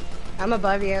 I'm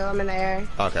above you. I'm in the air.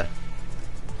 Okay.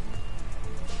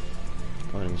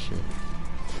 Funny shit.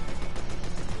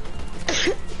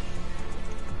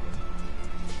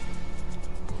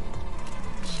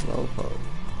 Slowpoke.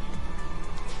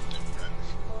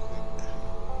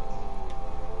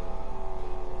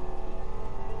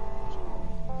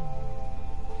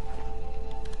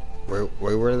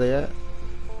 Where were they at?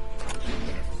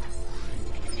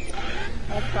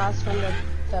 Across from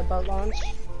the boat launch.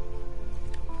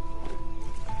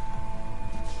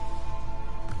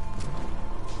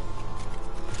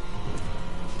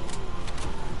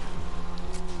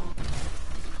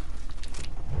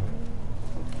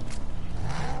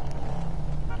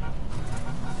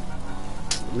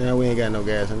 Now we ain't got no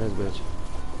gas in this bitch.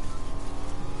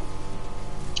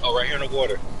 Oh, right here in the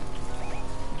water.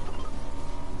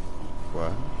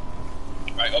 What?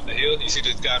 Right up the hill. You see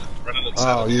this guy running up the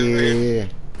side Oh of the hill right here? yeah.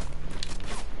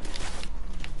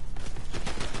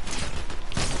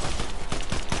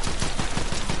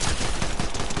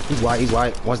 He's white. He's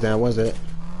white. One's down. One's dead.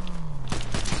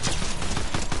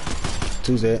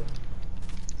 Two's dead.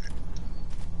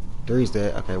 Three's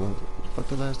dead. Okay, one. Fuck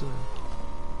the last dude.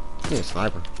 Yeah,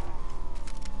 sniper.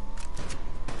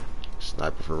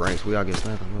 Sniper for ranks. We all get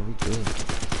sniper, man. We good.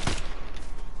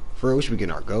 For real, we should be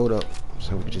getting our gold up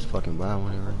so we can just fucking buy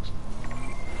one of ranks.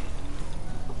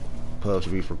 Pub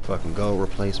should be for fucking gold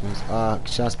replacements.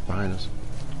 Shots behind us.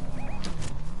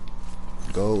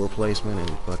 Gold replacement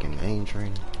and fucking aim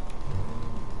training.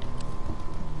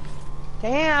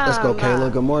 Damn. Let's go,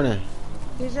 Kayla. Good morning.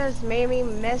 You just made me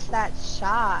miss that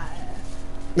shot.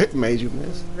 It made you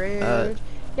miss. Rude.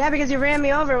 Yeah, because you ran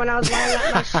me over when I was lining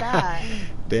up my shot.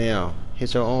 Damn.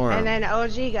 Hit your arm. And then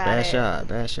OG got bad it. shot.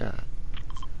 Bad shot.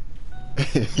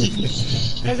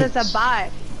 Because it's a bot.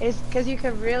 It's because you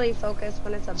can really focus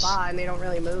when it's a bot and they don't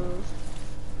really move.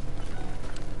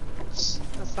 That's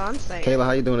what I'm saying. Kayla,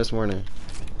 how you doing this morning?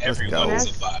 Everyone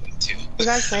is a bot until. You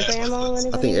got sniper ammo or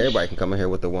anything? I think everybody can come in here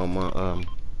with the 1 month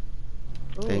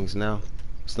things now.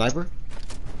 Sniper?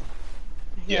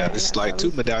 Yeah, there's like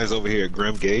 2 medallions over here at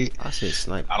Grim Gate. I said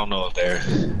sniper. I don't know if they're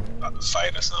about to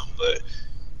fight or something, but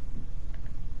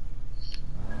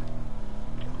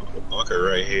bunker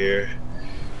right here.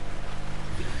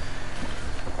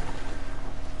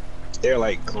 They're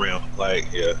like Grim, like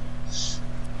yeah,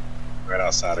 right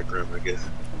outside of Grim, I guess.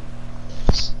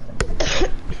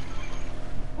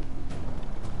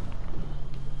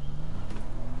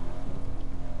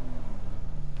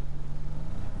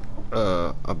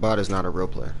 A bot is not a real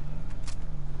player.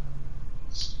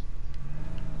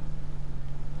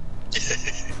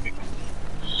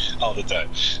 All the time.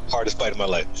 Hardest fight of my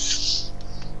life.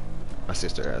 My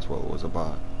sister asked what was a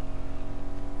bot.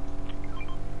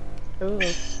 Ooh.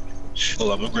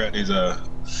 Hold on, I'm gonna grab these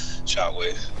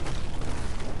shockwaves.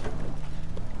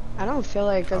 I don't feel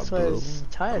like this was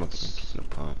touched.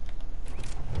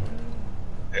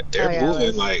 They're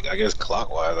moving like I guess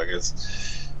clockwise. I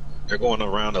guess they're going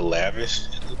around the lavish.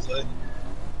 It looks like.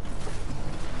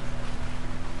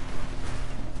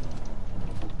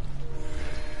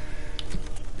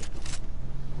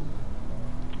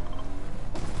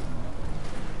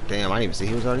 Damn, I didn't even see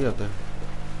he was already up there.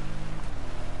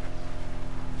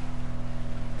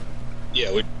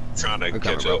 Yeah, we're trying to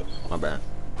catch up. My bad.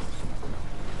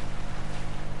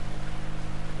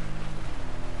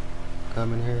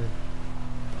 Come in here.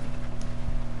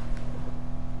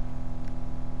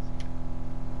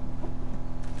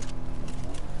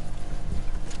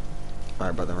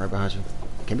 Alright, brother, right behind you.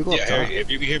 Can we go up top? Harry, if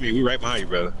you can hear me, we right behind you,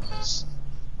 brother.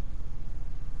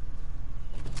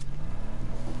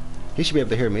 He should be able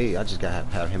to hear me. I just gotta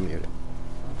have him muted.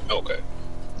 Okay.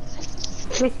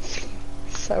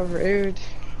 So rude.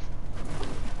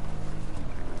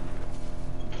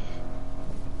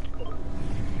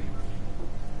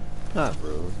 Not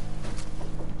rude.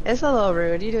 It's a little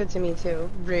rude. You do it to me too.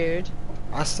 Rude.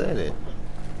 I said it.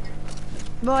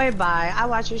 Boy, bye. I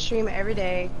watch your stream every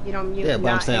day. You don't mute. Yeah,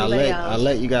 but I'm saying I else.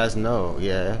 let you guys know.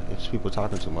 Yeah, if people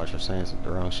talking too much or saying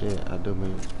the wrong shit, I do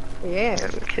mean. Yeah,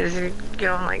 because you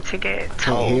don't like to get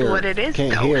told what it is.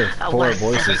 Can't hear 4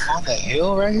 voices. On the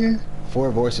hill right here. 4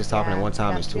 voices talking at one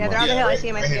time is too much. Yeah, they're on the hill. I see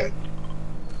him. I see him.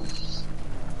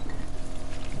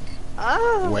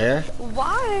 Oh. Where?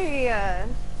 Why?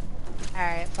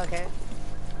 Alright, fuck it.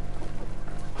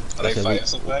 Are they fighting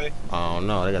somebody? I don't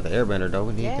know. They got the airbender though.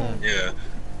 We need that. Yeah.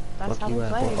 That's Fuck how you we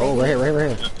at, play. boy. Oh, right here, right here,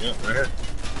 right here. Yeah, right here.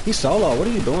 He's solo. What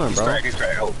are you doing, bro? He's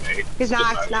cracked. Okay. He's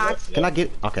knocked. Can I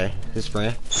get? Okay, his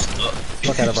friend.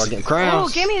 Fuck out of our getting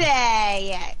crowns. Oh, give me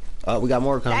that. We got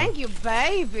more coming. Thank you,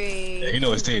 baby. Yeah, you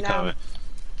know his team coming.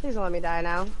 Please don't let me die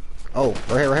now. Oh,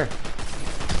 right here, right here.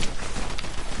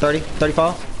 30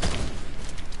 fall.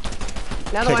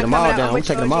 Another Taking one them all coming down. up. We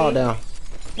taking them all down.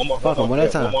 One more. Fuck him, one at a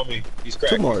time. One more me. He's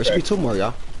cracked. 2 more. It should be 2 more,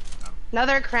 y'all.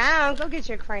 Another crown. Go get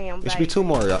your crown, It should be 2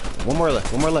 more, y'all. 1 more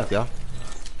left. 1 more left, y'all.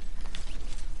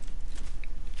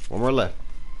 1 more left.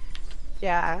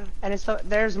 Yeah, and it's so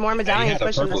there's more medallions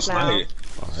pushing us now.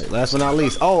 Alright, last but not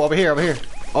least. Oh, over here, over here.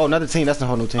 Oh, another team. That's the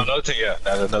whole new team. Another team, yeah.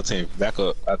 That's another team. Back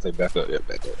up. I'd say back up. Yeah,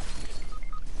 back up.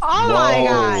 Oh my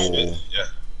god. Yeah.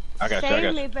 I got you.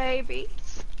 Save me, baby.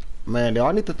 Man, do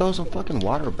I need to throw some fucking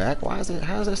water back? Why is it?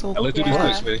 How is that so? Let's do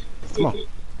this quick, Smitty. Come on.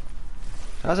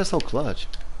 How's that so clutch?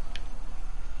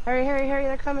 Hurry,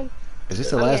 they're coming. Is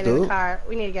this the last dude?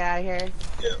 We need to get out of here.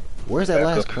 Yeah. Where's that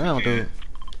last crown, dude?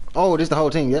 Oh, this is the whole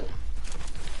team. Yep.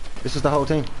 This is the whole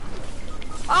team.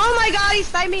 Oh my god, he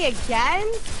sniped me again?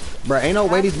 Bro, ain't no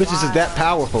way these That's bitches is that wild.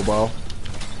 powerful, bro.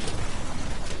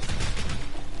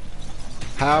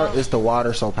 How is the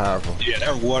water so powerful? Yeah,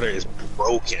 that water is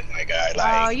broken, my guy. Oh,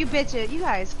 Like, you bitches. You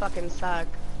guys fucking suck.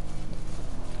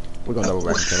 We're gonna double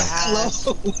back and kill him.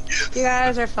 hello. You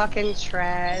guys are fucking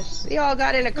trash. You all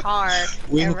got in a car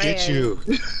We and will get ran, you.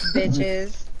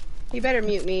 bitches. You better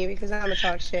mute me because I'm gonna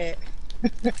talk shit.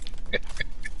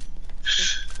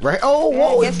 Right? Oh, Yeah,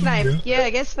 whoa! get sniped. Yeah,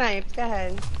 get sniped. Go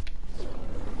ahead.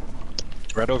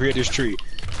 Right over here, this tree.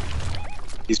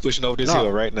 He's pushing over this No.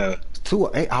 hill right now.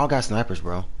 Hey, I all got snipers,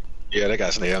 bro. Yeah, that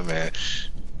got snail, man.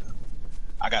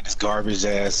 I got this garbage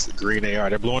ass green AR.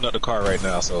 They're blowing up the car right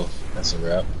now, so that's a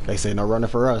wrap. They say no running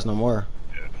for us no more.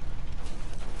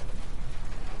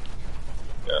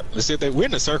 Yeah. Let's see if we're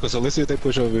in the circle, so let's see if they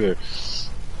push over here.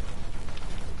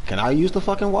 Can I use the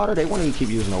fucking water? They won't even keep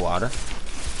using the water.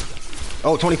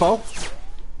 Oh, 24?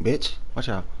 Bitch, watch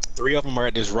out. 3 of them are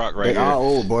at this rock right They here. are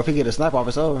old, boy. If he get a snipe off,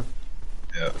 it's over.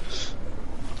 Yeah.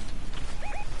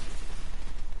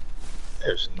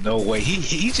 There's no way.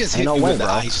 He just hit Ain't no me way, with the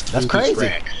bro. ice That's through crazy. this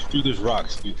rack, through this rock.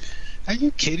 Are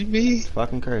you kidding me?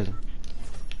 Fucking crazy.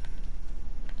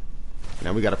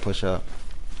 Now we gotta push up.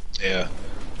 Yeah.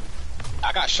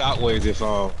 I got shockwaves if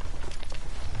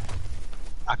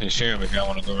I can share them if y'all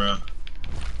want to go around.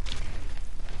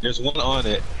 There's one on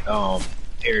it,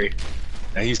 Harry.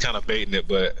 And he's kind of baiting it,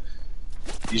 but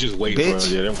he's just waiting for Bitch.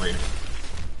 him. Yeah, they're waiting.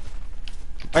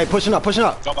 Hey, pushing up, pushing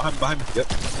up. It's all behind me. Yep.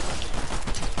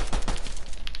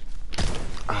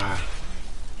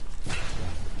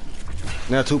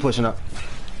 Now 2 pushing up.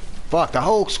 Fuck, the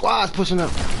whole squad's pushing up.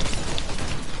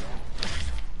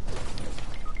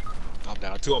 I'm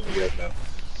down 2 of them yet now.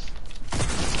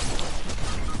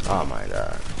 Oh my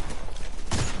god.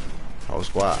 Whole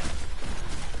squad.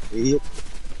 Yep.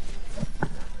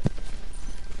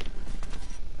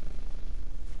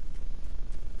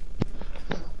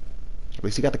 At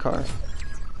least he got the car.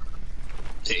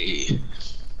 Hey.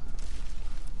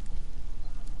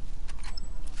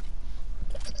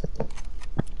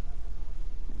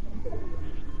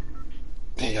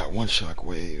 They got 1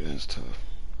 shockwave, that's tough.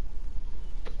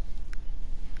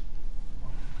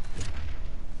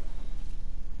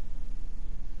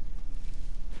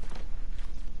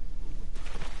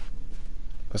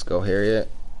 Let's go, Harriet.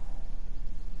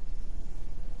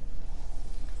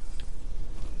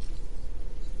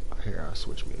 Here, I'll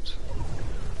switch mutes.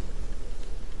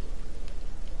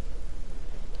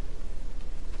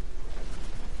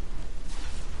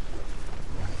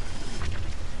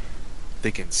 They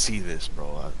can see this,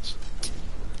 bro. That's...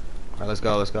 Alright, let's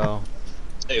go, let's go.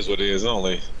 It is what it is.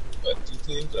 Only what, 2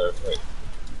 teams? Or, wait.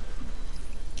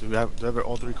 Do we have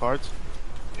all 3 cards?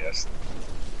 Yes.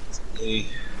 Hey.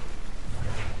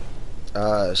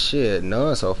 Shit,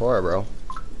 none so far, bro.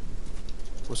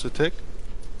 What's the tick?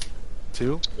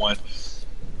 2? 1.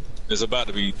 There's about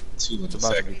to be 2 in It's the about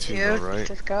to second. be 2, Dude, bro, right?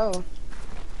 just go.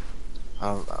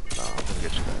 I'm gonna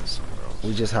get you guys, bro.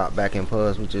 We just hopped back in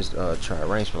pubs. We just tried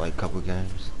range for like a couple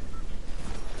games.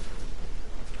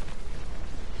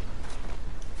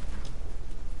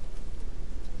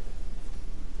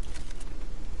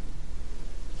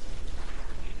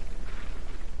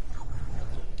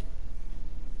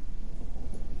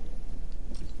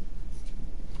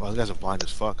 Well, you guys are blind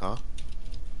as fuck, huh?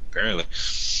 Apparently.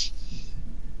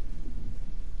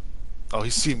 Oh, he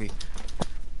see me.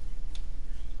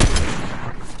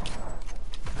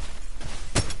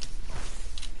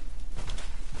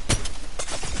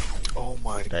 Oh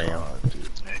my Damn. god,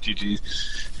 dude. GG's.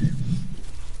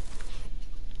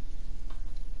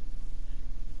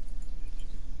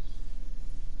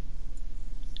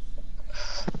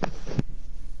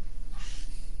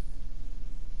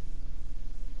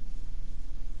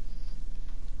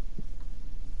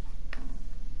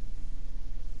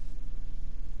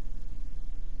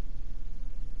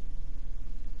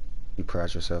 You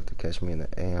proud yourself to catch me in the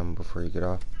AM before you get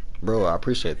off. Bro, I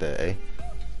appreciate that, eh?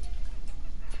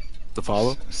 The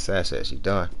follow? Sass ass, you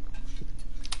done.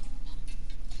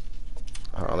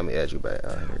 Hold on, let me add you back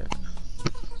out here.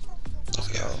 Let's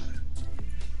go.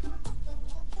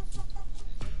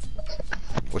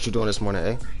 What you doing this morning,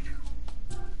 eh?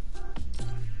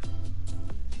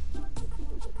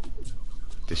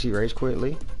 Did she rage quit,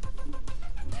 Lee?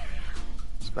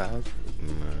 It's bad.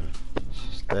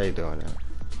 She stay doing that.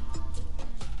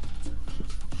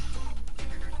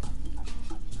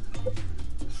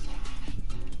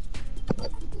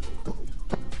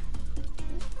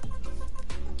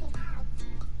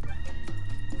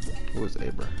 Who is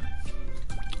Abraham?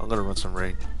 I'm gonna run some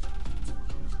rain.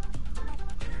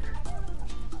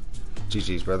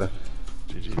 GG's, brother.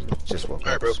 GG. Just woke All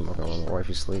right, up, bro. smoking on my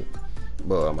wifey sleep.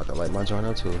 But I'm about to light my joint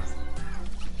up too.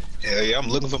 Hell yeah, I'm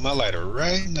looking for my lighter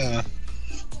right now.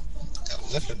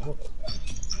 Got nothing on.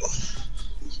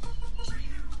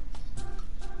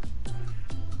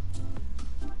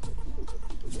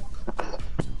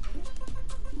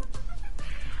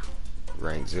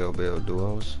 Rank Zero Build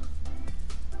duos.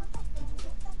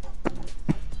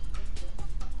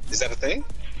 Is that a thing?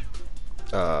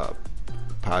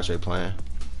 Padre playing.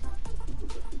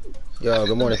 Yo,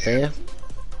 good morning, fam.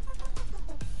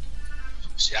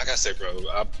 Shit, I gotta say,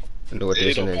 bro, New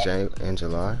edition in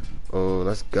July. Oh,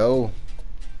 let's go.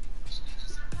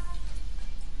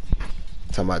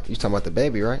 You talking about the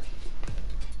baby, right?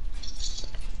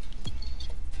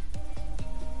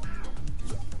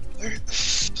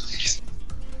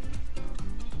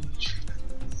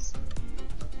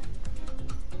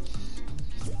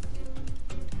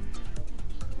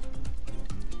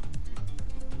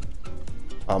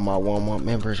 All my 1-month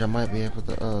members, I might be able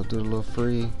to do a little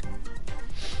free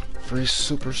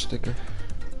super sticker.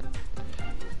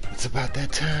 It's about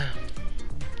that time.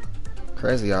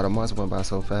 Crazy, all the months went by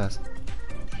so fast.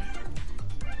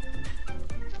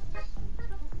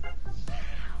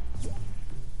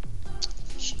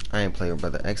 I ain't played with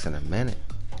Brother X in a minute.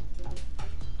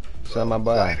 So my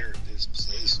boy.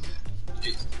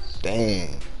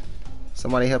 Dang.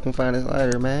 Somebody help him find his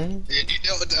lighter, man. You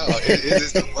know, dog, it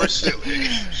is the worst feeling.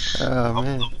 Oh,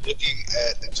 man. I'm looking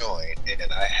at the joint,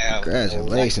 and I have.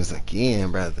 Congratulations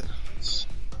again, brother.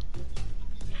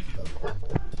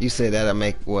 You said that'll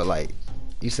make what, like,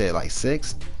 you said like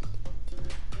 6?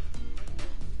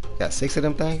 Got 6 of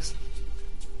them things?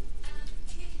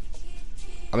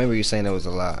 I remember you saying it was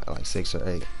a lot, like 6 or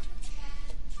 8.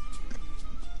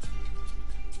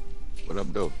 What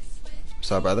up, though?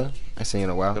 What's up, brother? I seen you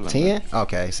in a while. Chilling, 10? man.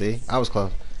 Okay, see, I was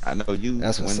close. I know you.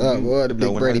 That's what's up, boy. The big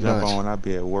when Brady I jump bunch. on, I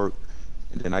be at work,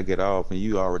 and then I get off, and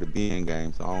you already be in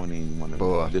game, so I don't even want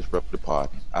Boy. to disrupt the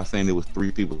party. I seen it was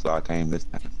 3 people, so I came this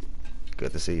time.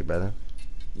 Good to see you, brother.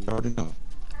 You already know.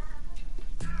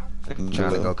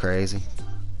 Trying to go crazy.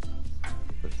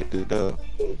 Let's get this dub.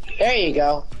 There you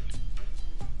go.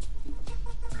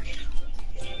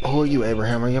 Who are you,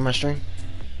 Abraham? Are you on my stream?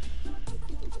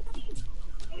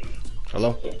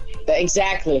 Hello?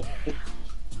 Exactly.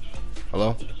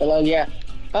 Hello? Hello, yeah.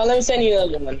 Oh, let me send you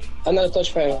another one. Another close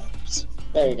friend.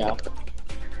 There you go.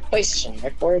 PlayStation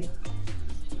record.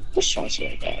 Which one's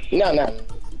like that? No. Yeah,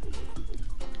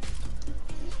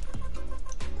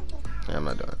 I'm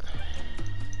not doing it.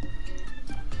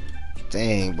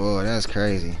 Dang, boy, that's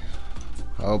crazy.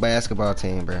 Whole basketball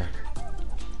team, bro.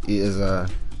 It is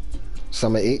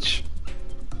some of each.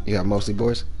 You got mostly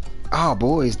boys. Oh,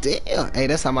 boys, damn. Hey,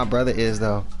 that's how my brother is,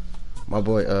 though. My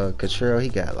boy, Cottrell, he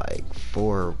got like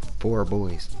four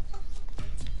boys.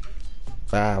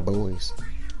 5 boys.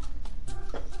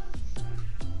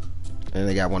 And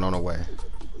they got one on the way.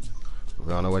 We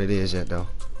don't know what it is yet, though.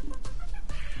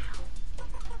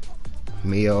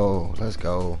 Mio, let's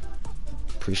go.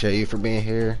 Appreciate you for being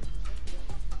here.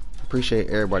 Appreciate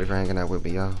everybody for hanging out with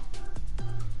me, y'all.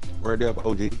 Word up,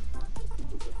 OG.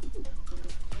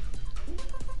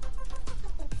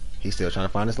 He's still trying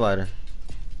to find his lighter.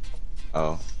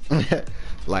 Oh,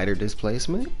 Lighter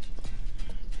displacement?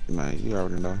 man, you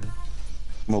already know.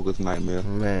 Smoker's nightmare.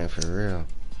 Man, for real.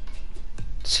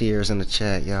 Cheers in the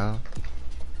chat, y'all.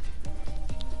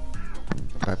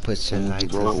 I put your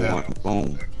lighters Roll up. one,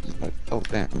 boom. Like, oh,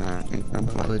 damn, nah, ain't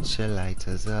nothing like Put your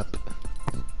lighters up.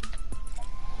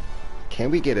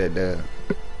 Can we get a dub?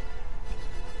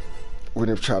 We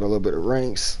done tried a little bit of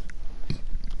ranks.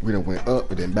 We done went up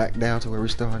and then back down to where we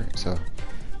started. So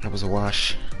that was a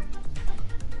wash.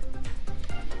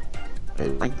 Hey,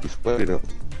 rank, you sweated up.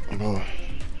 Boy,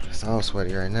 it's all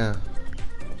sweaty right now.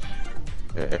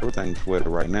 Yeah, everything's sweaty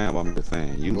right now, but I'm just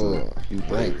saying, you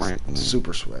play Ranks, rank, man.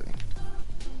 super sweaty.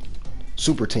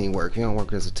 Super teamwork. You don't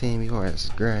work as a team, you work as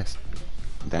grass.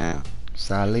 Damn.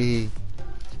 Solid.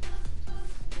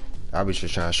 I be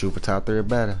just trying to shoot for top 3 or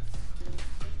better.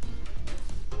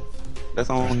 That's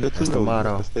on the That's two, the though. motto.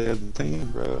 You have to stay as a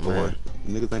team, bro. Man. Or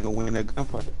niggas ain't gonna win that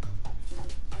gunfight.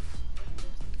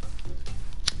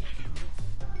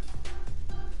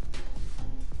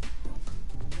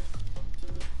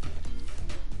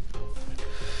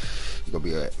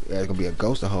 It's gonna be a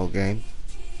ghost the whole game.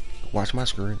 Watch my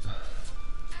screen.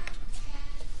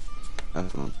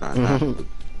 That's what I'm trying to do.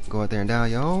 Go out there and down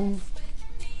your own.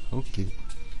 Okay.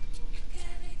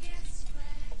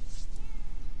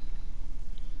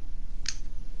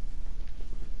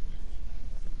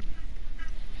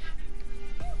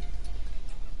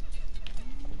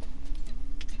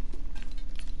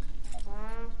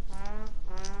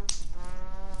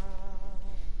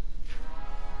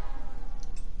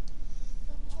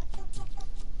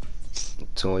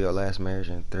 2 in your last marriage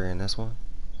and 3 in this one.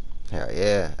 Hell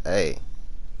yeah. Hey,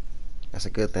 that's a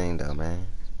good thing though, man.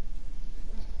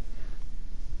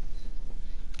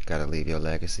 Gotta leave your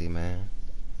legacy, man.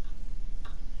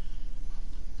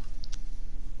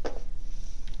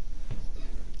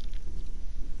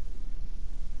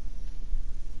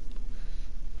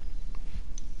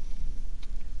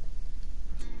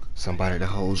 Somebody that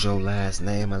holds your last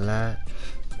name alive.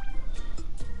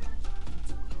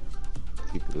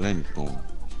 Keep the lineage going.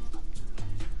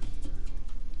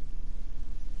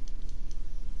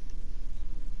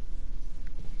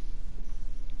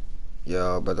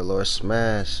 Yo, brother Lord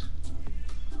Smash.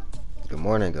 Good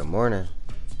morning, good morning.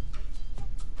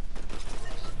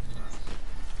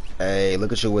 Hey,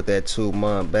 look at you with that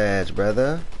 2-month badge,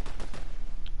 brother.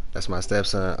 That's my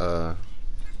stepson,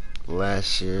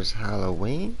 last year's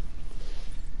Halloween.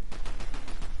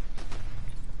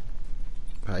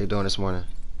 How you doing this morning?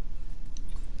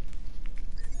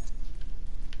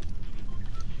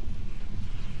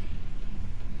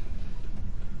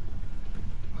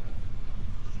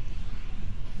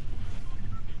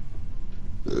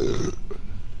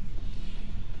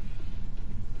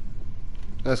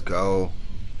 Let's go.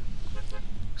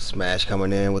 Smash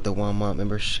coming in with the 1-month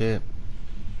membership.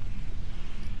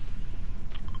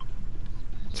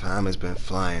 Time has been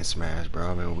flying, Smash,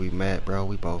 bro. I mean, when we met, bro,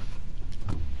 we both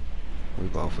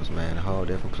was, man, a whole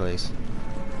different place.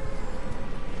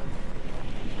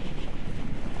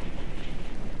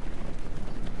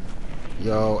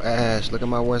 Yo, Ash, look at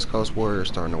my West Coast Warriors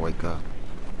starting to wake up.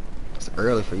 It's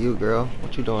early for you, girl.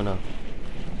 What you doing up?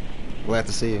 Glad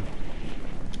to see you.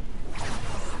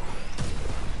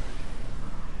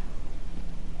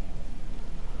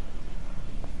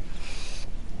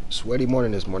 Sweaty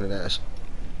morning this morning, Ash.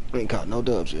 We ain't caught no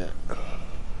dubs yet.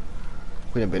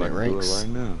 We done been in ranks. Do it right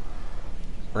now.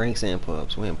 Ranks and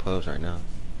pubs. We in pubs right now.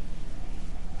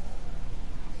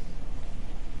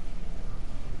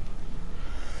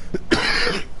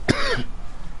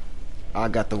 I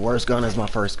got the worst gun as my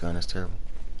first gun. That's terrible.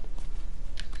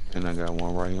 And I got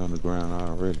one right here on the ground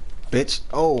already. Bitch.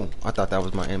 Oh, I thought that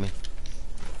was my enemy.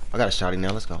 I got a shotty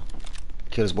now. Let's go.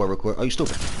 Kill this boy real quick. Oh, you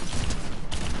stupid.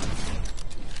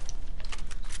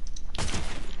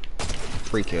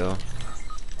 Free kill.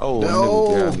 Oh, no.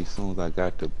 Nigga got me as soon as I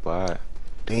got the bot.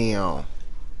 Damn.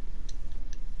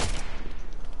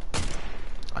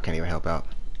 I can't even help out.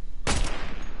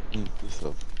 This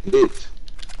a bitch.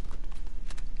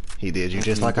 He did you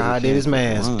just like I did his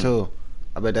mask too.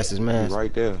 I bet that's his mask.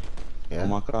 Right there. Yeah. Oh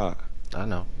my god. I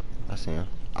know. I see him.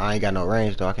 I ain't got no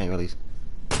range though. I can't really.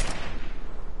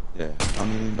 Yeah.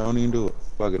 Don't even do it.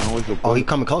 Fuck it. Don't waste your Oh, he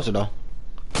coming closer though.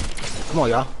 Come on,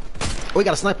 y'all. Oh, he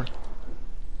got a sniper.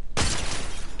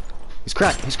 He's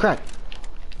cracked. He's cracked.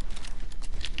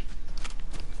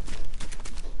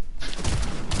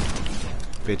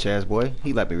 Bitch ass boy.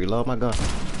 He let me reload my gun.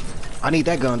 I need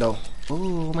that gun though.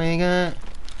 Oh my god.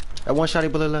 That one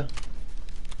shotty bullet left.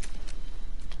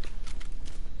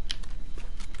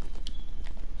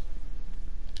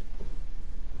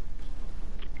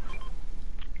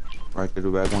 Right through the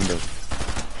back window.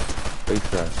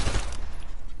 Face shot.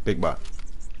 Big bot.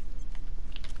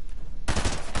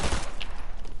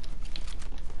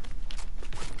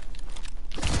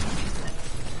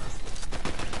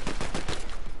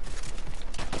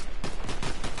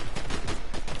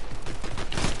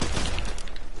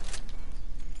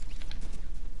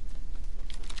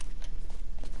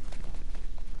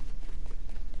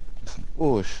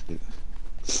 Bullshit.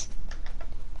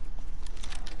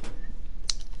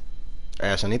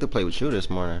 Ash, I need to play with you this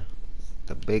morning.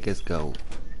 The biggest goat.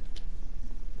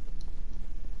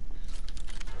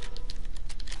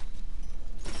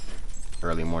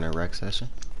 Early morning rec session.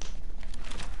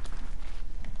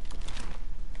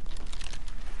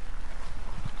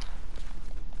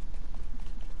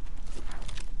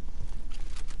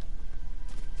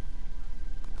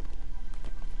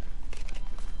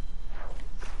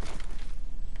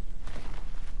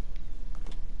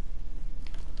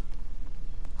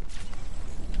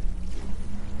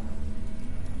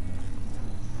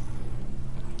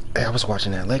 Hey, I was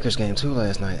watching that Lakers game too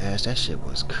last night, Ash. That shit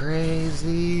was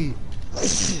crazy.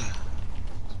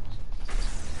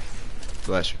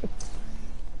 Bless you.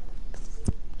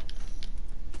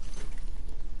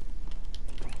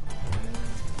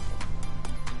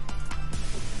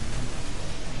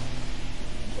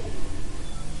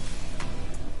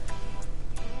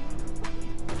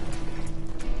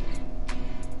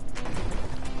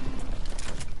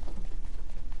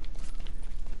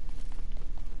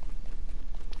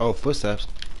 Oh, footsteps.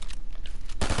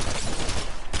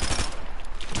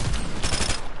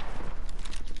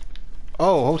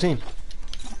 Oh, whole team.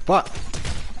 Fuck.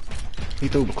 He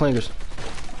threw clingers.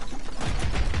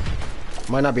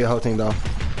 Might not be a whole team though.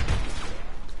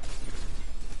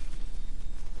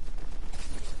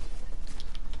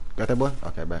 Got that boy?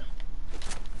 Okay, back.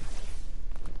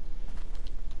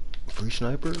 Free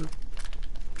sniper.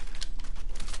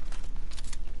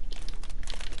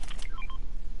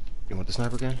 You want the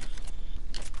sniper gun?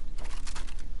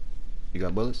 You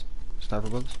got bullets? Sniper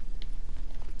bullets?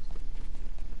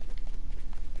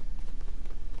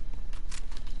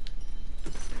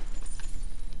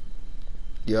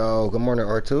 Yo, good morning,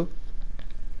 R2.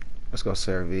 Let's go,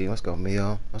 Sarah V. Let's go,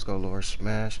 Mio. Let's go, Lord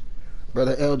Smash.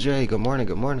 Brother LJ, good morning,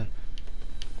 good morning.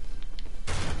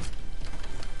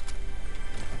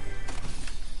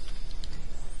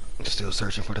 Still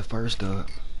searching for the first dub.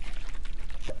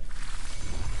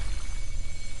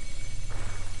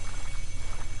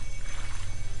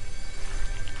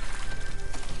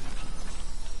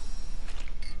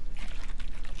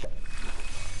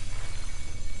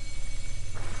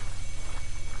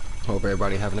 Hope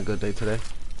everybody having a good day today.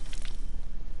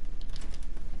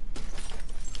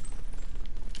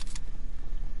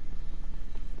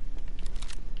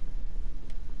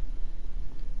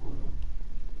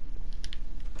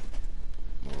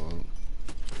 Well,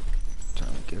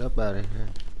 trying to get up out of here.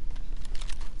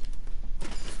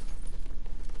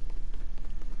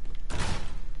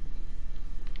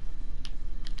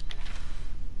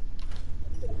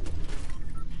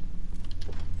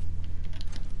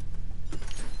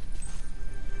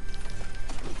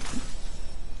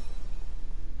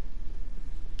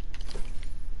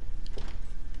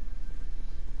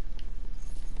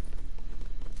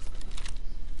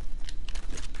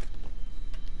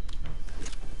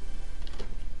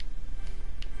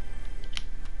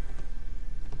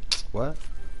 What?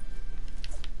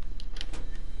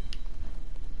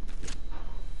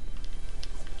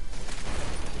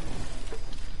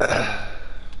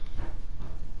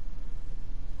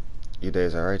 Your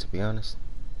day's alright, to be honest.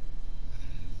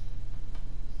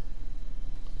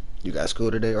 You got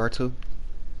school today, R2?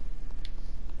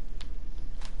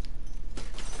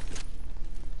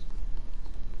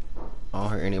 I don't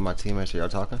hear any of my teammates. Y'all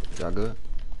talking? Y'all good?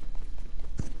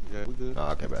 Yeah, we good.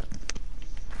 Oh, okay, bad.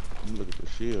 I'm looking for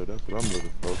shield. That's what I'm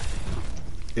looking for.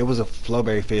 It was a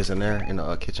flowberry fizz in there in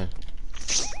the kitchen.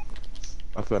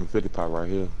 I found a 50 pot right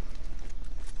here.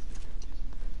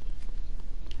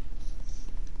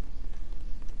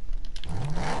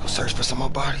 Go search for some more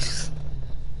bodies.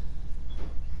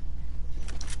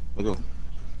 Let's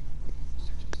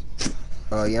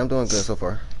go. Yeah, I'm doing good so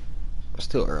far. It's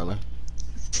still early.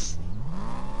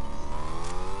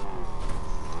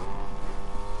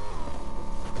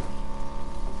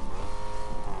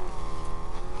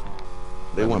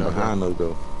 They went behind us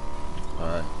though.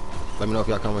 Alright. Let me know if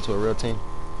y'all coming to a real team.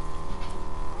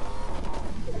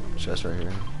 Chest right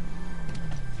here.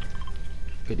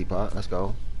 Pity pot, let's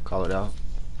go. Call it out.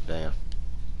 Damn.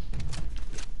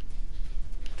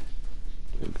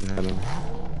 I'm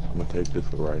gonna take this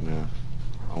for right now.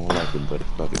 I don't like it, but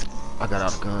fuck it. I got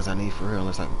all the guns I need for real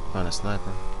unless I can find a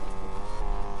sniper.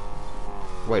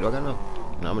 Wait, do I got no?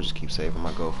 No, I'm gonna just keep saving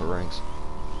my gold for ranks.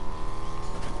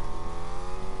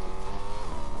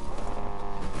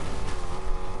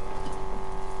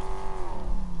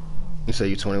 You say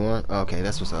you 21? Okay,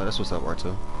 that's what's up. That's what's up,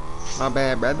 R2. My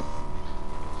bad, brother.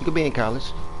 You could be in college.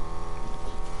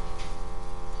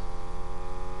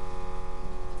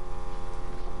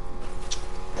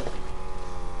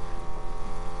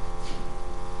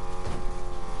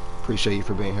 Appreciate you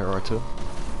for being here, R2.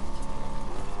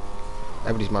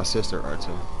 Ebony's my sister,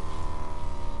 R2.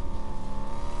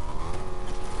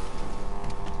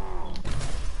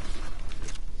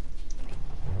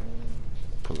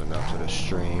 Pulling up to the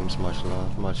streams. Much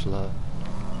love, much love.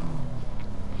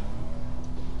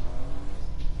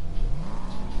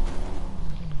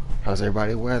 How's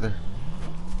everybody weather?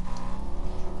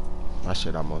 My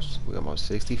shit we almost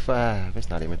 65. It's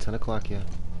not even 10 o'clock yet.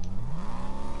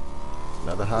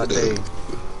 Another hot day.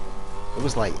 It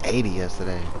was like 80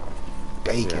 yesterday.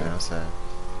 Baking outside.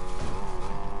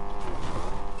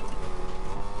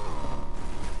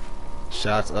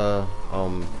 Shots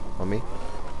on me.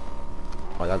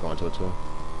 Oh, y'all going to it too.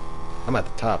 I'm at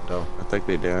the top though. I think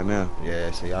they down now.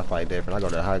 Yeah, so y'all fight different. I go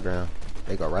to the high ground.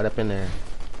 They go right up in there.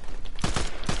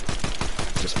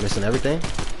 Just missing everything.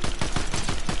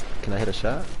 Can I hit a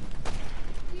shot?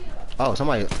 Oh,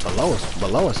 somebody below us.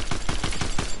 Below us.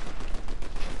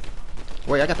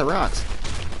 Wait, I got the rocks.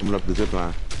 Coming up the zip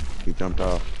line. He jumped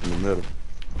off in the middle.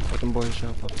 What them boys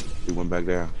jump for? He went back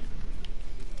down.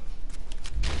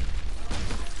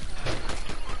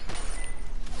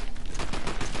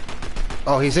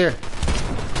 Oh, he's here.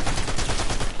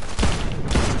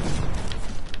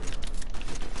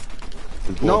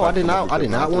 No, if I did come up not. and I check did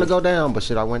my not want to stuff? go down, but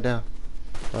shit, I went down.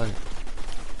 Right.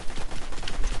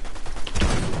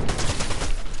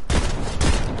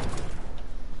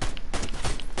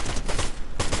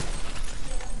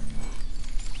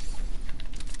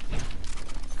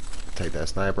 Take that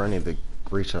sniper. I need to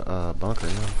reach a bunker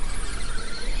now.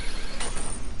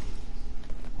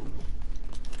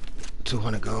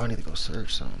 200 go. I need to go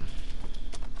search something.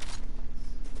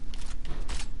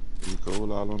 You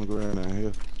cold all on the ground down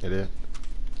here. It is.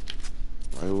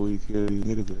 Right where we kill these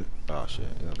niggas at. Oh shit,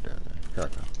 you over there, man. Here I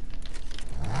come.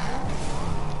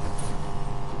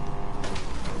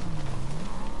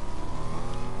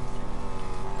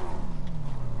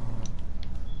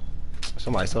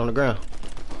 Somebody still on the ground.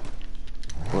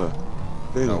 What?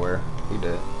 Hey, Nowhere. He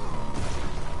dead.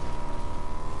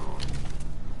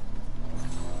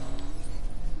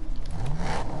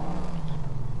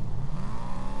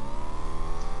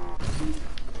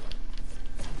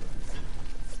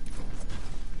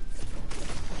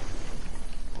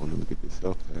 Oh, let me get this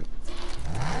stuff back.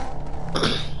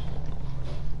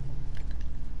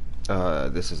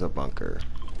 This is a bunker.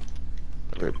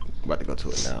 We're about to go to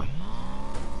it now.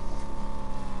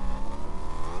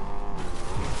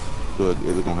 So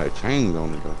is it gonna have chains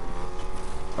on it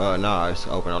though? Nah, it's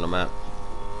open on the map.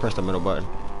 Press the middle button.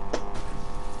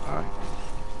 Alright.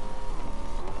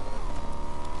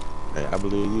 Hey, I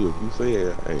believe you. If you say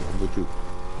it, hey, I'm with you.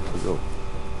 Let's go.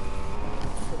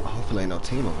 Hopefully ain't no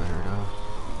team over here though.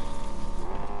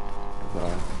 That's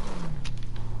alright.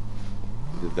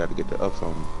 You just gotta get the ups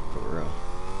on me. For real.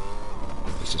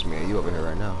 It's just me and you over here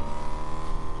right now.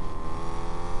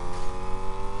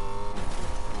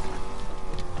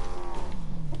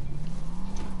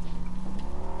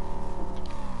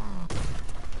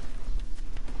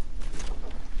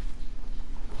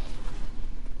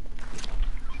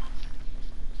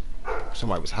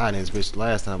 Somebody was hiding this bitch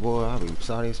last time, boy. I be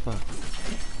sorry as fuck.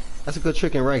 That's a good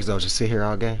trick in ranks though, just sit here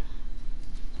all game.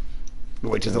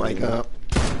 Wait till somebody come.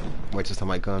 Wait till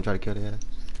somebody come try to kill their ass.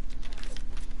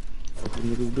 What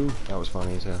you niggas do? That was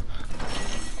funny as hell.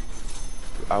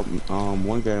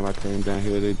 One game I came down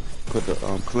here, they put the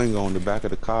Klingon on the back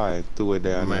of the car and threw it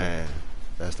down there. Man,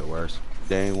 that's the worst.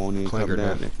 They ain't want to come Klinger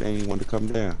down. done. They ain't want to come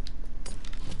down.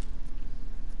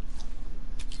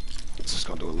 Just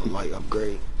gonna do a little light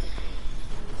upgrade.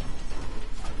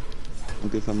 I'll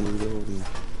get some of these over there.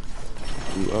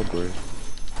 You upgrade.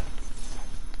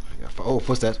 Yeah, oh,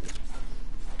 footsteps.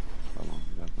 Hold on,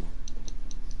 you got some.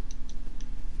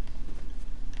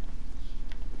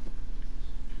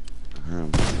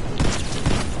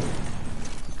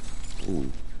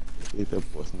 Ooh, hit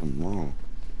that boy something wrong.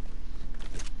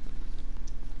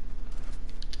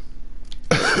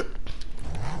 How'd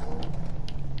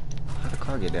the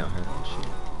car get down here? Oh, shit.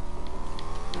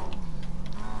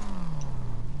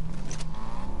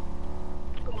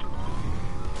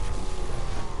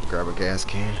 Grab a gas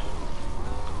can.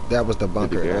 That was the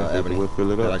bunker, Ebony, we'll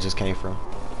fill it that up. I just came from.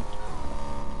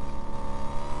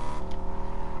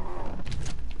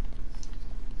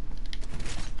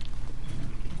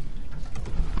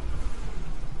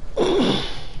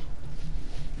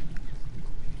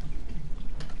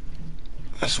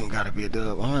 This one gotta be a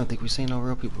dub. I don't think we've seen no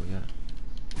real people yet.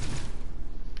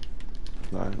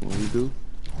 Like what we do?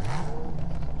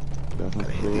 That's Gotta what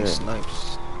hit they these at.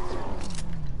 snipes.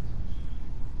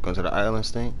 Going to the island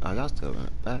thing. Oh, y'all still in the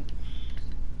back.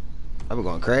 I been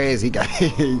going crazy. He got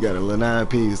he got a little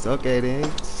 9-piece. Okay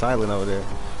then. Silent over there.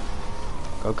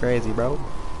 Go crazy, bro.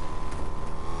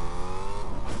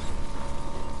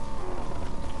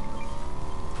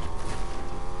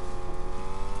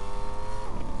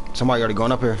 Somebody already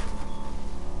going up here.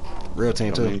 Real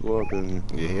team I mean, too. go up there.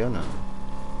 Yeah, hell no.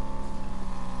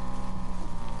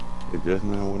 It just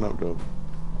now went up though.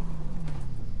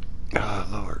 Oh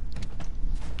Lord.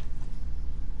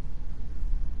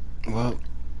 Well,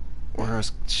 what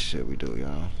else should we do,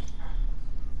 y'all?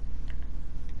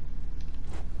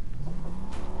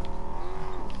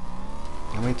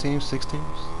 How many teams? 6 teams?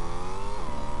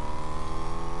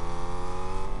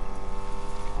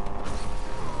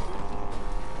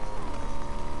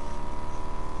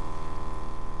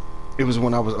 It was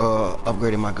when I was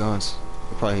upgrading my guns.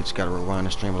 I probably just gotta rewind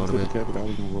the stream a little bit. I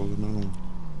was gonna roll it on.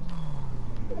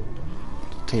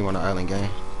 Team on the island game.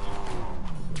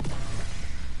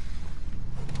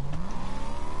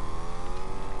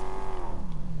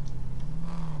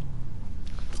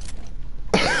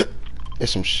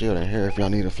 There's some shit in here if y'all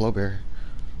need a flow bear.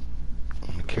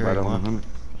 I'm gonna carry Right on one. 100.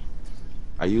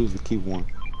 I usually keep one.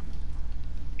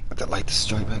 I gotta light this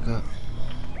joint back up.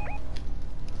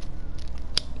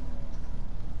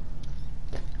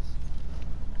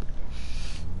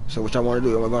 So what y'all want to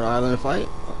do? Am I going to island and fight?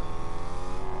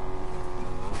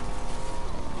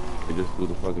 They just do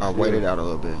the fucking Or shit. wait it out a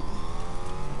little bit.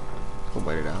 We'll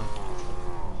wait it out.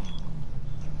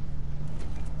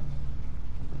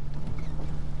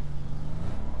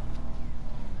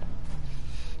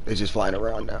 They're just flying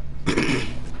around now.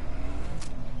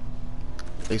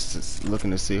 They just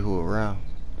looking to see who around.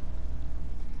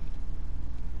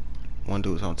 One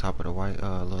dude's on top of the white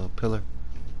little pillar.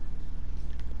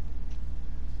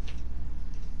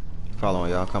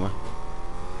 Following y'all coming.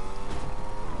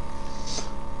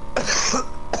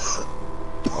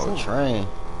 Oh, train.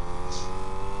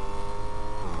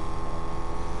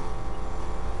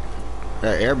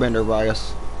 That airbender by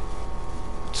us.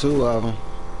 2 of them.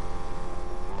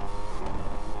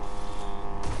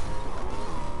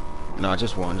 No,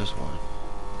 just one, just one.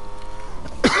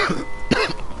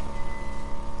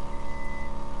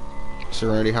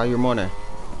 Serenity, how your morning?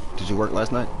 Did you work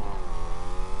last night?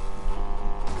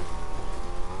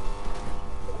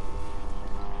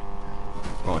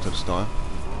 Going to the store.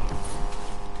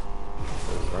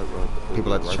 Right.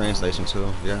 People at the train station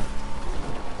too, yeah.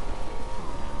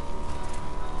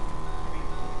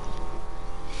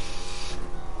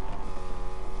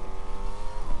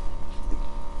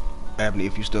 Abney,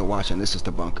 if you're still watching, this is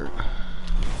the bunker.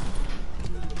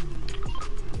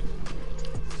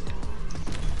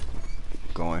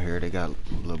 Go in here, they got a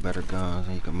little better guns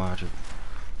and you can mod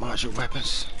your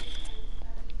weapons.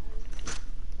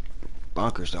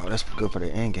 Bunkers though, that's good for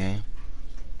the end game.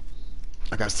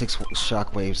 I got 6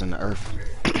 shockwaves in the earth.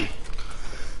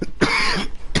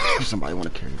 Somebody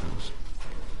want to carry those.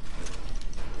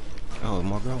 Oh,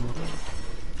 more girl.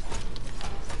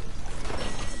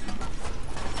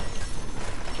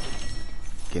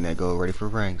 Getting that gold ready for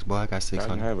ranks, boy. I got 600.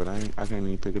 I can have it. I can't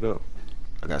even pick it up.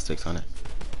 I got 600.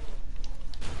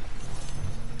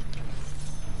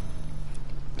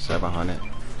 700.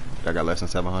 I got less than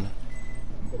 700.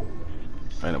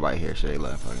 Ain't nobody here. Shit, they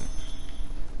left. Fuck it.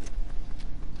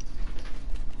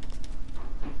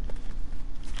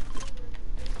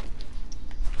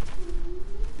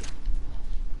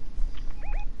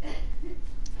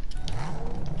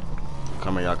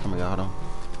 Come here, y'all. Hold on.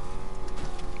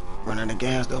 Running the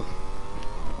gas though.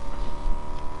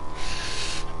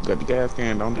 Got the gas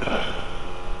can, don't you?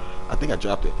 I think I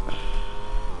dropped it.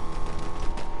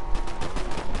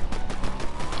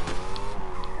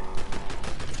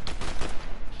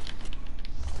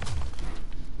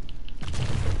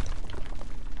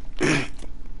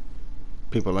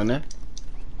 People in there?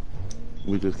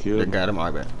 We just killed They him. got him.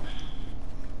 I bet.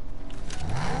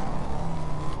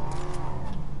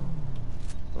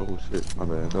 Oh shit, my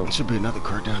bad. Go. Should be another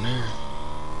car down there.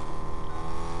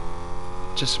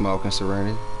 Just smoking,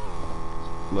 Serenity.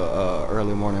 Little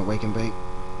early morning wake and bake.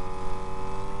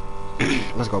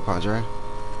 Let's go, Padre.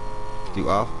 You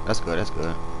off? That's good. That's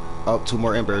good. Oh, 2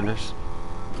 more inburners.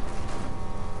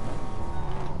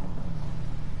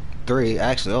 3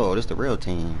 actually. Oh, this the real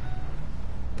team.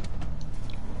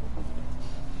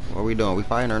 What are we doing? We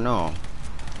fighting or no?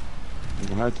 You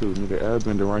gonna have to. Nigga,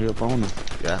 airbender right here up on us.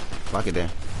 Yeah, lock it then.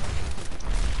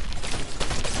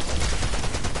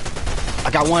 I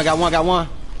got one.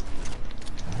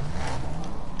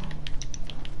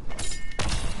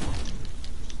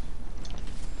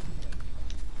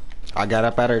 I got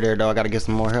up out of there though. I gotta get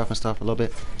some more health and stuff a little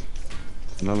bit.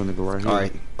 Another nigga right here.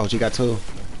 Alright. Oh, you got 2.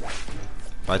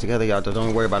 Fight together, y'all.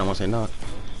 Don't worry about it once they knock.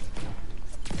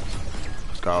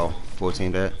 Let's go. 4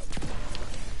 team dead.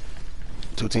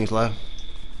 2 teams left.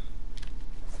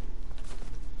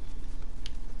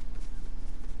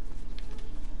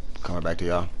 Coming back to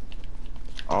y'all.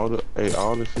 All the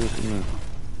shit in there.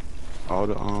 All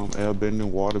the air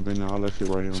bending, water bending, all that shit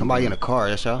right here. Somebody in a car,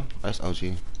 that's y'all? That's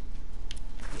OG.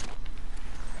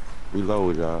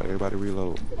 Reload, y'all. Everybody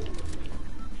reload.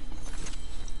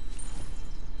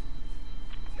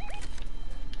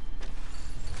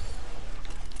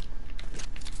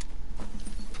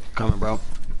 Coming, bro.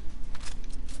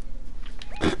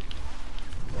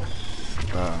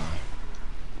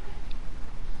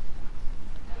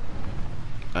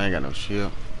 I ain't got no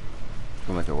shield.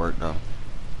 Gonna make it work though.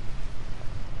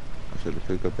 I should have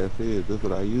picked up that fizz. That's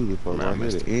what I use it for. Man, I Right here,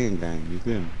 missed the end game. You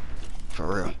feel me? For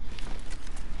real.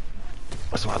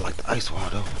 That's why I like the ice wall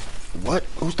though. What?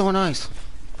 Who's throwing ice?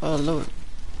 Oh Lord.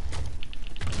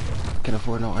 Can't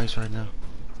afford no ice right now.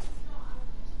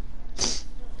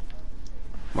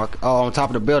 Mark. Oh, on top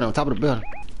of the building.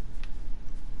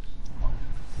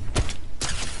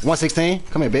 116.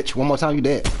 Come here, bitch. One more time, you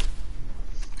dead.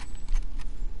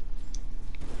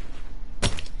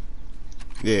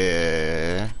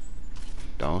 Yeah.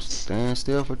 Don't stand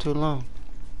still for too long.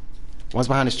 One's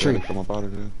behind this Yeah, tree. they come up out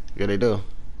of there. Yeah, they do.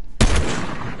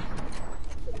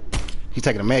 He's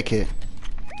taking a med kit.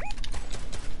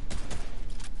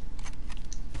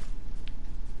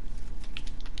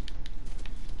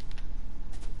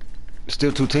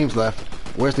 Still 2 teams left.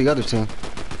 Where's the other team?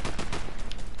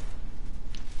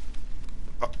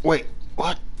 Wait,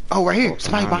 what? Oh, right here.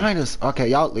 Somebody behind us. Okay,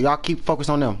 y'all keep focused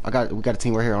on them. We got a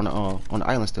team right here on the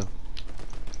island still.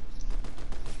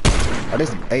 Oh, this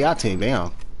is AI team.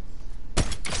 Damn.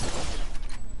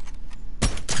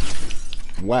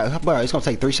 Wow, bro, it's gonna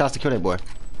take 3 shots to kill that boy.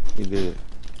 He did.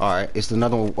 All right, it's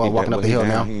another one walking up the hill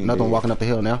now. Another one walking up the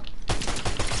hill now.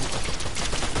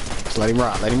 Just let him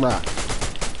rock. Let him rock.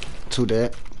 2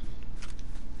 dead.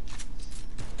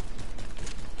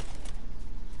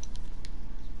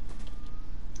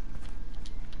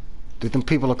 Did them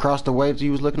people across the way that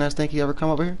you was looking at, Stinky, ever come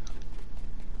over here?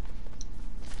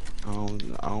 I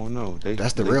don't know.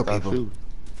 That's the real people. Shooting.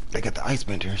 They got the ice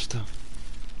bender and stuff.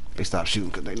 They stopped shooting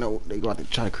because they know they go out to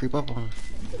try to creep up on us.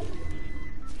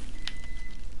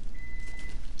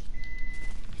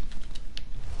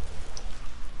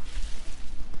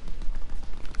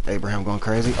 Abraham going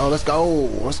crazy. Oh, let's go.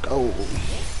 Let's go.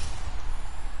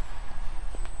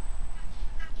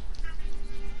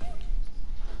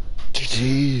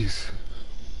 GG's.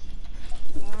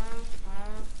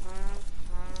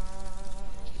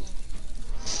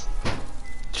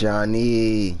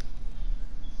 Johnny.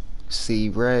 C.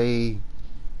 Ray.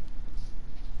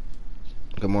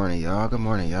 Good morning, y'all. Good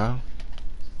morning, y'all.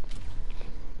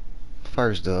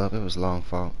 First dub. It was long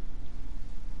fault.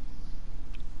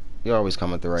 You always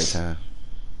come at the right time.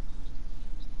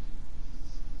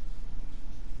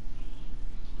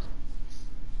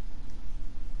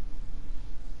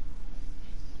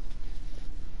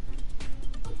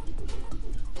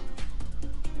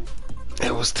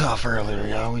 It was tough earlier,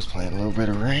 y'all. We was playing a little bit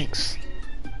of ranks.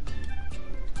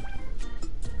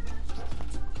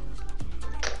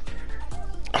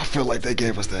 I feel like they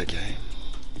gave us that game.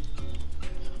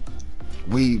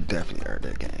 We definitely earned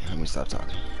that game. Let me stop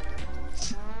talking.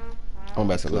 I'm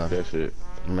back to love that shit.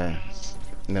 Man.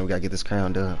 And then we gotta get this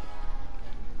crown done.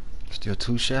 Still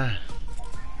 2 shy.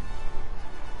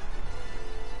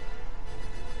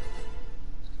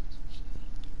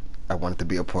 I wanted to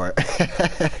be a part.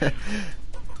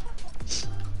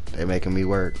 They making me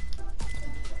work.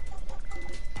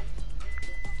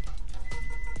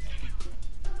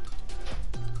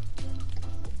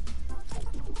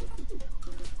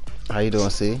 How you doing,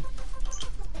 C?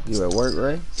 You at work,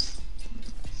 Ray?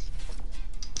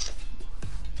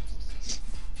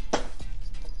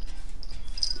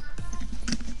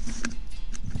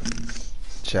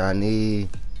 Johnny.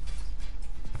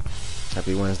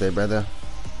 Happy Wednesday, brother.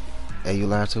 Hey, you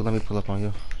live too? Let me pull up on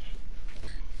you.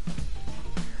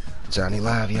 Johnny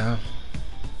live, y'all.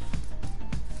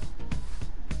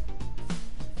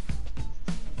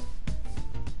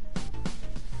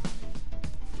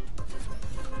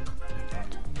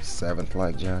 Seventh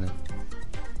like Johnny.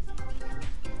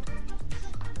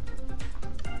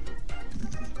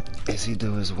 Is he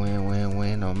do his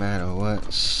win no matter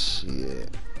what? Shit.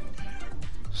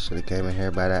 Should've came in here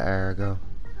about an hour ago.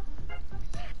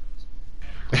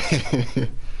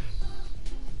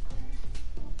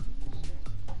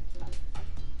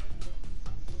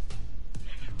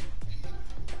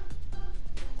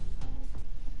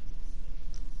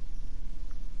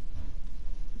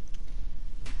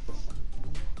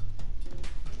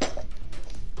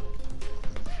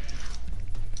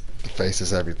 Face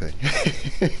is everything.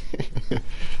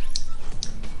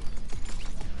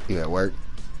 You at work?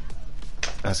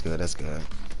 That's good, that's good.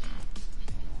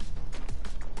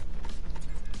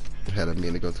 Had a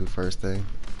meeting to go to first thing.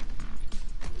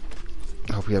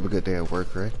 I hope you have a good day at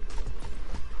work, Ray.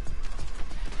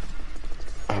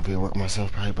 I'll be at work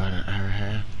myself probably about an hour and a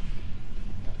half.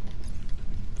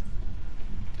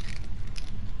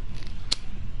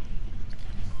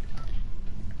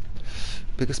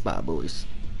 Pick a spot, boys.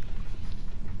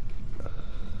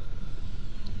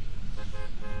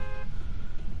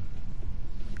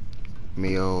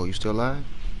 Mio, you still live?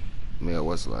 Mio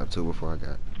was live too before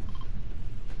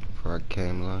I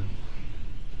came live.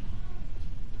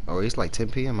 Oh, it's like 10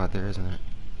 p.m. out there, isn't it?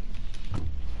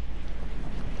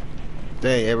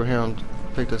 Dang, Abraham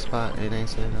picked a spot. It ain't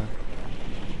saying that.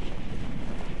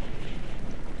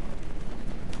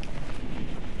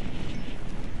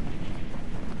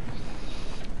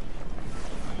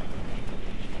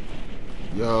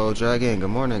 Yo, Dragon, good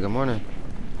morning, good morning.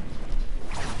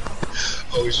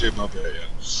 Oh shit, my bad, yeah.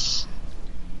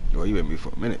 Well, you with me for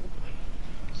a minute.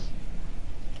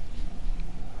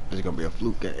 It's gonna be a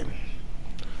fluke game.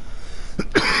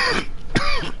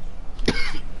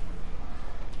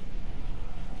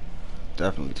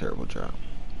 definitely a terrible drop.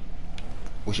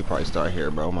 We should probably start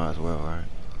here, bro. Might as well, alright?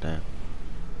 Damn.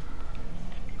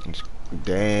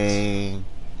 Dang.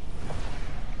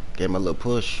 Gave him a little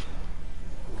push.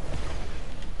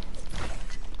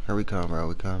 Here we come, bro.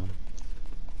 We come.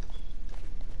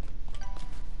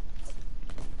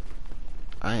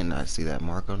 I did not see that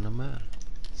mark on the map.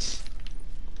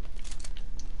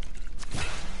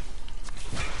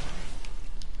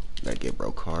 That get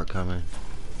broke car coming.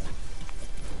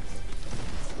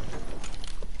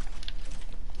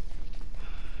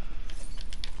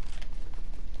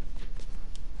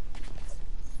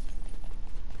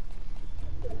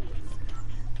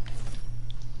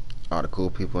 All the cool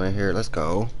people in here. Let's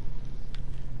go.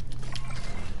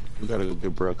 We gotta go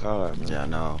get bro a card, man. Yeah, I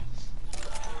know.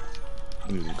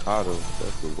 We need a card.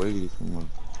 That's the way from.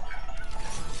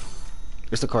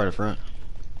 It's the car in front.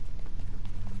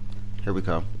 Here we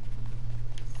come.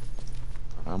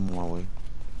 I'm on my way.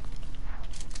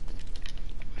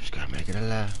 Just gotta make it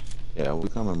alive. Yeah, we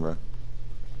coming, bro.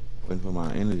 Waiting for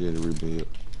my energy to rebuild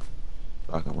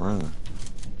so I can run.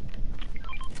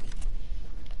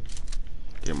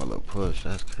 Give him a little push.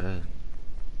 That's crazy.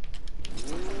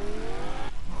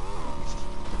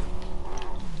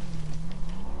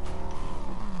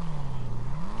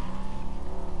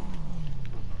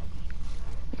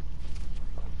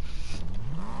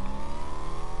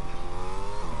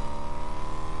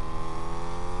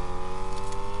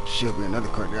 Should be another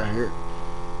car down here.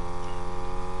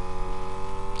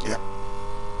 Yep.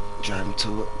 Driving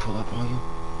to it. Pull up on you.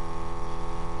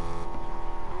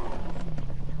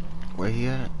 Where he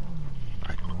at?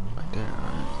 Right there,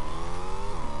 alright.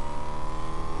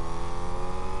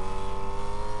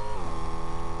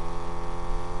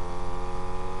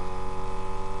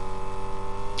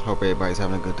 Hope everybody's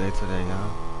having a good day today,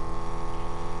 y'all.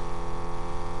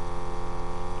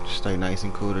 Stay nice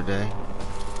and cool today.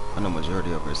 I know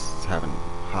majority of us having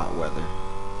hot weather.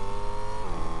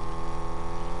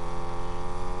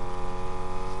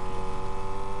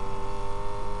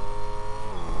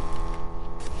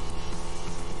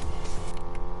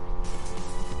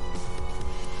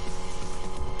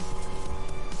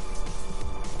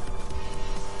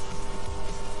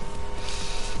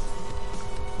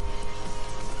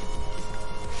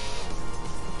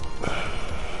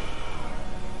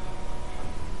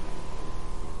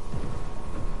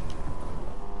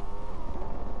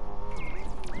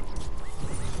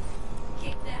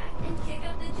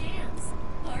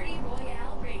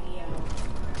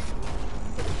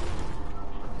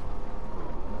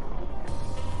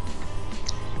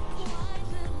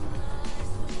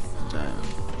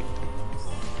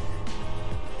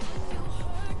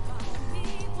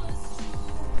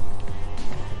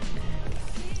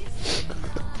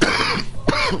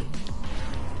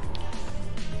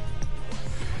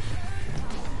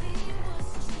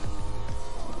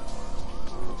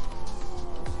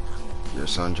 You're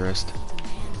sundressed.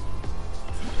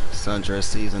 Sundress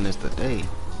season is today.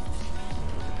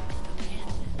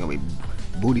 Gonna be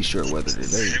booty shirt weather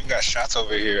today. We got shots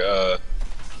over here,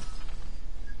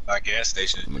 by gas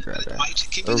station. Let me grab that. Mike,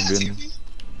 can you do that TV?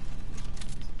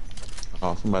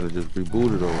 Oh, somebody just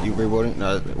rebooted over. You rebooting?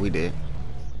 No, we did.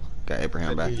 Got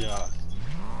Abraham back.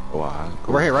 Oh, wow.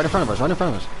 Right here, right in front of us, right in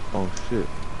front of us. Oh, shit.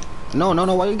 No,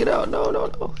 why you get out?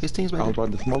 No. His team's I back was here.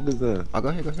 about to smoke his ass. Oh, go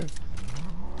ahead.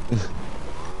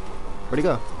 Where'd he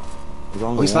go? There's Oh,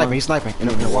 only he's sniping, one. he's sniping. In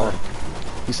the water.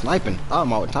 He's sniping. Oh,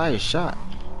 my tire's shot.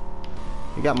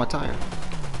 He got my tire.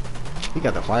 He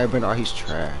got the firebender. Oh, he's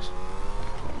trash.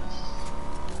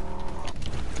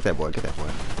 Get that boy,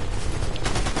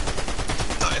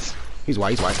 Nice. He's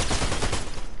white.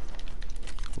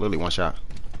 Literally one shot.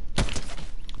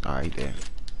 Alright, he dead.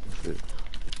 Shit.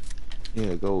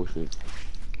 Yeah, go shit.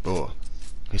 Boy.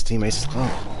 His teammates is close.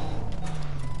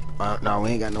 No, we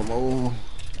ain't got no more.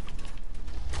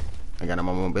 I got no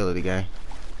more mobility, gang.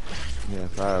 Yeah,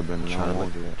 firebender.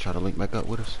 Try to link back up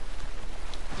with us.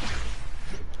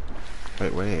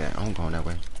 Wait, where they at? I'm going that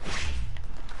way.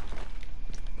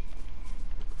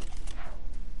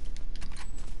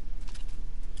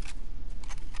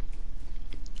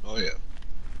 Oh yeah.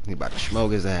 He about to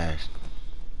smoke his ass.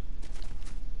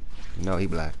 No, he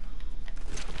black.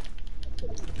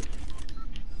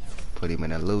 Put him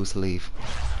in a loose leaf.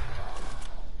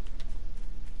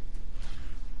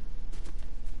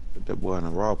 Put that boy in a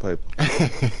raw paper.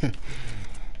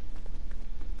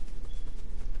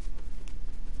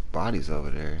 Bodies over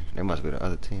there. They must be the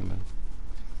other team, man.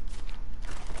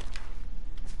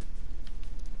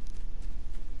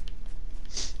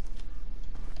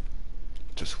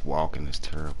 Just walking is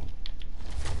terrible.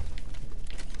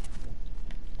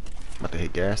 About to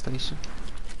hit gas station.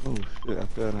 Oh shit, I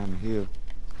fell down the hill.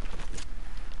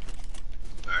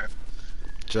 Alright.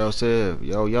 Joseph,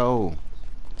 yo.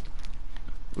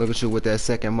 Look at you with that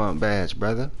second month badge,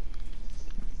 brother.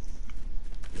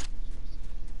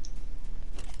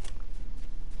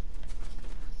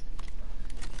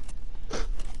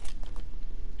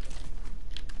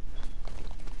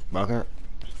 Bunker.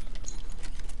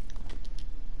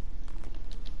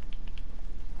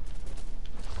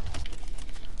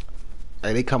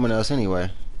 Hey, they coming to us anyway.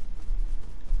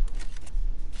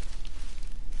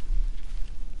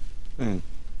 Dang,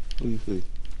 who you see?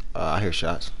 I hear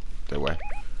shots. That way.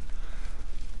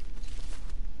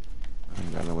 I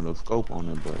ain't got no scope on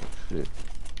it, but shit.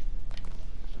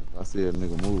 If I see a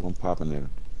nigga move, I'm popping at him.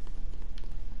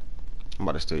 I'm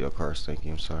about to steal your car, Stinky.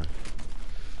 I'm sorry.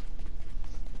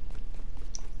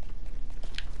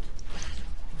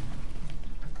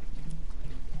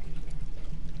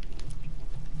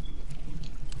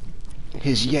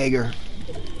 His Jaeger.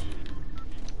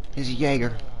 His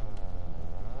Jaeger.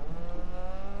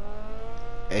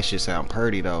 That shit sound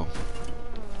purty though.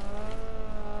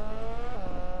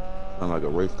 Sound like a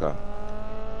race car.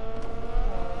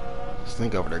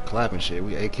 Stink over there clapping shit.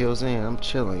 We 8 kills in. I'm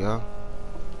chilling, y'all.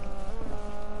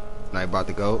 Night about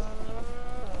to go.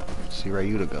 See where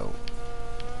you to go.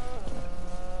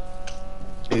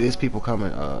 It is people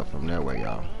coming from that way,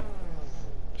 y'all.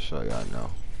 So y'all know.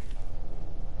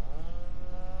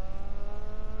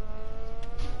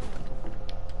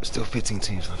 Still 15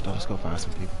 teams left though. Let's go find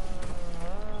some people.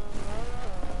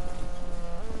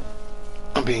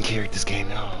 I'm being carried this game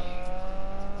now.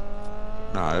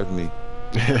 Nah, that's me.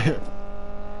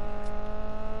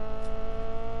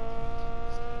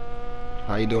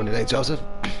 How you doing today, Joseph?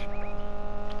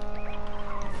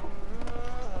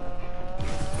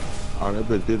 Oh, that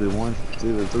bitch did it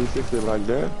 360 like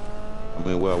that? I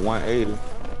mean, well, 180.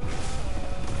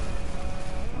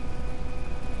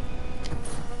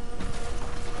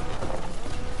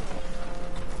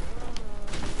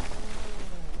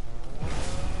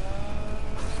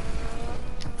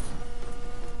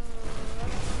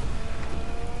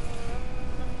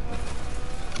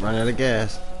 Running out of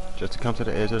gas just to come to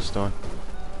the edge of the storm.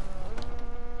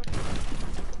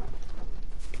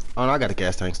 Oh no, I got the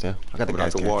gas tank still. I got the Coming out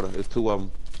gas the can. water. It's 2 of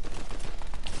them.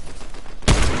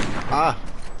 Ah,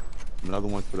 Another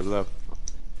one to the left.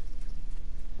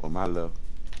 Or my left.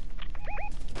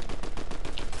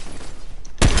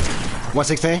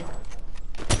 116.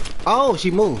 Oh, she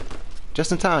moved.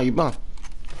 Just in time, you bumped.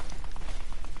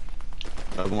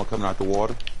 Another one coming out the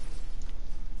water.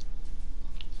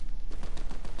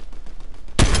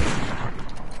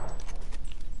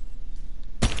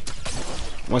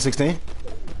 116.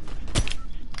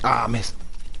 Ah, miss.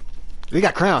 We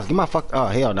got crowns. Get my fuck. Oh,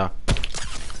 hell no.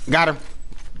 Got him.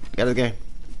 Got his game.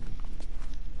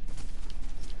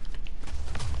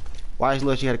 Why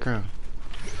is she had a crown?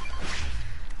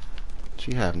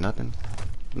 She have nothing.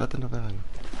 Nothing of value.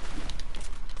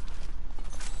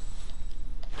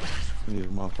 Need a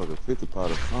motherfucker 50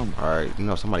 pot or something. Alright, you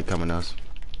know somebody coming to us.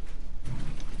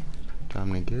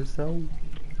 Time to get so.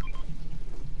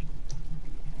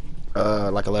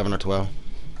 Like 11 or 12.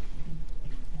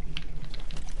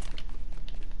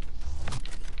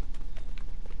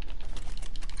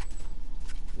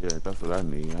 Yeah, that's what I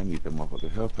need. I need that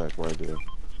motherfucking health pack right there.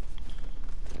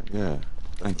 Yeah,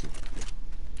 thank you.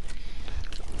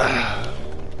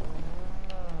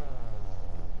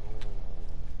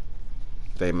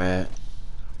 They mad.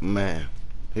 Man.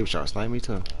 He was trying to snipe me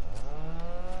too.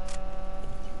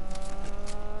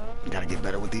 Gotta get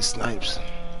better with these snipes.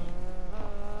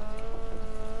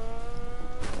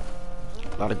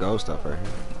 A lot of gold stuff right here.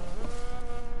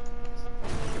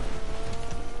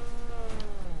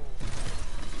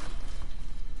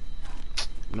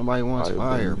 Nobody wants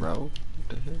fire, bro. What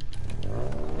the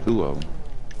heck? 2 of them.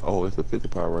 Oh, it's a 50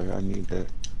 pot right here. I need that.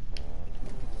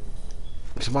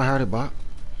 Somebody heard it, Bop.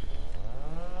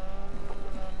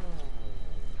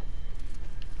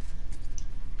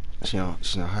 She don't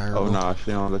hire. Oh, nah,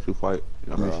 she don't let you fight.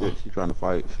 I mean, she trying to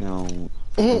fight. She don't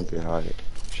get hired.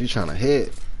 She trying to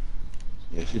hit.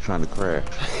 Yeah, she trying to crash.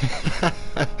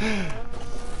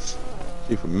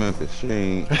 She from Memphis. She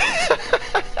ain't.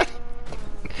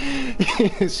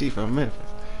 She from Memphis.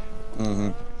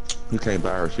 You can't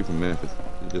buy her. She from Memphis.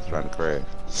 She's just trying to crash.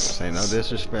 Say no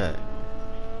disrespect.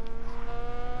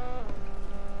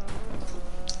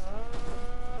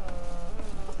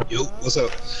 Yo, what's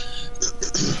up?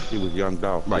 She was young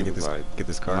Dolph. Might She was get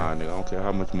this car. Nah, nigga, I don't care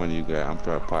how much money you got. I'm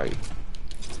trying to fight.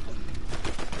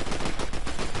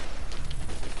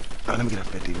 Oh, let me get a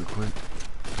 50 real quick.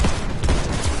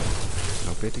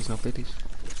 No 50s, no 50s.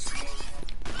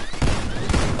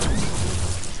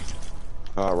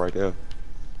 car right there.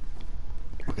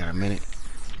 We got a minute.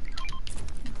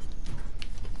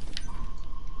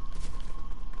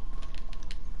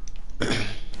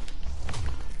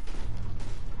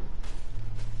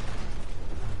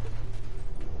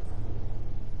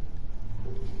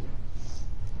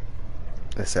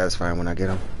 That's satisfying when I get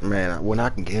him. Man, when I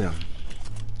can get him.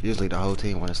 Usually the whole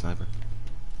team want a sniper.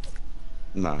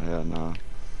 Nah, hell nah.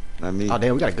 Not me. Oh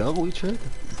damn, we gotta go. We tripping.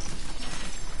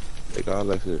 Take all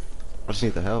that shit. I just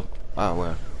need the help. Oh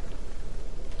well.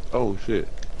 Oh shit.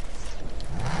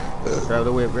 Grab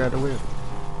the whip. Grab the whip.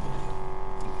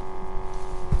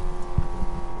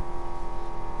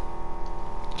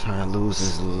 Trying to lose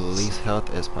as least health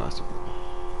as possible.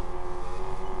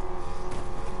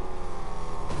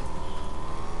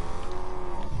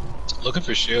 Looking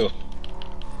for shield.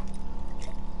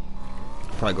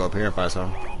 Probably go up here and find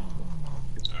something.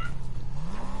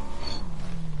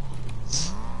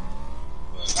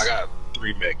 I got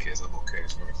 3 med kits. I'm okay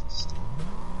as far as.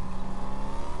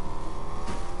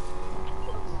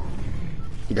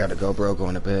 You gotta go, bro.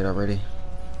 Going to bed already.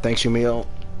 Thanks, Yumio.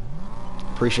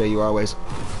 Appreciate you always.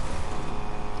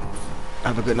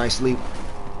 Have a good night's sleep.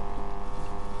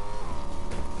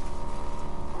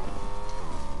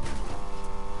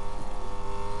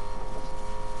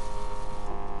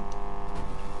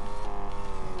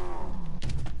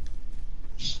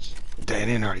 Dang, it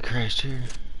didn't already crashed here.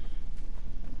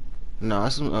 No,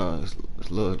 that's some it's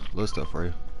little stuff for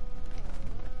you.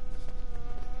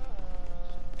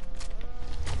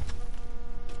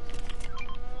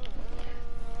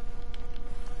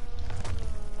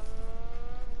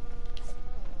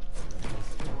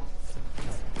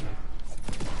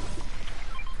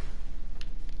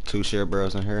 Two share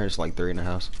barrels in here. It's like 3 in the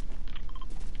house.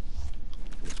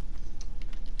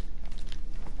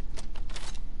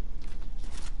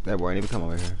 That boy ain't even come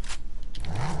over here.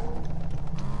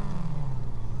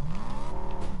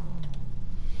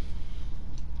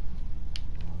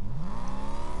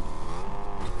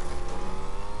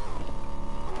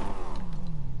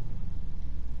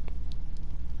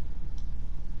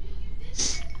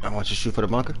 I want you to shoot for the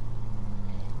bunker.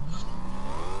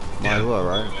 Might as well,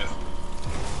 right?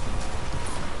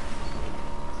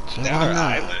 So Down why our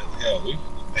not? island. Yeah, we.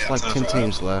 It's like 10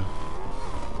 teams left.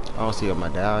 I don't see a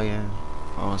medallion.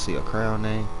 I don't see a crown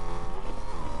name.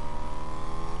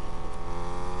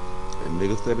 That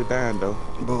nigga said it down though.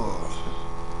 Boy.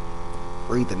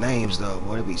 Read the names though,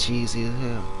 boy, it'd be cheesy as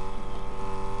hell.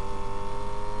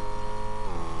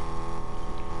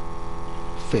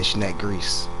 Fishnet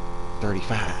grease.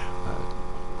 35.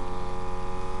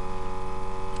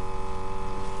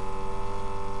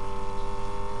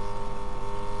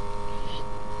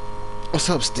 What's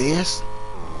up, Stairs?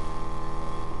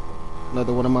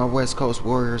 Another one of my West Coast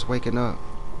warriors waking up.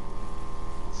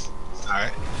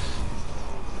 Alright.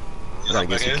 I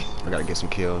gotta get some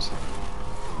kills.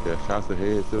 Yeah, shots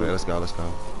ahead too. Okay, let's go, let's go.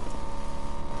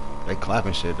 They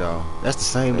clapping shit though. That's the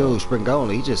same dude,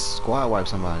 Springoli. He just squad wiped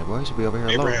somebody, boy. He should be over here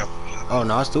alone. Abraham. Oh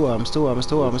no, it's two of them, it's two of them, it's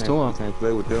two of them, it's two of them. Can't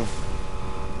play with them.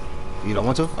 You don't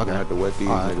want to? Okay. I have to wet these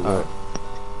Alright, niggas alright. up.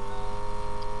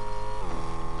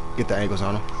 Get the angles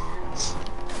on them.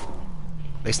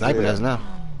 They sniping Yeah. us now.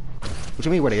 What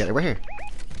you mean? Where they at? Right here.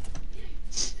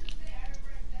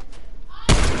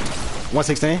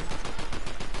 116.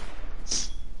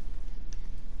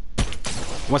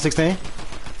 116.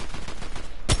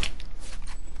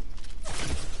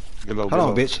 Get low, Hold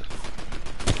on, bitch.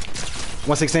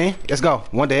 116. Let's go.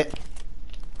 One dead.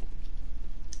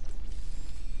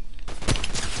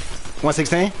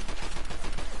 116.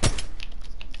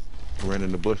 Ran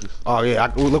in the bushes. Oh yeah.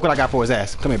 Look what I got for his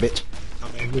ass. Come here, bitch.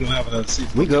 I mean, we don't have another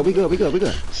season. We good. We good. We good. We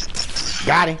good.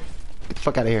 Got him. Get the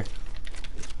fuck out of here.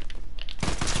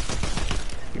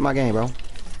 Get my game, bro.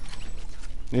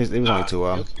 It was only 2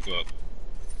 of them.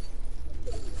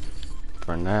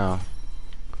 For now.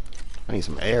 I need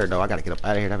some air though. I gotta get up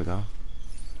out of here. There we go.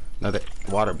 Another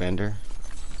water bender.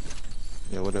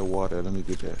 Yeah, with that water, let me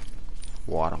get that.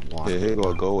 Water. Yeah, here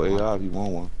go a gold AR if you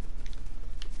want one.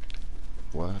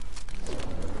 What?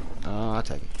 I'll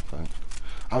take it. Fuck.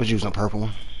 I was using a purple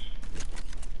one.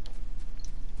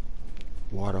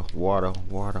 Water.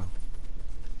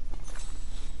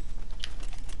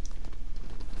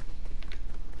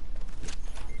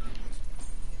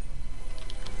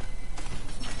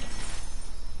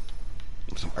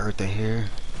 Some earth in here.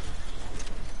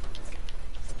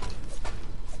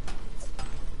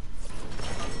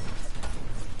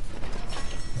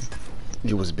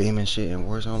 You was beaming shit in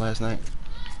Warzone last night?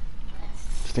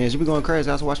 Stans, you be going crazy.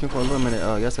 I was watching for a little minute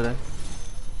yesterday.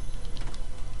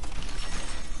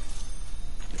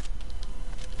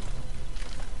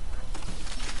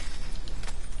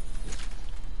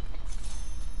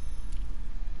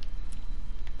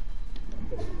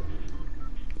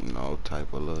 no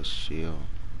type of little shield.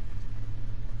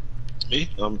 Me?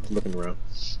 I'm looking around.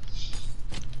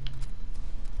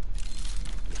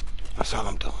 That's all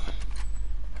I'm doing.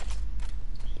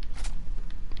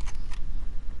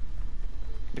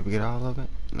 Did we get all of it?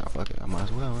 No, fuck it. I might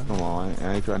as well, right? Come on,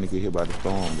 I ain't trying to get hit by the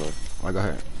storm, bro. I got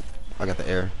here. I got the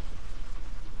air.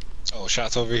 Oh,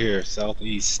 shots over here,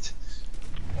 southeast.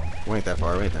 We ain't that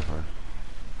far. We ain't that far.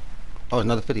 Oh,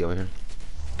 another 50 over here.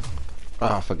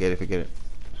 Oh, forget it. Forget it.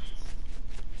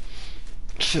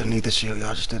 Shouldn't need the shield.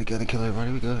 Y'all just stay together and kill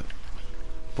everybody. We good.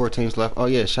 4 teams left. Oh,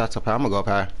 yeah. Shots up high. I'm gonna go up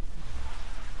high.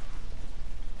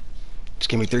 Just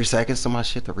give me 3 seconds to my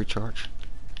shit to recharge.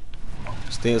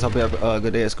 Stins, hope you have a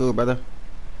good day at school, brother.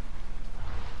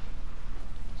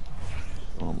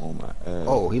 I'm on my ass.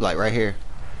 Oh, he like right here.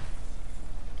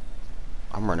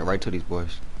 I'm running right to these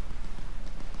boys.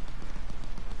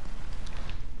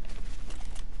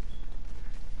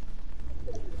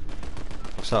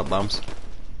 What's up, bums?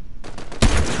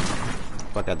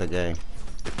 Fuck out the game.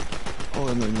 Oh,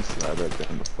 it made me slide back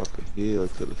down the fucking hill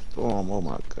to the storm. Oh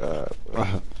my god, bro.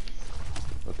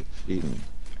 Fucking cheating.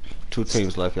 2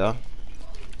 teams left, y'all.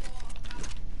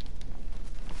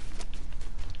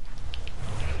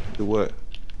 Do what?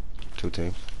 2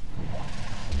 teams.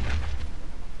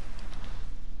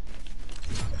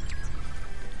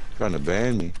 Trying to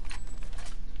ban me.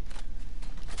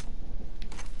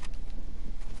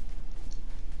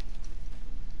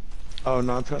 Oh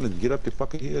no, I'm trying to get up the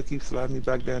fucking hill. Keep sliding me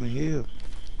back down the hill.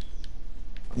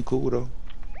 I'm cool though.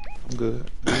 I'm good.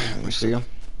 Let me see him.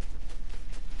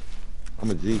 I'm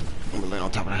a G. I'm gonna lay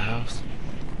on top of the house.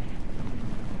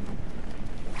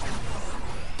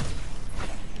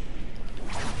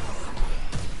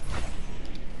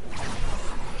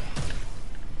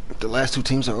 The last 2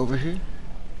 teams are over here.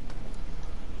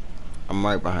 I'm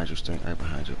right behind you, Stink. Right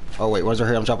behind you. Oh wait, one's right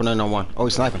here. I'm dropping in on one. Oh,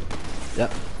 he's sniping.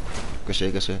 Yep. Good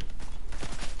shit. Good shit.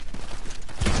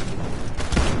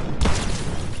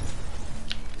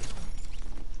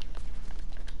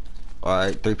 All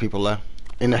right, 3 people left.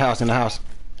 In the house. In the house.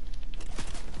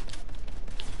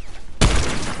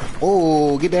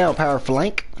 Oh, get down, power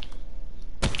flank.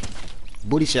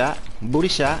 Booty shot. Booty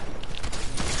shot.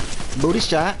 Booty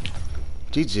shot.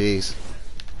 GG's.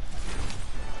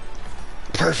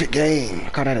 Perfect game. I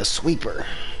call that a sweeper.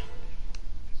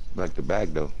 Back to back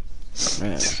though.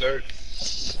 Man. Yes, sir.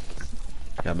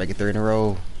 Gotta make it 3 in a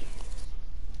row.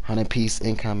 100 piece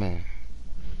incoming.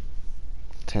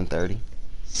 10:30.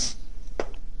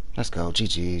 Let's go.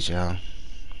 GG's, y'all.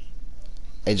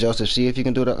 Hey, Joseph, see if you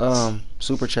can do the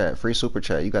super chat. Free super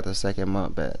chat. You got the 2nd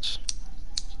month batch.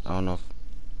 I don't know if...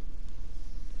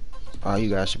 Oh, you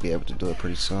guys should be able to do it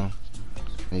pretty soon.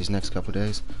 These next couple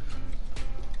days.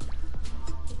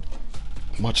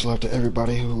 Much love to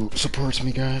everybody who supports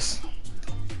me, guys.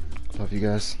 Love you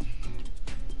guys.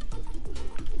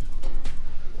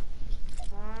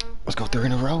 Let's go 3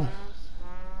 in a row.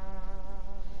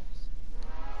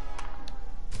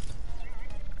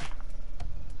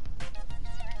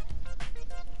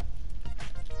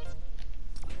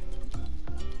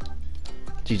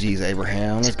 GG's,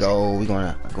 Abraham. Let's go.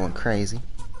 We're going crazy.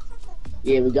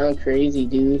 Yeah, we're going crazy,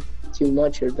 dude. Too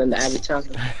much than the average time.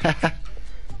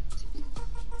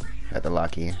 Had to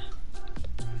lock in.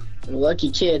 I'm a lucky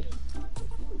kid.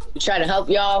 We try to help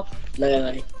y'all.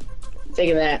 Like,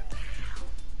 taking that.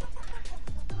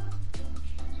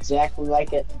 Exactly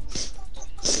like it.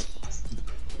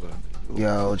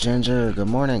 Yo, Ginger, good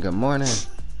morning, good morning.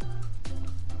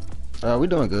 We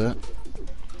doing good.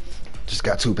 Just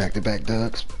got 2 back-to-back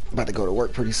ducks. About to go to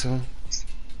work pretty soon.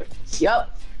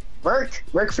 Yup.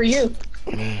 Work for you.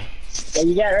 And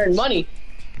you gotta earn money.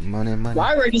 Money.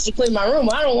 My work is to clean my room.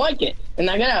 I don't like it. And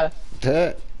I gotta...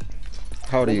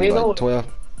 How old are you? Like 12?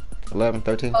 11?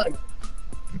 13? Huh?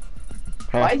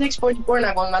 Why is X44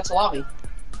 not going back to lobby?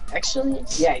 Actually,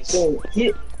 yeah, he's doing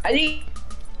it. I think...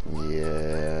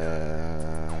 Yeah.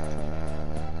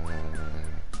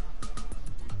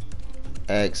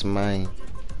 X, man.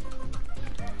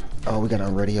 Oh, we gotta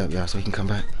ready up, y'all, so we can come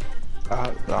back.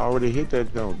 I already hit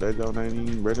that joint. That joint ain't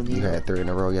even ready me. You had 3 in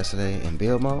a row yesterday in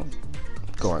build mode?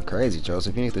 Going crazy,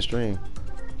 Joseph. You need to stream.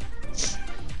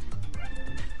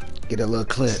 Get a little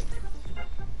clip.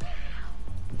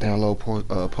 Download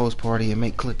post party and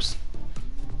make clips.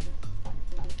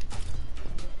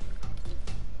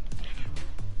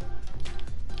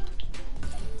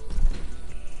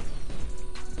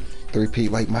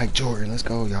 Three-peat like Mike Jordan. Let's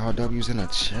go, y'all. W's in the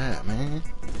chat, man.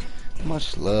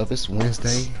 Much love. It's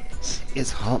Wednesday.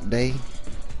 It's hump day.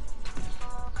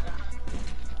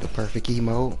 The perfect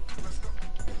emote.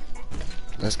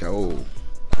 Let's go.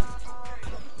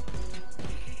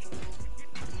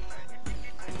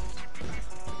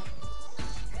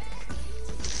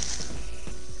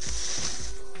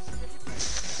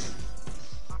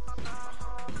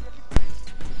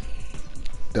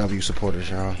 W supporters,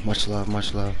 y'all. Much love,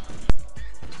 much love.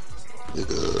 Yeah.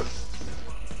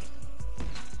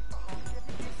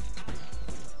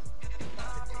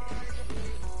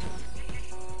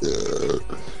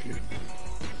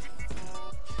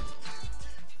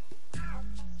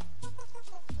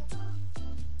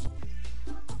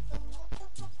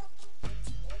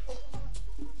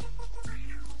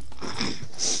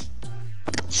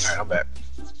 Alright, I'm back.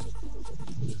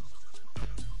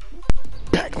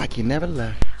 Back like you never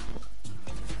left.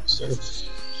 Sure.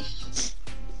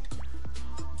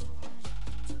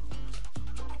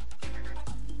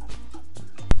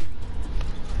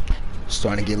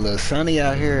 Starting to get a little sunny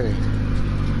out here.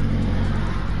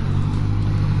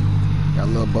 Got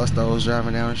little bustos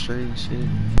driving down the street and shit.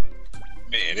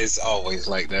 Man, it's always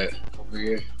like that over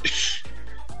here.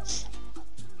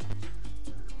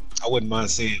 I wouldn't mind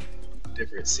seeing a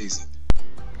different season.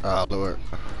 Oh Lord.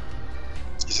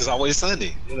 It's just always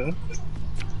sunny, you know?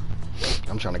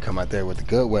 I'm trying to come out there with the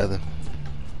good weather.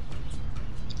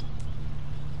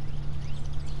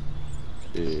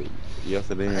 Yeah,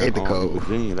 yesterday I hate the in cold.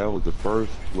 Virginia, that was the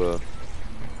first. Well,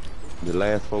 the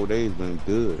last 4 days been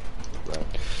good. Like,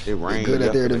 it rained. Good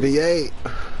out there at the yesterday.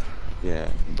 VA.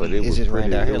 Yeah, but it was just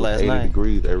rained pretty, out here it was last 80 night.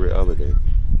 degrees every other day.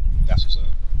 That's what's up.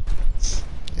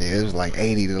 Yeah, it was like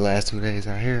 80 the last 2 days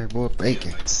out here. Boy,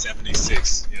 baking. Like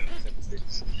 76, you know,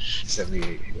 76,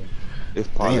 78. Yeah. It's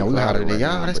probably Damn, we cloudy hotter than right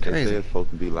y'all. now, That's but they crazy. say it's supposed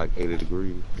to be like 80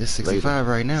 degrees. It's later. 65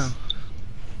 right now.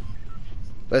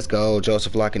 Let's go.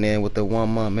 Joseph locking in with the 1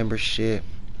 month membership.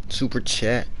 Super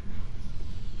chat.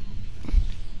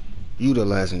 You the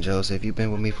legend, Joseph. You've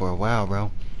been with me for a while,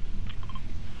 bro.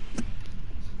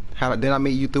 How did I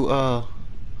meet you through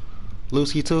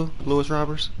Lusky too? Lewis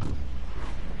Roberts?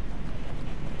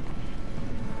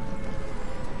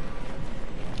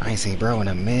 I ain't seen bro in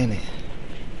a minute.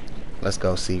 Let's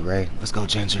go C Ray. Let's go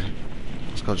Ginger.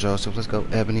 Let's go Joseph. Let's go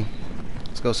Ebony.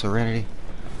 Let's go Serenity.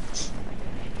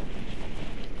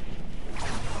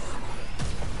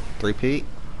 3P.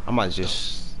 I might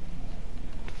just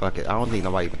fuck it. I don't think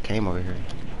nobody even came over here.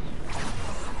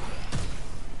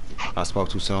 I spoke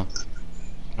too soon.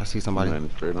 I see somebody. Man,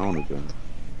 straight on again.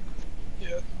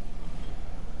 Yeah.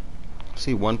 I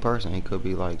see one person. He could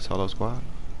be like solo squad.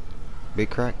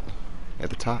 Big crack at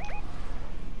the top.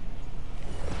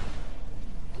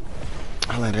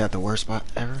 I landed at the worst spot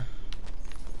ever.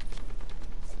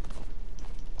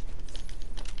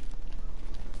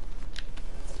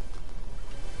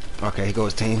 Okay, here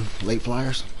goes team. Late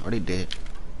flyers. Or they dead.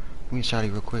 Give me a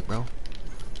shotty real quick, bro.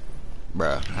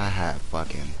 Bruh, I had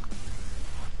fucking...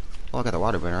 Oh, I got the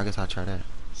water burner. I guess I'll try that.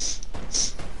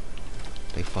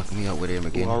 They fucked me up with him Who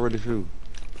again. already shoot?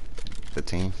 The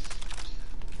team.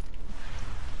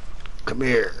 Come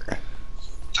here.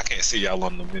 I can't see y'all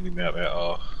on the mini map at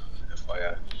all.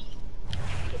 FYI.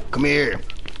 Come here.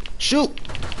 Shoot.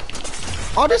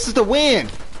 Oh, this is the win.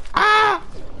 Ah!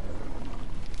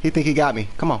 He think he got me.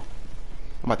 Come on.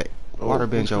 I'm about to water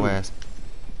bend your ass.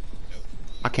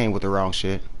 I came with the wrong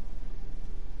shit.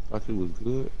 Thought he was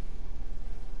good.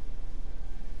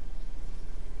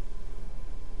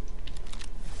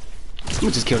 Let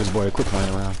me just kill this boy. Quit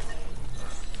playing around.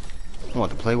 I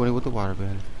want to play with it with the water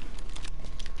bend.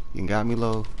 You got me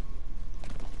low.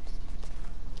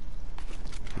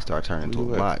 He started turning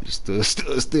into a bot. Just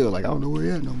stood still. Like, I don't know where he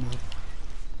at no more.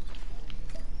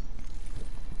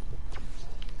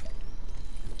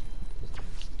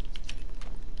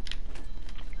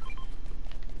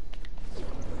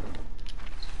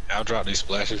 I'll drop these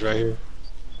splashes right here.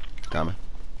 Coming.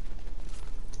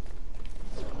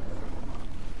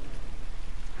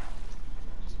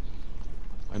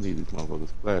 I need these motherfuckers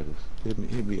splashes. Hit me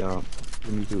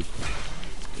too.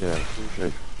 Yeah,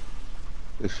 appreciate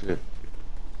this shit.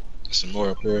 There's some more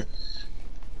up here.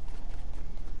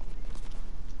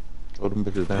 Throw them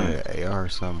bitches down. Yeah, AR or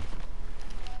something.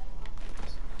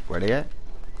 Where they at?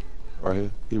 Right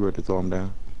here. He ready to throw them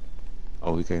down.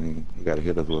 Oh, he can't even. You gotta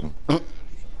hit us with them.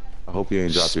 I hope you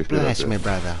ain't dropped your shit up Splash there. me,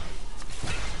 brother.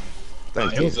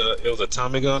 Thank It you. was a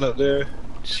Tommy gun up there.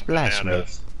 Splash me.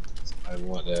 I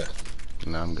want that.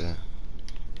 No, I'm good.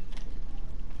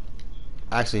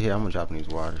 Actually, here, I'm gonna drop in these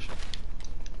waters.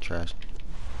 Trash.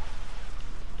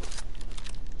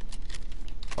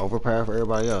 Overpowered for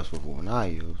everybody else, but when I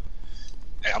use.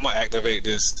 Hey, I'm gonna activate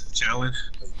this challenge.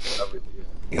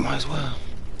 You might as well.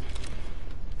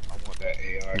 I want that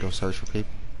AR. Go search for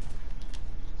people.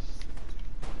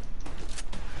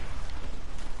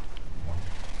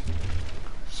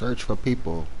 Search for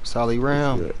people. Solid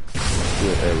round. Good.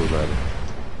 Good, everybody.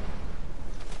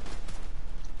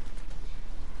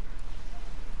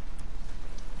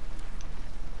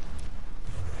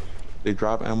 They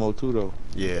drop ammo too though.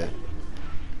 Yeah.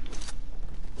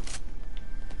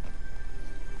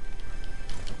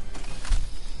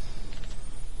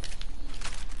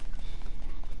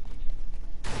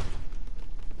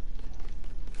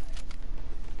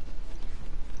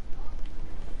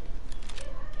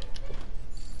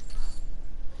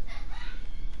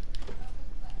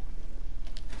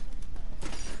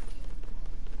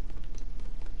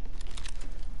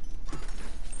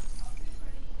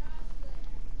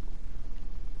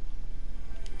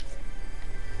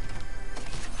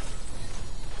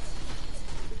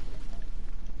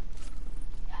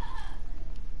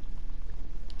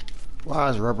 Why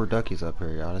is rubber duckies up here,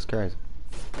 y'all? That's crazy.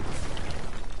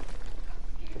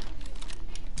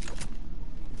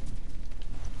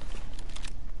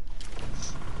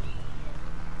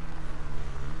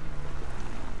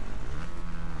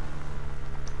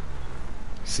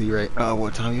 See, right?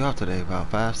 What time you off today? About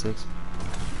 5, 6?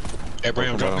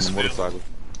 Abraham, drop me on the some motorcycle.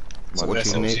 Some What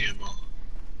you need? SMG ammo.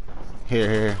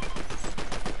 Here.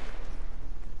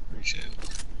 Appreciate it.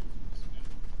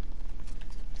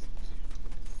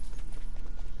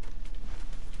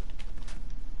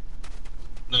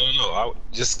 No.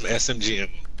 Just some SMG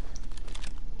ammo.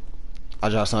 I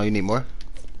drop some. You need more?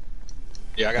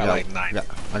 Yeah, I got like 9.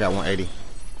 I got 180.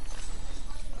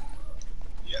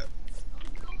 Yeah.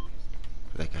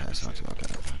 They can have some too.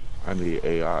 Okay. I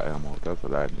need AR ammo. That's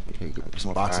what I need. Here you go.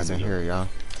 Some boxes in here, y'all.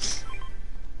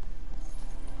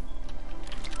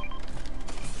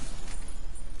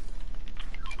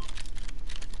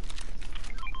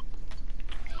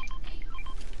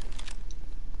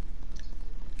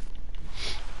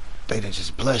 They done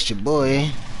just bless your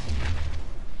boy.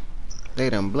 They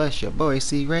done bless your boy,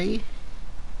 C-Ray.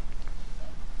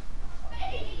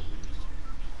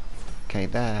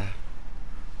 Can't die.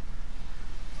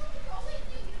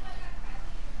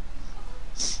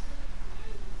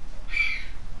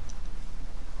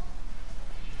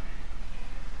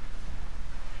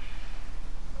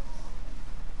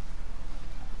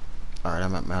 Alright,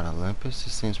 I'm at Mount Olympus.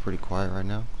 It seems pretty quiet right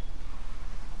now.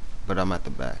 But I'm at the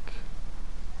back.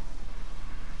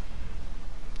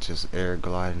 Just air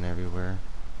gliding everywhere.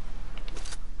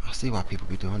 I see why people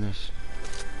be doing this.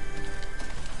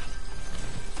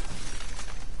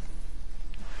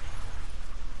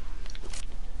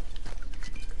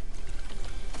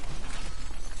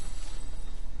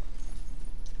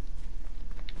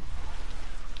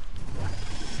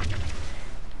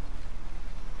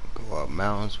 Go up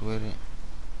mountains with it.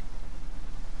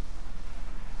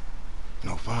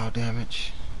 No fall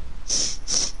damage.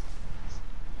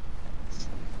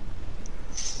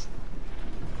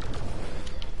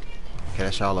 Okay,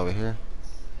 that's y'all over here.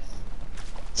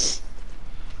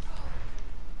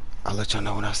 I'll let y'all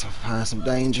know when I find some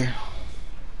danger.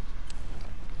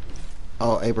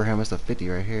 Oh, Abraham, it's a 50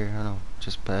 right here. I know,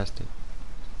 just past it.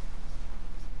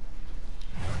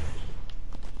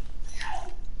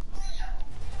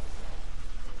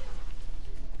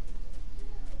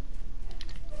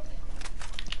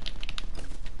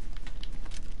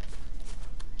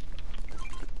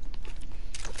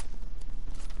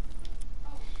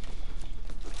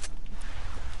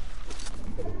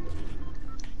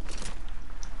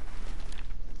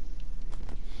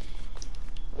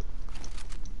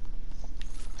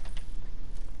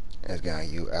 That's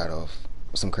gotten you out of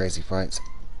some crazy fights.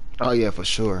 Oh yeah, for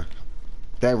sure.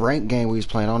 That rank game we was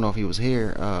playing, I don't know if he was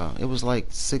here. It was like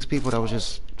 6 people that was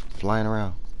just flying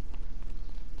around.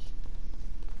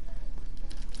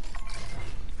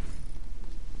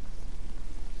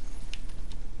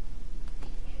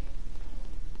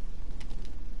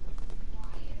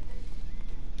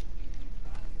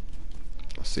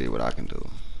 Let's see what I can do.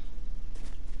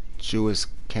 Jewish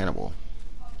cannibal.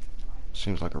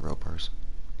 Seems like a real person.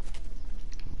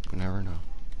 You never know.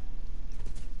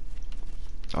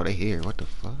 Oh, they here. What the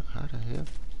fuck? How the hell?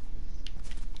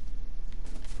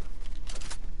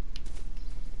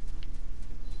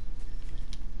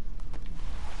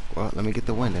 Well, let me get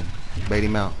the wind in. Bait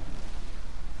him out.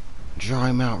 Draw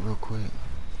him out real quick.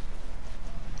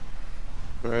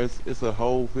 Bro, it's a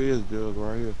whole fizz jug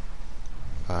right here.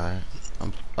 Alright.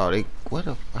 Oh, they... What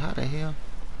the... How the hell?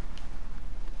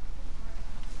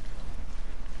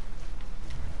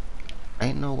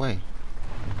 Ain't no way.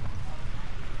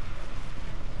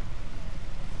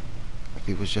 If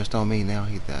he was just on me, now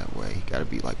he that way. He gotta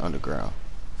be like underground.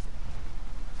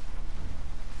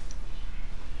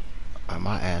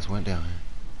 My ass went down here.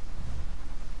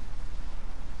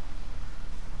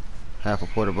 Half a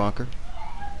quarter bunker.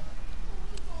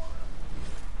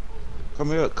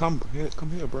 Come here, come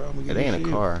here, bro. I'm gonna It get ain't you a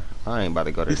shit. car. I ain't about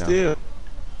to go there He's down. still.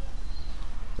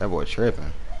 That boy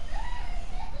tripping.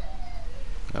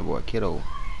 That boy kiddo.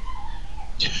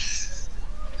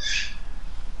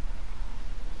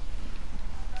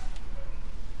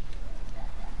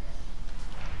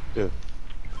 Yeah.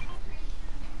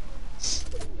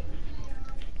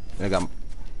 I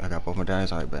got both my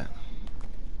dice right back.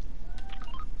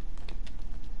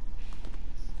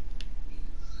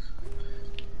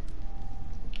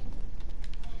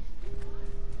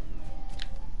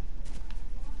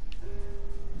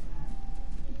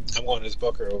 I'm going this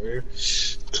Booker over here.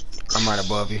 I'm right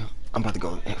above you. I'm about to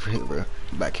go here, bro.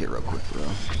 Back here real quick, bro.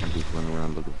 I'm just running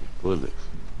around looking for bullets.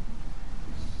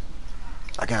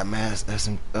 I got mass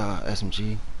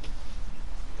SMG.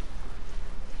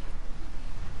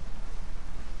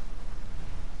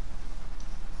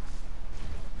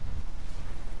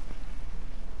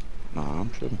 Nah,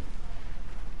 I'm chilling.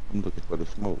 I'm looking for the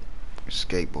smoke.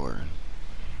 Skateboarding.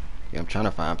 Yeah, I'm trying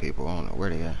to find people. I don't know where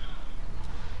they at.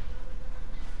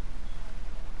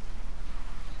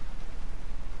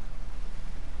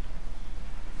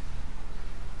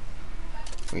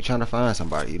 When you trying to find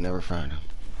somebody, you never find them.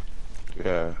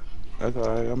 Yeah, that's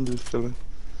alright. I'm just chilling.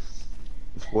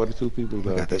 There's 42 people We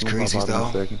left. got this They gonna crazies pop out in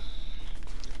a though. second.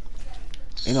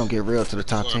 They don't get real to the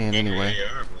top 10 anyway.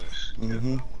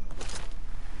 Mm-hmm.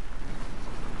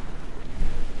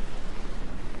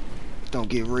 Don't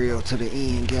get real to the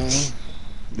end game.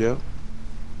 Yeah.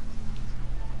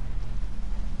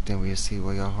 Then we'll see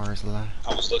where your hearts lie.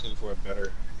 I was looking for a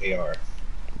better AR.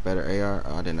 Better AR?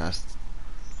 Oh, I did not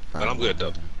find But I'm good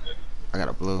though. I got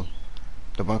a blue.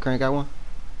 The bunker ain't got one?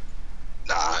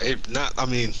 Nah, I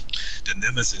mean, the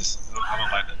Nemesis. I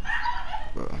don't like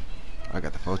that. Bro, I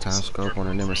got the 4x scope on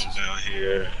the Nemesis. Down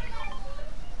here.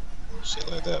 Shit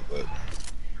like that, but.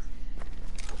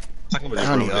 Talking about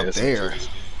Bounty up there.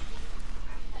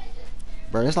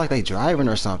 Bro, it's like they driving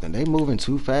or something. They moving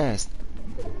too fast.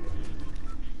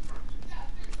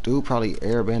 Dude probably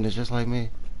airbended just like me.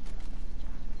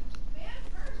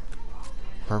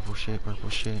 Purple shit, purple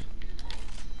shit.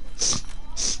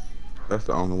 That's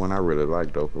the only one I really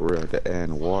like though, for real. The air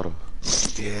and the water.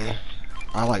 Yeah.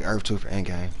 I like Earth 2 for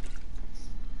endgame.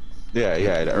 Yeah,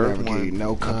 yeah. The Earth Never give one. you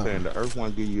no I'm cover. saying the Earth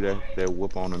one give you that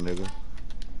whoop on a nigga.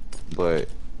 But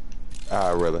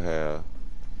I'd rather have.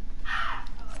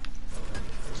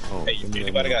 Oh, Hey,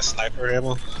 anybody got sniper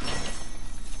ammo?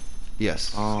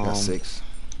 Yes. Got 6.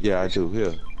 Yeah, I do.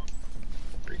 Here,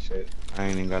 Appreciate it. I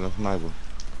ain't even got no sniper.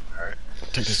 Alright.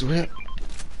 Take this whip.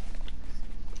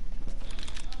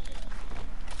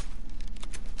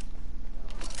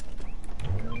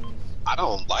 I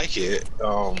don't like it.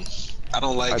 I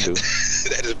don't like I do.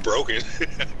 that it's broken.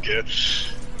 I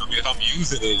guess. I mean, if I'm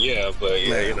using it, yeah, but yeah,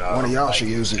 Man, you know. one of y'all like, should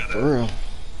use it, kinda- for real.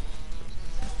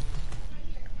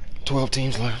 12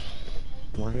 teams left.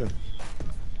 Right here.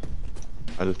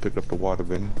 I just picked up the water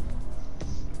bin.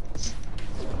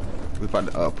 We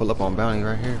about to pull up on bounty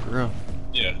right here, for real.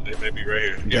 Yeah, they may be right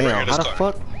here. Yeah, Damn, right here in how this the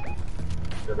car. fuck?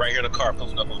 They're right here in the car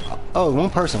pulling up on me. Oh, one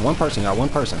person, y'all, one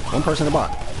person in the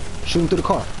box. Shoot him through the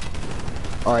car.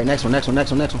 All right, next one.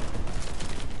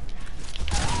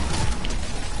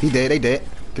 He dead, they dead.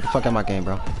 Get the fuck out of my game,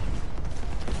 bro.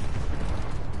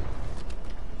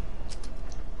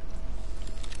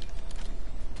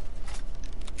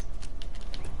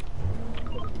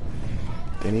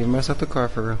 Didn't even mess up the car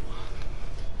for real.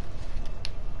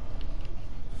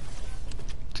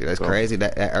 See, that's crazy.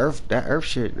 That earth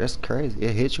shit, that's crazy.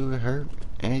 It hit you, it hurt,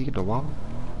 and you get the wall.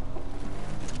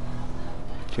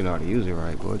 But you know how to use it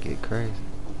right, boy. It get crazy.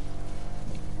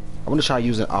 I want to try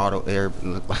using auto air,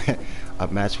 look like a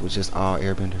match with just all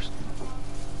airbenders.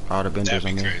 All the benders, That'd be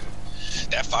I mean. crazy.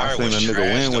 That I fire seen a was nigga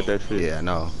trash, win with though. that shit. Yeah,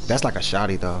 no. That's like a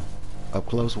shotty though. Up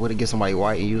close with it, get somebody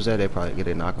white and use that, they probably get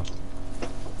it knock 'em.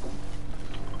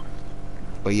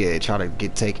 But yeah, try to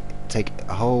take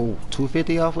a whole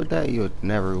 250 off with that, you'll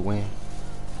never win.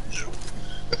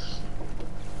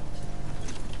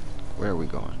 Where are we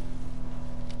going?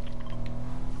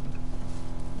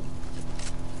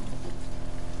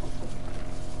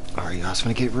 Alright, y'all, it's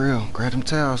finna get real. Grab them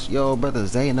towels. Yo, brother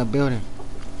Zay in the building.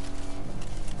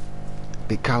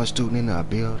 Big college student in the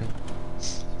building.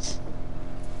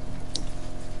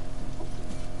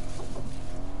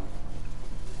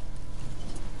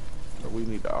 We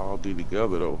need to all be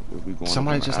together though. If we going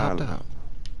Somebody up on just the hopped island. out.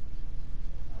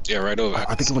 Yeah, right over.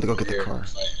 I think he went to go get the Here. car.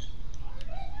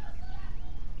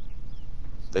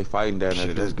 They fighting down there.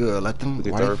 Shit, too. that's good. Let them. We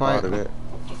get Why they third fight? part of that.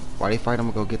 Why they fight?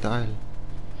 I'm gonna go get the island.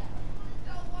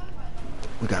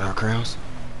 We got our crowns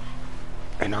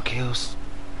and our kills.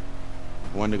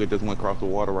 One nigga just went across the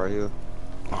water right here.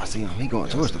 Oh, I see him. He going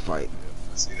towards the fight.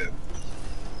 I see that.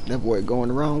 That boy going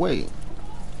the wrong way.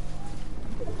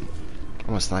 I'm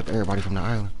gonna snipe everybody from the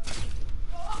island.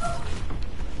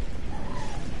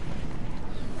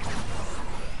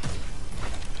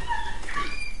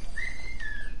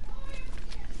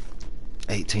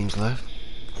 8 teams left.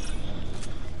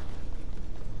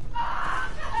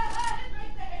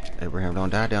 Abraham, don't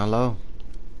die down low.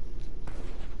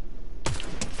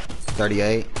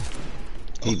 38.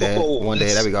 He dead. One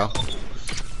dead. There we go.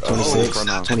 26.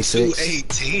 26.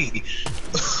 218.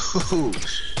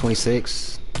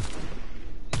 26.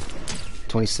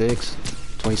 26.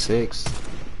 26.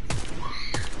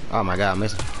 Oh my god, I'm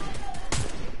missing.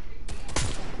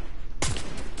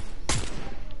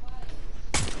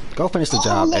 Go finish the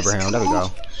job, Abraham. There we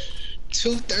go.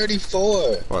 234.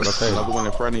 Well, go crazy. Another one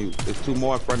in front of you. There's two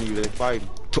more in front of you. They fighting.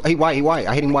 He white, he white.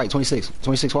 I hit him white. 26.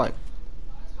 26 white.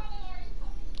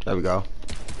 There we go.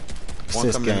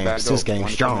 Sis game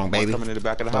strong, baby. Coming in the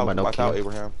back of the house. Watch out,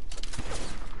 Abraham.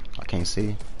 I can't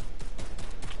see.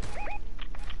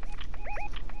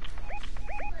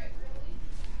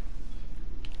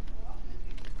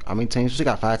 How many teams? We still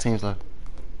got 5 teams left.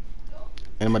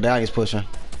 And the medallion's pushing.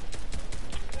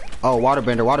 Oh,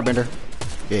 waterbender, waterbender.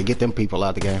 Yeah, get them people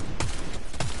out the game.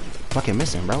 Fucking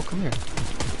missing, bro. Come here.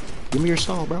 Give me your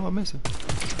soul, bro. I'm missing.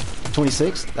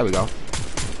 26. There we go.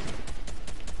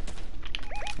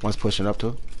 One's pushing up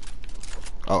too.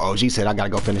 Oh, OG said I gotta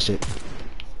go finish it.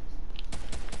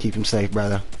 Keep him safe,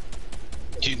 brother.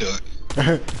 You know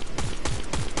it.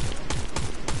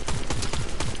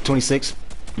 26.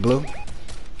 Blue.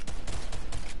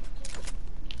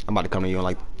 I'm about to come to you in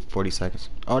like 40 seconds.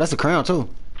 Oh, that's a crown too.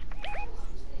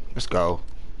 Let's go.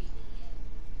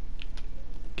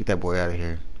 Get that boy out of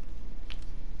here.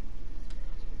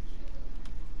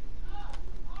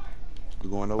 We're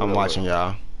going over. I'm watching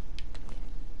y'all.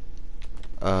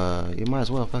 You might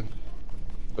as well, fuck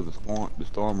it. The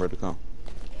storm ready to come.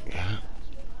 Yeah.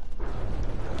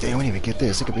 Damn, we didn't even get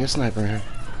this. It could be a sniper in here.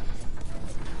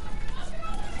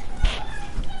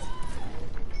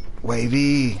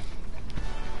 Wavy.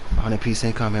 100-piece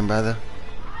incoming, brother.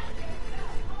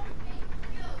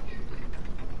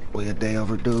 We a day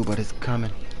overdue, but it's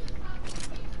coming.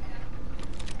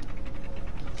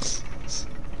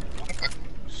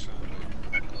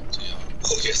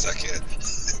 Oh, yes, I can.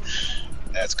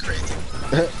 That's crazy.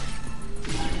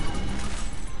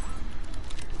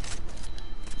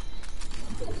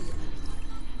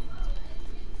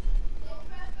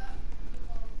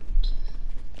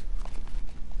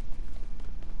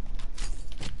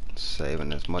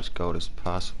 Saving as much gold as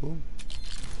possible.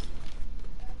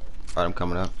 Alright, I'm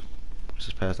coming up.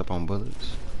 Just passed up on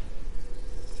bullets.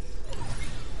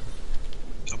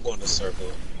 I'm going to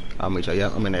circle. I'll meet you.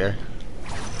 Yep, I'm in the air.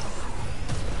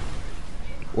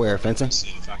 Where? Fencing? See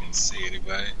if I can see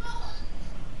anybody.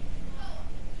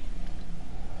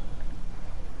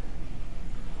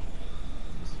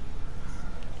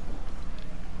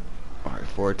 Alright,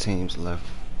 4 teams left.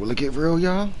 Will it get real,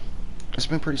 y'all? It's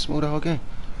been pretty smooth all game.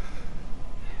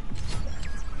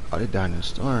 Oh, they died in the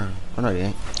storm. Oh, no, they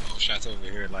ain't. Oh, shots over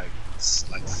here, like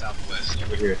southwest.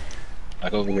 Over here.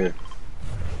 Like over here.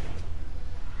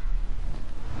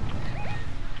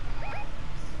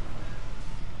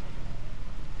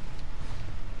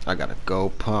 I got a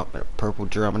gold pump and a purple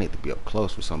drum. I need to be up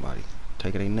close with somebody.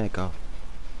 Taking their neck off.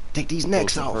 Take these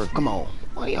necks off. Come on.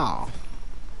 What y'all?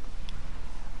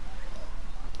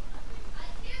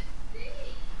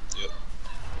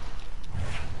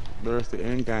 There's the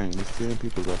end game. There's 10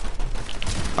 people left.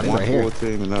 Oh, they right here. One full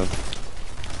team and us.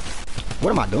 What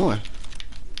am I doing?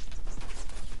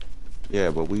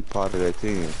 Yeah, but we part of that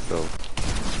team, so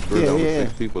we're only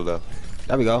 6 people left.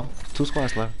 There we go. 2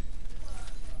 squads left.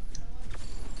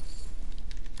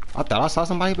 I thought I saw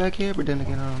somebody back here, but then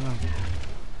again, I don't know.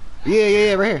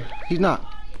 Yeah, right here. He's not.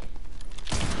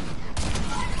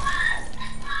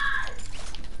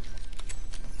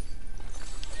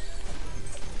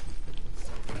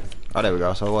 Oh, there we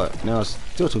go. So what? Now it's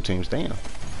still 2 teams. Damn.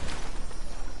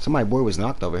 Somebody boy was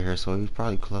knocked over here, so he's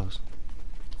probably close.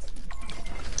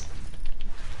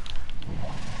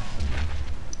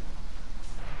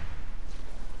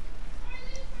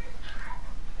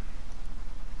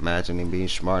 Imagine him being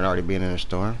smart and already being in a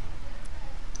storm.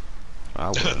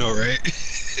 I know, right?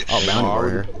 Oh, bounty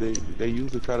warrior. They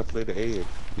usually try to play the edge.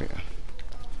 Yeah.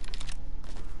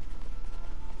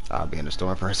 I'll be in the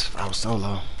storm first if I was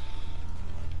solo.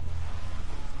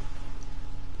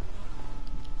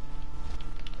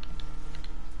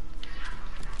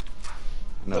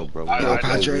 No, bro. Yo,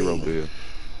 Padre. 0 bill.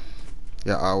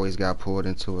 Yeah, I always got pulled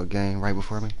into a game right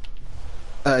before me.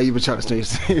 You been trying to stream,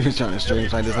 you been trying to stream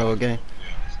like this whole game?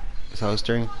 This whole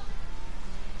stream?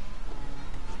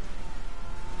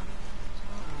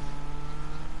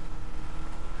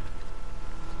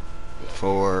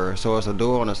 So it's a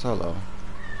duo and a solo.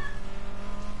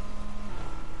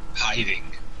 Hiding.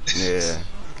 Yeah,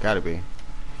 gotta be.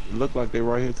 It look like they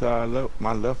right here to our left,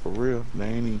 my left for real. They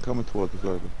ain't even coming towards the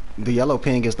circle. The yellow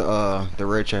ping is the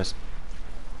red chest.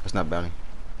 That's not bounty.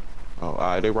 Oh, all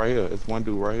right, they right here. It's one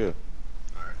dude right here.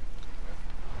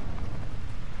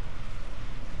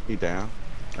 He down.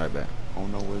 All right, bet. I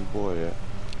don't know where his boy at.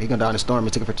 He gonna die in the storm. He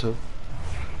took it for 2.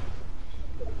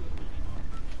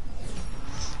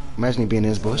 Imagine he being in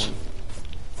his bush.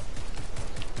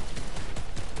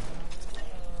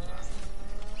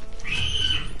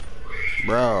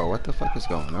 Bro, what the fuck is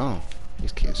going on?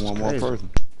 These kids One is more crazy. person.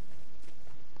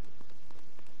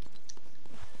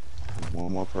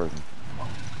 One more person.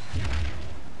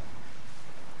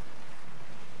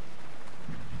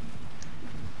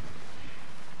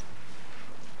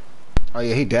 Oh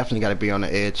yeah, he definitely got to be on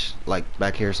the edge, like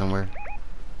back here somewhere.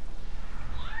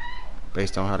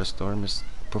 Based on how the storm is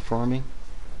performing,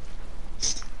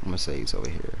 I'm gonna say he's over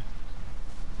here.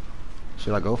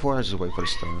 Should I go for it or just wait for the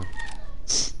storm?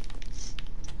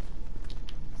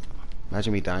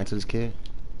 Imagine me dying to this kid.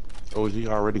 OG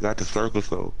already got the circle,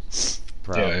 so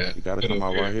Probably. Yeah. you gotta come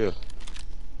out right here. You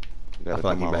I gotta feel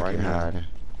like come he out back right here now. hiding.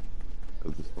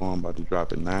 'Cause the storm about to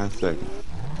drop in 9 seconds.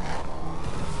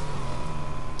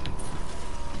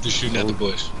 Just shooting at the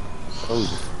bush. OG.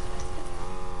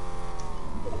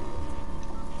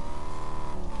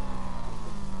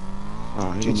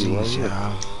 Oh, he gonna be right GG's, here.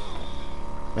 y'all.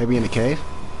 Maybe in the cave?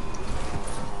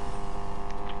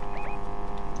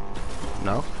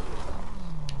 No?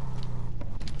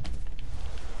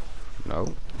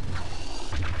 No.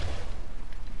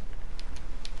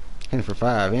 Hitting for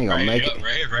 5. He ain't gonna make it.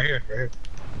 Right here, right here, right here.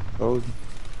 OG.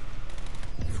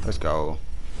 Let's go.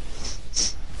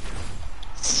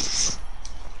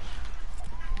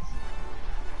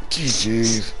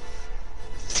 GG's.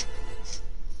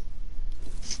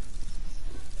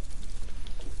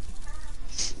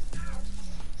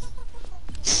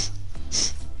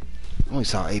 Only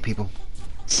saw 8 people.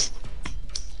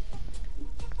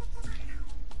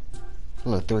 A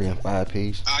little 3 and 5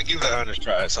 piece. I'll give it an honest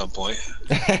try at some point.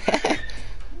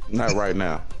 Not right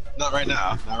now. Not right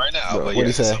now. Not right now. Bro, But What'd yeah, he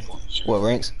at say? some point, sure. What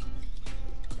ranks?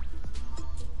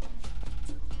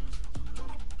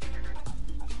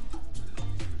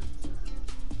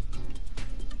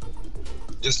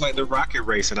 Just like the rocket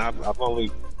race, and I've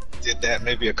only did that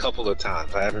maybe a couple of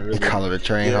times. I haven't They really call it a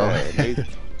train Yeah, hoe. they,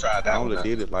 tried I that only one.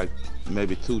 did it like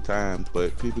maybe 2 times,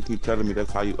 but people keep telling me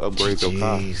that's how you upgrade your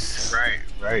car. Jeez. Right,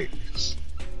 right.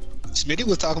 Smitty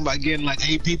was talking about getting like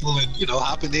 8 people and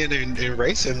hopping in and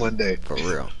racing one day. For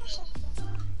real.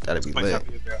 That'd be Might lit. not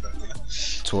be a bad idea.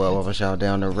 12 of us out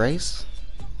down the race.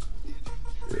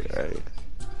 Yeah, hey.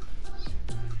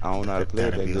 I don't know how to play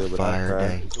it That'd that be a good, but I fire try.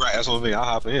 day. Right, that's what I mean. I'll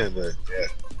hop in, but yeah.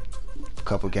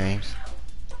 Couple games.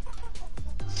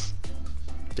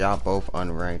 Y'all both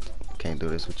unranked. Can't do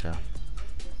this with y'all.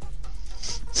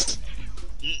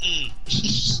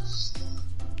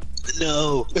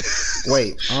 No.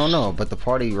 Wait, I don't know, but the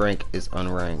party rank is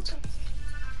unranked.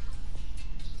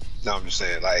 No, I'm just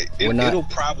saying, like, We're not- it'll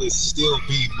probably still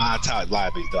be my top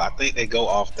lobby, though. I think they go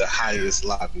off the highest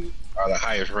lobby or the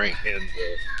highest rank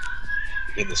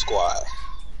in the squad.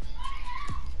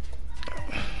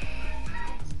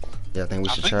 Yeah, I think we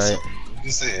I should think try so. it. I'm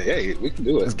just saying, hey, we can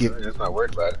do it. Let's give- I'm not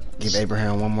worried about it. Give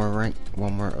Abraham one more rank,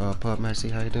 one more pub match. See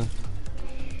how you do.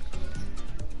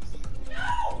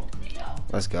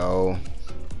 Let's go.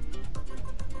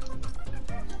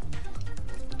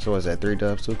 So is that 3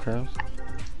 dubs, 2 crowns?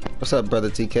 What's up, brother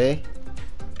TK?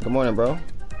 Good morning, bro.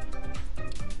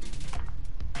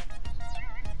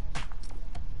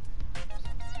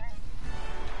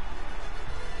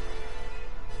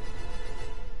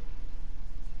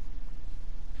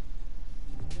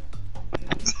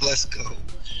 Let's go.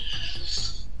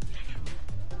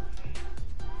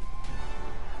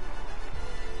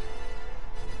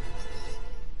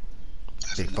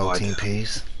 Big No 14 idea.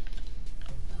 piece.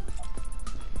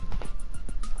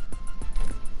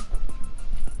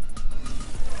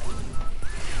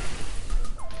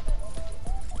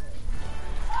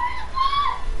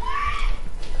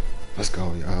 Let's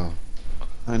go, y'all.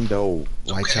 Hundo.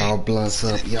 Light y'all blunts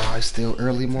up, y'all. It's still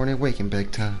early morning waking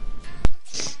back time.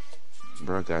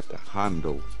 Bro, I got the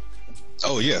Hondo.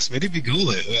 Oh yes, man, it be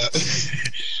good.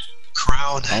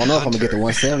 Crown. I don't know if I'm gonna get the Hunter.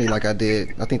 170 like I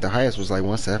did. I think the highest was like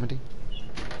 170.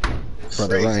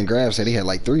 Brother Crazy. Ryan Grab said he had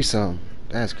like 3 something.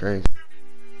 That's crazy.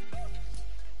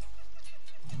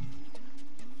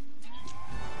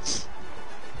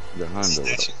 The Hondo.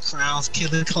 Snatching crowns,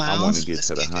 killing clowns. I want to get Let's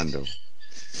to the it. Hondo.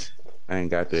 I ain't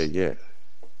got there yet.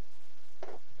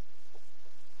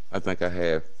 I think I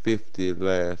had 50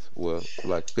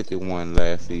 like 51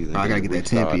 last season. I gotta get that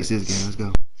 10 Restarted. piece this game. Let's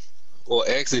go. Well,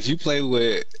 X, if you play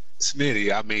with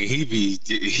Smitty, I mean,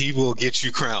 he will get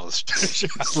you crowns.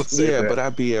 I will say Yeah, that. but I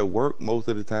be at work most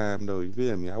of the time though. You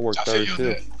feel me? I work I feel third you on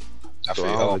shift, that. I so feel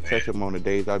I you. Oh only man, catch them on the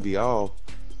days I be off.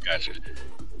 gotcha.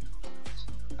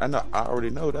 I know. I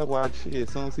already know. That's why shit. As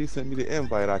soon as he sent me the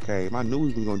invite, I came. I knew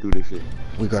he was gonna do this shit.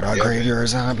 We got our Yeah, man. graveyard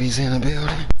zombies in the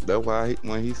building. That's why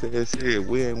when he said shit,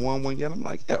 we ain't won one yet. I'm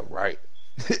like, yeah, right.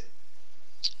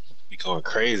 Be going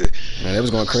crazy. Man, they was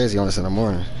going crazy on us in the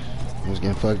morning. We was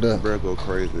getting fucked up. Bro go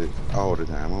crazy all the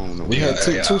time. I don't know. We Yeah, had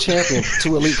two yeah. two champion,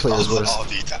 two elite players with All us.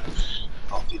 the time.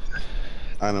 All the time.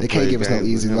 I done They can't played give us no games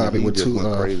easy him, and lobby he with just two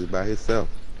went crazy by himself.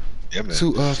 Yeah, man.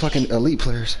 two fucking elite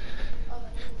players.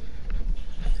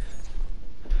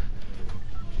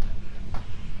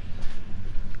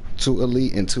 Two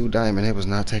elite and two diamond. It was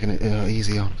not taking it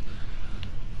easy on.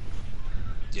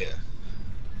 Yeah.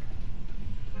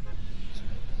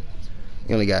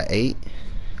 You only got 8.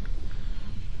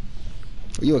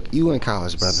 You in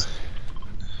college, brother?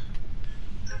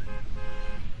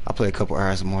 I play a couple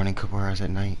hours in the morning, couple hours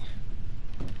at night.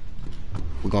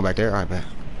 We going back there? All right, bet.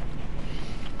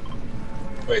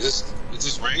 Wait, is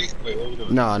this rain? Wait, what are we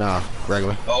doing? No,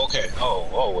 regular. Oh, okay.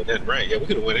 Oh, it didn't rain. Yeah, we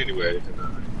could have went anyway.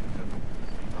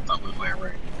 I thought we were playing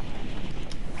rain.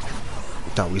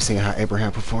 Thought we seen how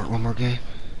Abraham performed one more game.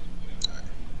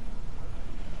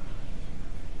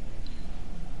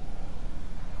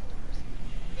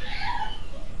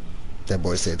 That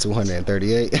boy said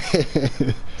 238.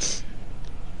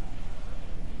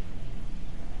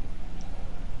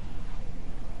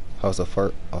 Host a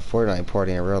Fortnite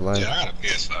party in real life. Yeah, I got a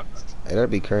PS5. Hey, that'd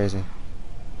be crazy.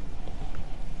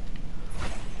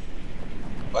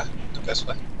 What? The best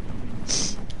way?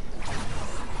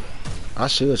 I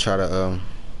should try to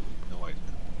No idea.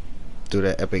 do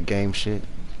that epic game shit.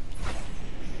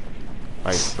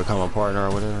 Like become a partner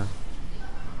or whatever.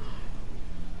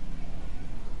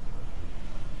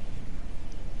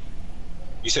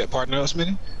 You said partner else,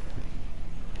 Smitty?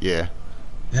 Yeah.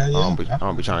 Yeah, I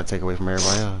don't be trying to take away from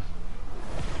everybody else.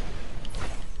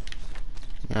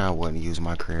 Yeah, I wouldn't use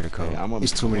my creator code. Hey,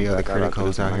 There's too many other creator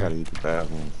codes out I here. gotta use the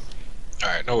bathroom. All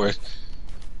right, no worries.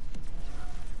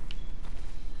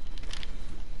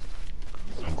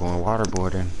 I'm going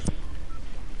waterboarding.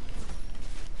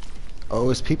 Oh,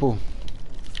 it's people.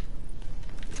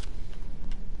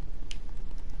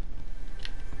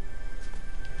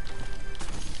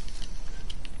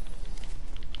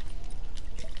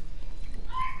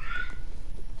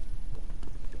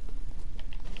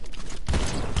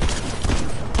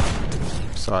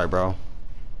 Sorry, bro.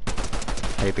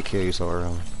 Hate to kill you so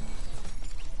early.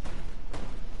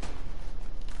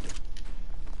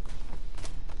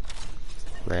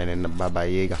 Ran into Baba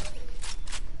Yaga.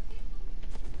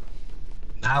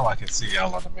 Now I can see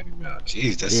y'all on the mini map.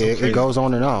 Jeez, that's Yeah, so crazy. it goes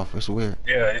on and off. It's weird.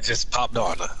 Yeah, it just popped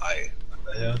on. Like,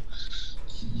 what the hell?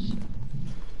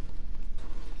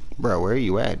 Bro, where are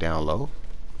you at? Down low?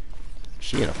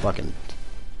 She in a fucking...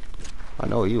 I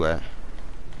know where you at.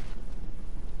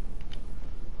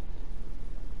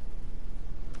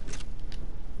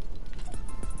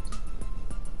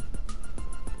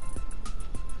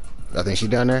 I think she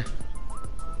down there.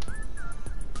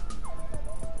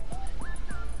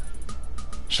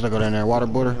 Should I go down there and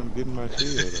waterboard her? I'm getting my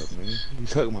shield up, man. You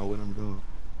talking about what I'm doing?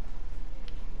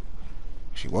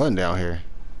 She wasn't down here.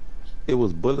 It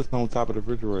was bullets on top of the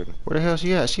refrigerator. Where the hell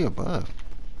she at? She above.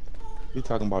 You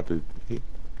talking about the?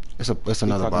 It's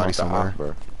another body somewhere.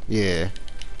 Yeah.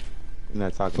 You're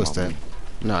not talking Footstep. about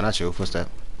me. No, not you. Footstep.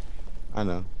 I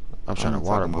know. I'm trying to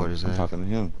waterboard his I'm ass. talking to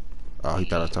him. Oh, he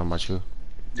thought I was talking about you.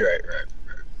 Right.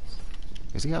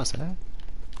 Is he outside?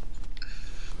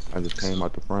 I just came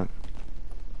out the front.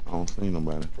 I don't see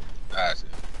nobody. Gotcha.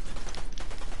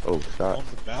 Oh, shot. On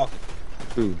the balcony.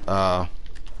 Two.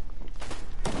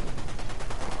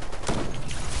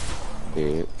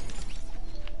 Dead.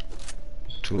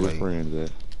 Too Where late. friends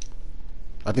at?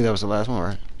 I think that was the last one,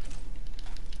 right?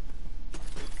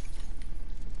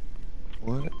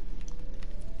 What?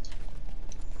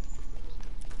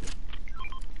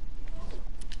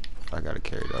 I gotta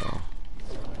carry that on.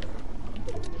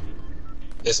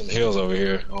 There's some hills over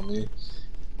here on me.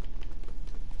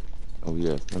 Oh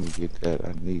yes, let me get that.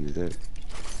 I needed that.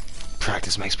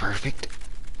 Practice makes perfect.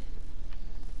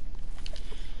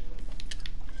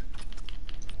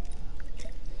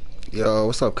 Yo,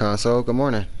 what's up, console? Good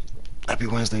morning. Happy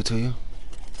Wednesday to you.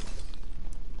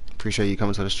 Appreciate you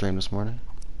coming to the stream this morning.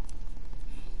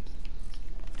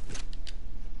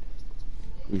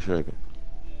 Appreciate it.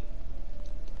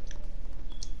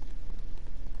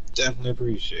 Definitely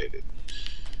appreciate it.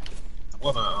 I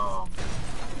wanna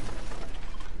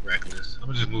reckless. I'm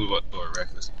gonna just move up toward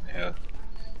reckless. Yeah.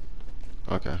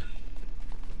 Okay.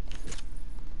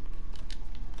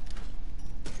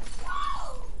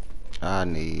 I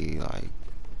need like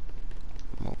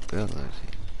mobility.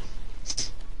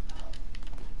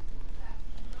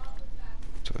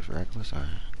 So it's reckless. Alright.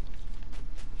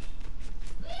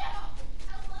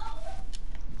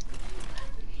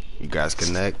 You guys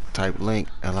connect. Type link.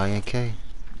 LINK.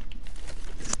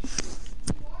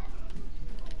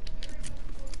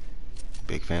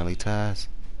 Big family ties.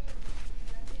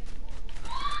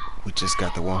 We just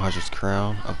got the 100th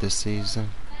crown of this season.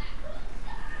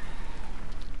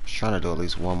 Trying to do at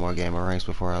least one more game of ranks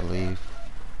before I leave.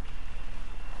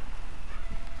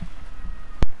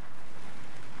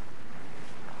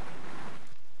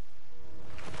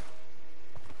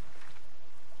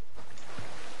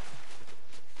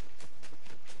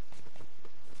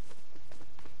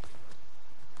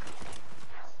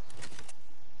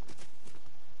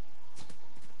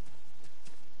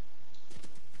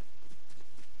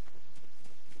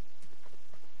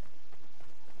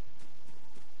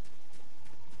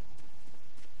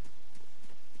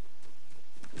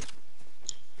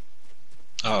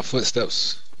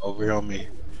 Footsteps over here on me.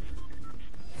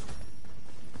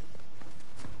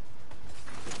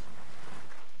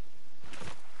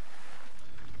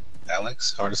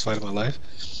 Alex, hardest fight of my life.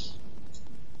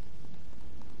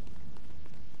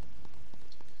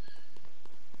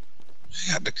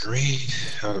 I got the green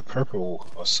or the purple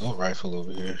assault rifle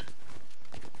over here.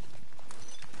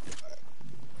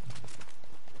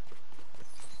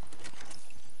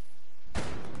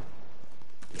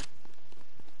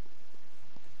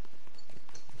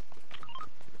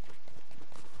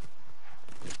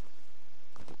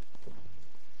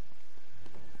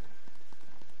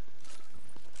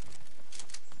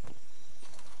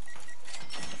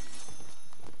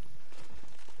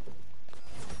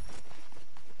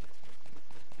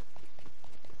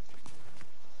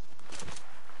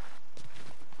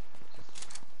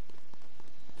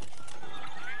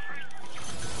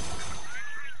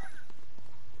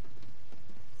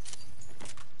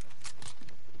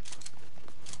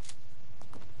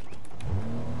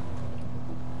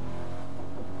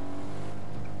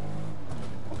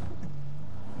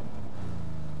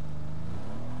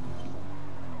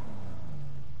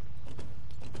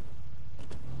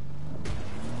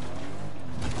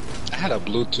 I had a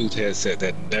Bluetooth headset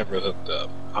that never hooked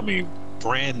up. I mean,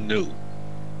 brand new.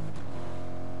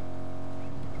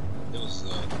 It was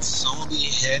a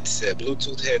Sony headset,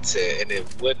 Bluetooth headset, and it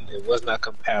was not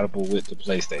compatible with the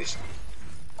PlayStation.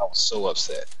 I was so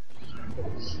upset.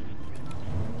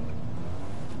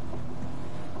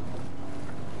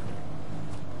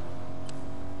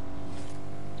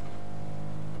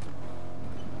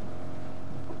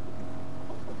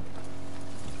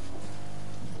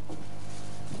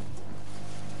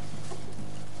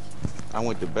 I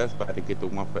went to Best Buy to get the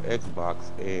one for Xbox,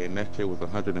 and that shit was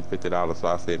 $150. So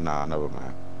I said, nah, never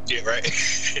mind. Yeah, right.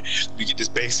 We get this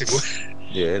basic one.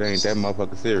 Yeah, it ain't that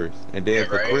motherfucker serious. And then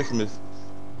Yeah, right.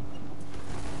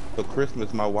 for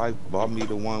Christmas, my wife bought me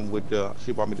the one with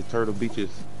she bought me the Turtle Beaches.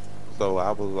 So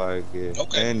I was like, yeah,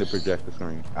 Okay. and the projector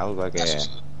screen. I was like, yeah.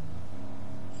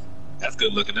 That's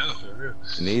good looking out. For real.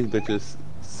 And these bitches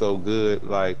so good,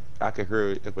 like I can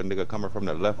hear if a nigga coming from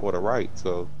the left or the right.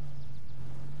 So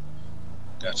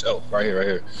Gotcha. Oh, right here, right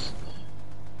here.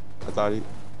 I thought he,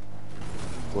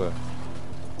 well,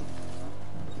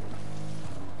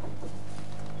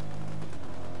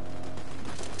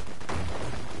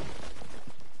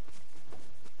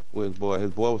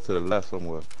 his boy was to the left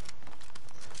somewhere.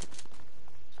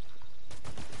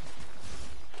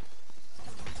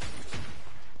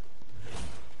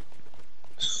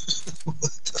 What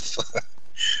the fuck?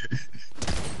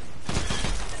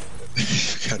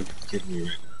 You gotta be kidding me right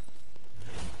now.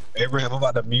 Abraham, I'm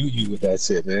about to mute you with that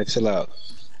shit, man. Chill out.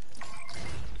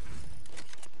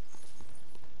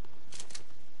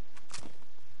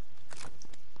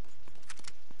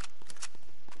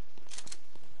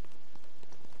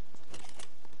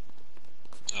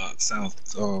 Sounds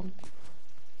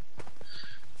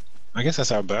I guess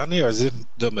that's our bounty, or is it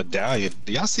the medallion?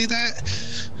 Do y'all see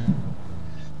that?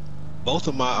 Both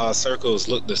of my circles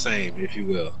look the same, if you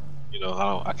will. You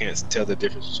know, I can't tell the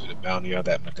difference between the bounty or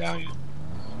that medallion.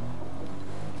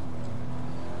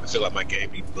 I feel like my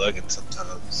game be bugging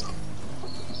sometimes. So.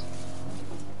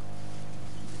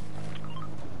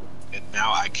 And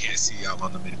now I can't see y'all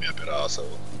on the minimap at all. So.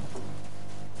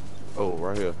 Oh,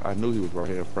 right here. I knew he was right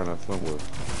here in front of us somewhere.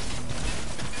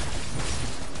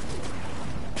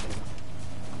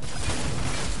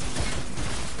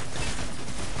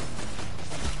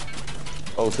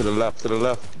 Oh, to the left, to the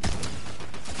left.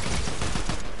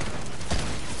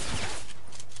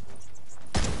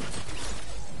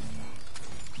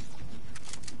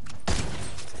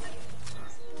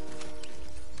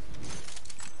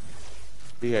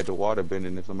 He had the water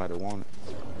bending if somebody wanted.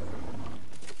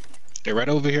 They're right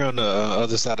over here on the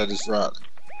other side of this rock.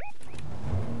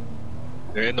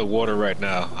 They're in the water right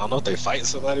now. I don't know if they fighting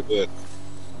somebody, but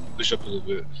push up a little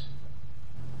bit.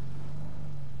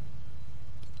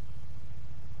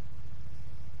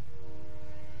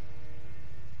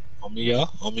 On me,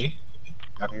 y'all. On me.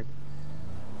 Out here.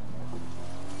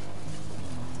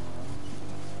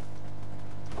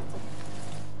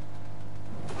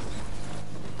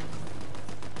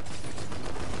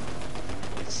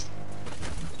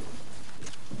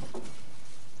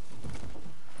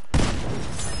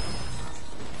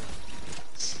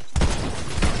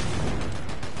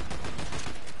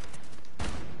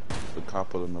 The cop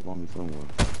pulling up on me somewhere.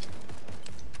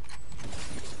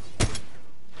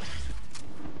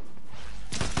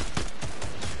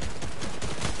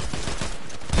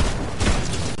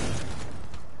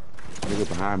 Nigga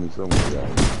behind me somewhere, guys.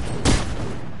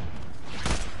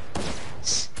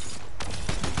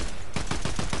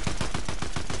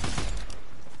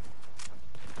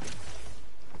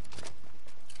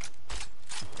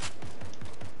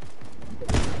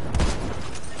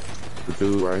 The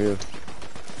dude right here.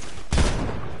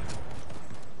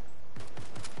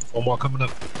 One more coming up.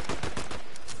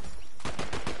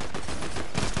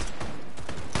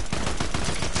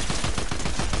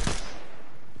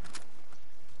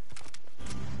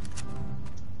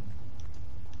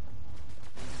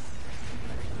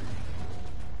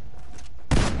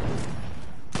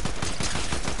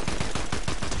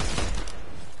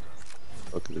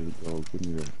 Okay, go. Give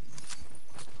me that.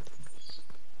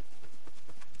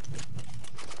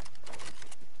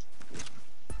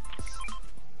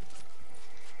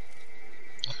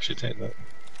 I should take that.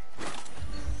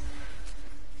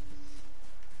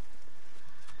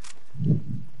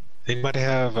 Anybody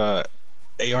have AR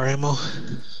ammo?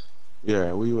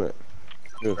 Yeah, where you at?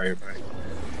 Yeah. Right, right.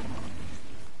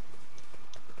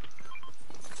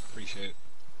 Appreciate it.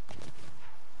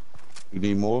 You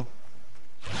need more?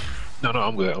 No,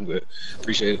 I'm good. I'm good.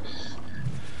 Appreciate it.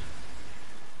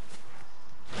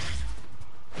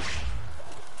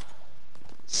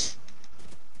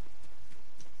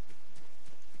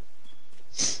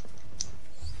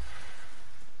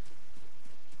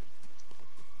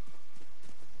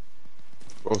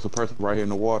 Oh, it's a person right here in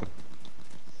the water.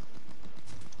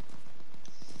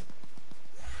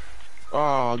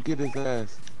 Oh, get his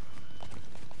ass.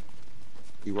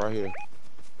 He right here.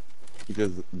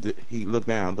 He look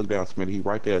down, Smitty. He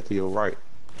right there to your right.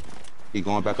 He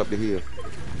going back up the hill.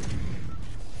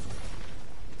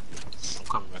 I'm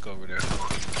coming back over there. Hold on.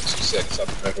 2 seconds. I'll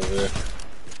be back over there.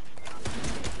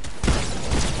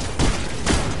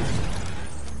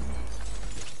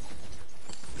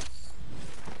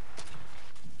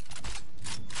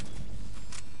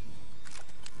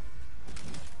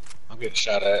 I'm getting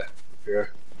shot at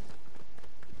here.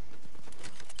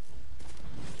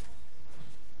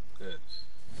 Good.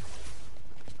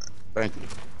 Thank you.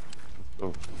 Let's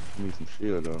go. I need some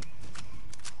shield though.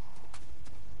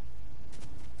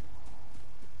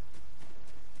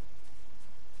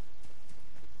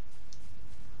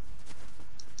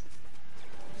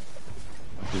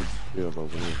 I need some shield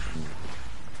over here.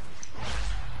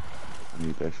 I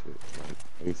need that shit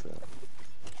like ASAP.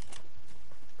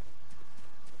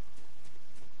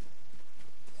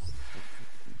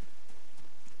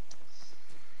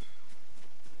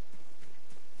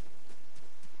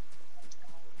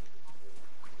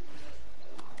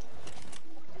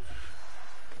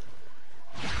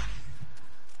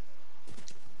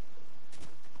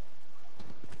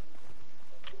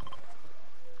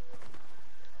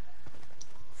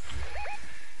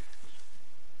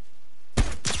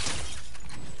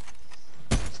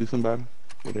 See somebody?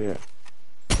 Where they at?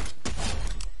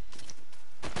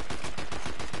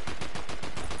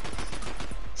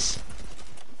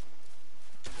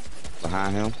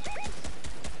 Behind him?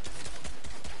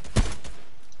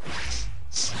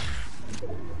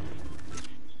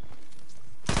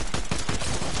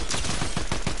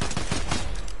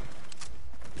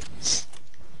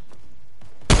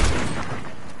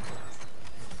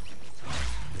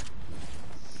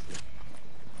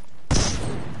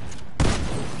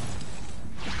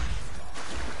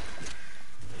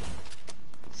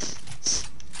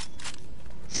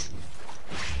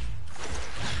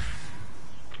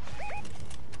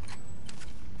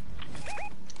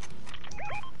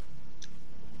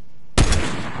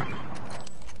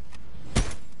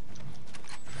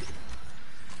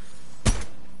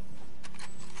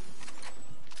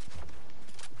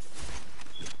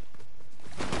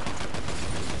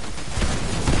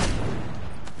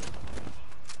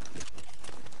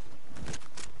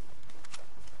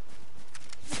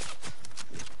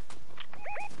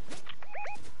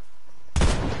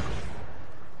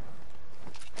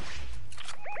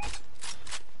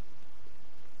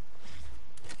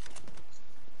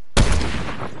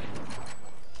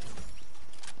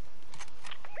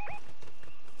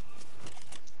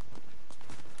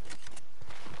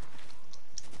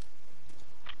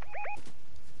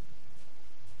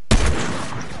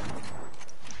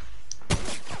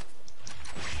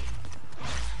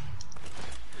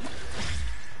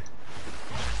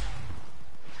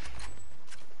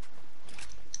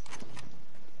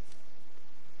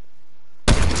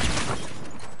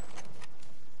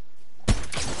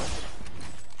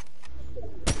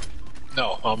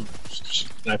 No, I'm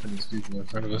sniping these people in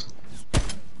front of us.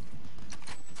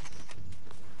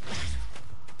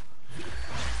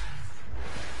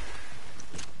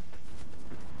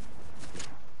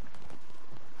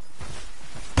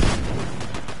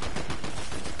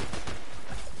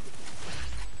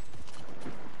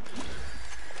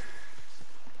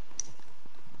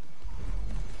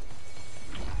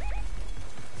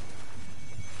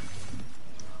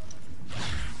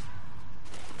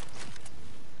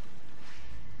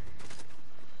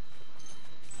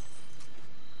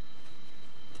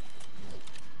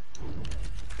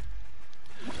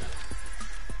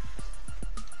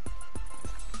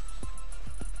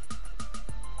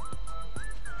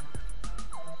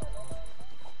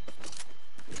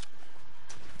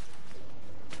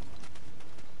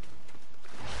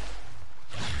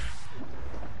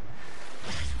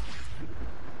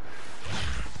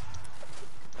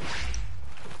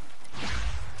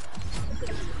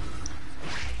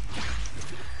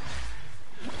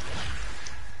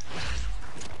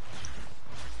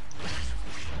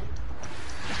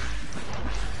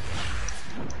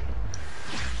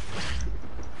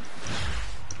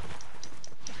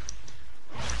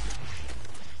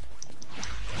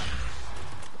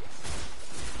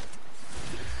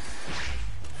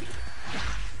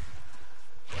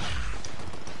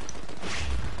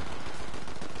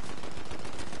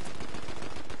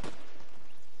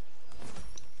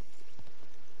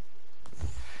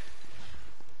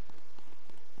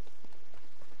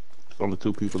 Only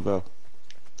 2 people left.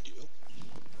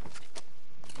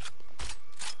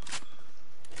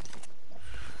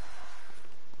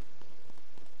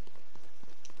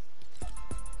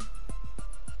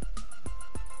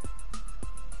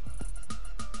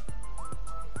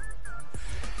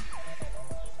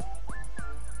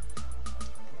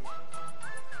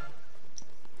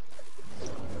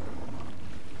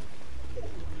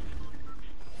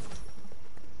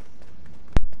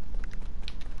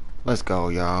 Let's go,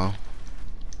 y'all.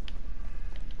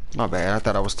 My bad. I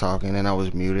thought I was talking and I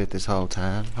was muted this whole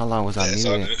time. How long was I That's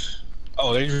all muted? good.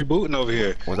 Oh, they rebooting over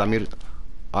here. Was I muted?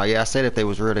 Oh yeah, I said if they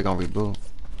was real, they gonna reboot.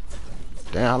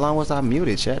 Damn, how long was I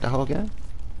muted, chat? The whole game?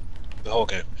 The whole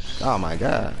game. Oh my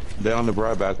god. They only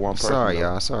brought back 1 person. Sorry, though.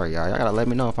 y'all. Sorry, y'all. Y'all gotta let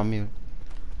me know if I'm muted.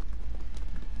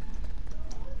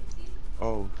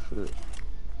 Oh shit.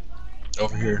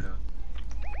 Over here.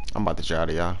 I'm about to shout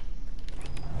at y'all.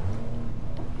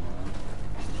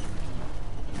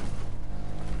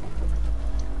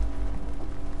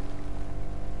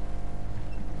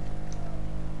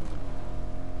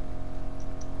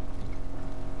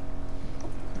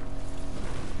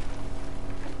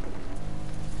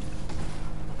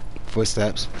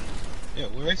 Footsteps. Yeah,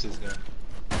 where is this guy?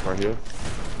 Right here.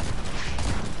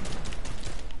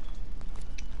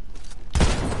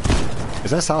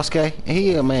 Is that Sasuke?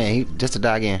 He a man. He just to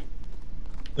die again.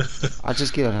 I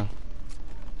just killed him.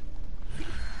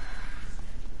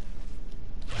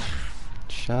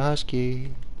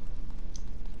 Sasuke.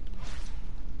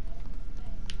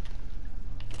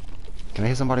 Can I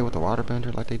hit somebody with a water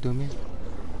bender like they do me?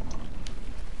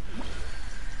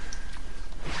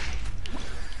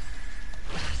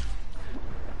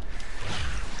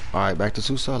 Alright, back to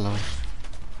 2 solos.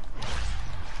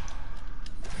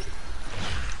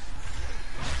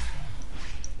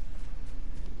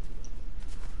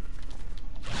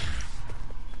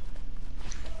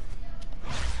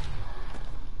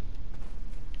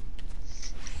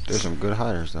 There's some good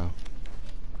hiders though.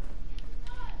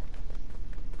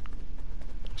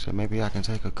 So maybe I can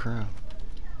take a crown.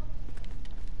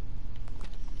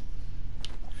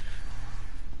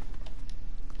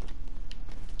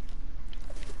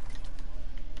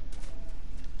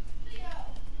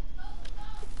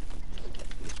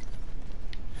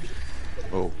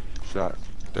 Oh, shot.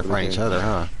 They're fighting each other,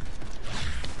 huh?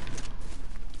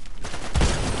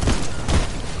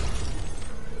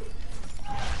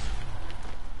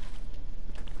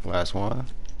 Last one.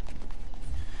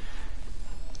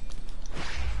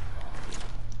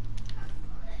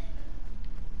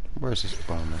 Where's this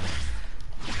bomb at?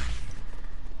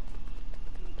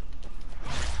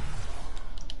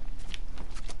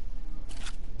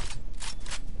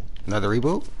 Another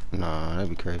reboot? Nah, that'd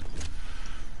be crazy.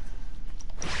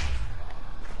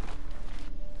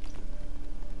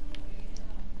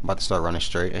 I'm about to start running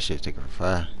straight. That shit's taking for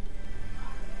 5.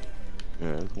 Yeah,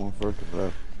 it's 1 person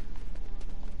left.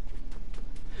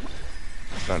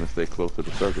 Trying to stay close to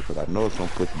the circle because I know it's gonna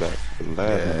push back. The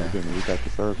last one, we got the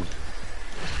circle.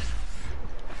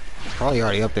 Probably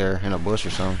already up there in a bush or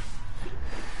something.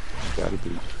 Gotta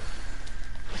be.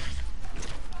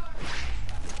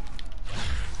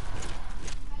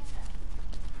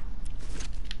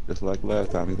 Just like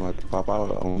last time, he's gonna have to pop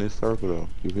out on this circle though.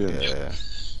 You feel me? Yeah.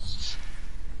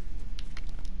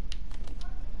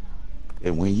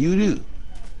 And when you do,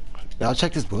 Y'all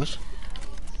check this bush.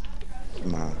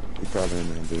 nah, he probably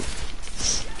in there, dude.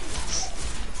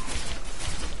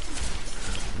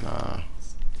 Nah.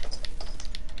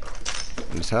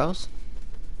 In this house?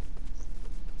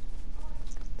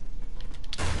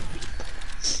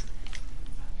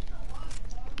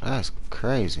 That's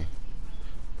crazy.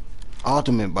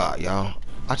 Ultimate bot, y'all.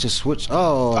 I just switched.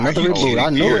 Oh, another reboot. I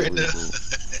knew it.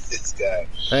 This guy.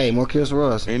 Hey, more kills for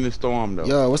us. In the storm though.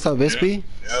 Yo, what's up, Vispy?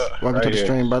 Yeah, Welcome right to the here.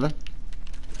 stream, brother.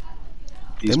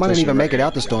 He's They might not pushing even make right it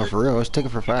out the here. storm for real. It's taking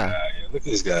for 5. Yeah, look at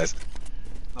these guys.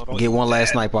 No, don't Get eat one last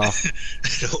that. snipe off.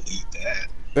 Don't eat that.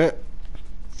 Eh.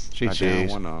 I down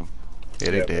GG's. one on.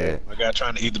 Yeah, they Yeah, did. bro. My guy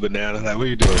trying to eat the banana. Like, what are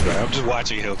you doing, bro? I'm just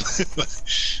watching him.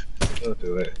 Don't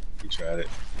do it. He tried it.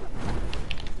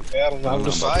 Yeah, I don't know. I'm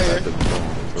the fire.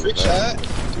 Trick shot.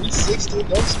 360.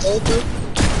 No smoker.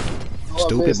 Oh, I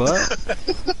Stupid missed.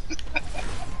 butt.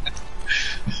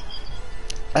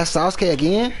 That's Sasuke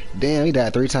again? Damn, he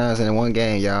died 3 times in one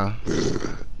game, y'all.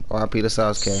 RP to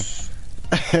Sasuke.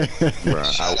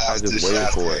 Bruh, I just waited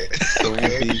for it. So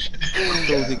as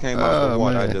soon as he came out Oh, the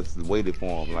water, man. I just waited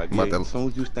for him. Like, I'm about yeah, to- as soon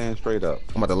as you stand straight up.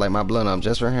 I'm about to light my blunt up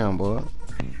just for him, boy.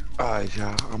 Alright,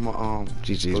 y'all. I'm gonna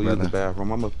GG's, go use brother. the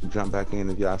bathroom. I'm gonna jump back in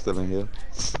if y'all still in here.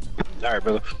 All right,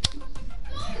 brother.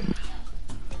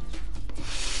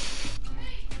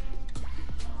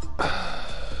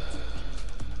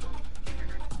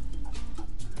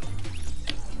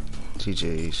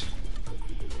 GG's.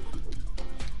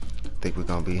 Think we're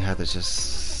gonna have to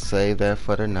just save that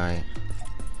for the night.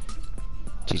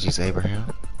 GG's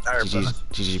Abraham. All right, brother.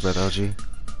 GG's brother OG.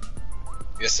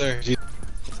 Yes, sir.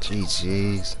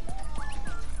 GG's.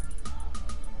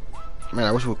 Man,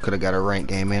 I wish we could have got a ranked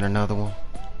game in another one.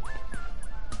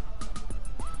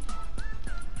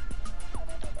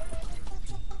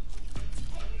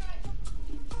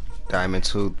 Diamond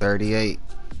 238.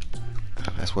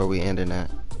 That's where we ending at.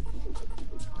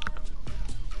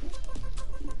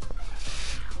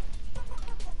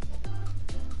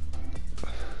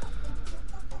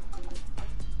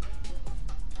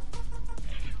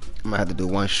 I'm gonna have to do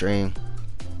one stream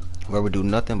where we do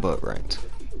nothing but ranked.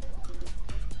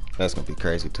 That's gonna be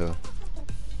crazy too.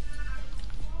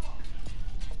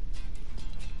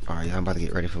 Alright, y'all, I'm about to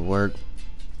get ready for work.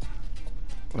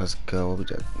 Let's go. What we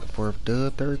got? The 4th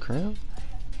dub, 3rd crown?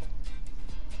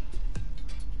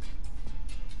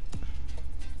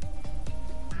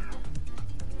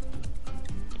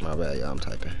 My bad, y'all, I'm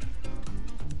typing.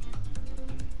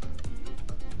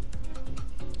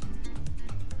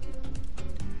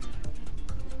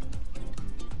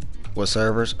 What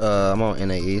servers? I'm on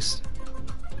NA East.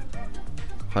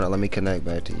 Hold on, let me connect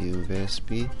back to you,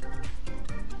 Vispy.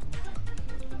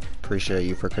 Appreciate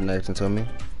you for connecting to me.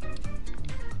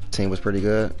 Team was pretty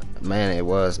good. Man, it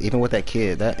was. Even with that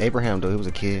kid, that Abraham dude, he was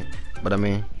a kid. But I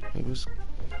mean, it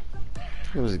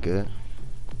was good.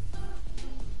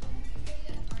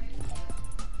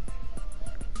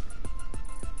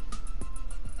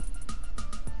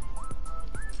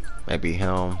 Maybe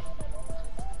him.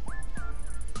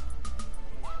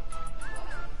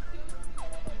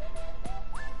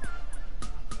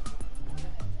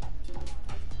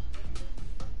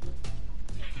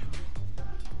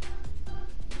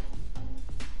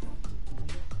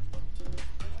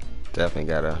 Definitely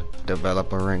gotta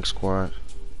develop a rank squad.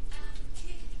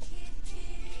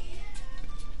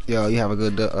 Yo, you have a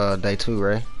good day too,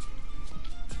 Ray.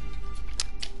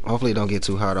 Hopefully it don't get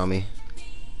too hot on me.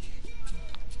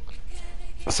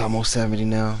 It's almost 70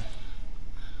 now.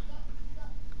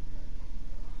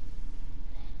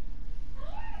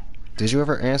 Did you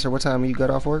ever answer what time you got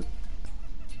off work?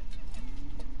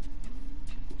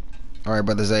 Alright,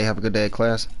 Brother Zay, have a good day at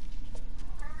class.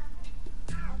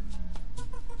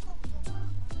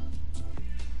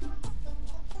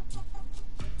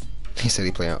 He said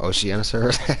he playing Oceana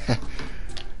servers.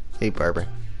 Hey, Barber.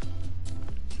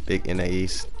 Big NA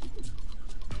East.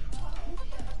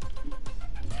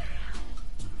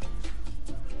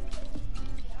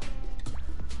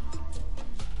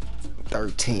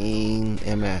 $13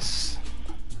 MS.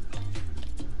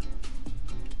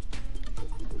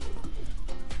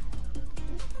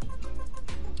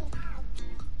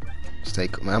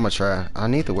 Man, I'm gonna try. I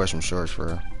need to wear some shorts for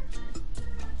real.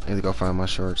 I need to go find my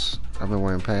shorts. I've been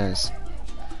wearing pants.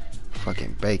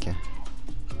 Fucking bacon.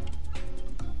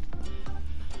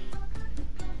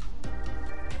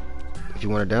 If you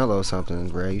want to download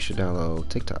something, Ray, you should download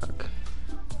TikTok.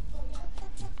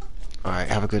 Alright,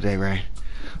 have a good day, Ray.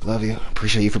 Love you.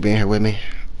 Appreciate you for being here with me.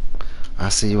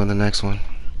 I'll see you in the next one.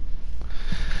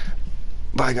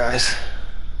 Bye, guys.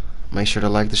 Make sure to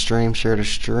like the stream, share the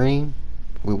stream.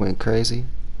 We went crazy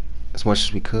as much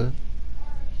as we could.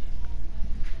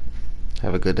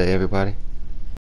 Have a good day, everybody.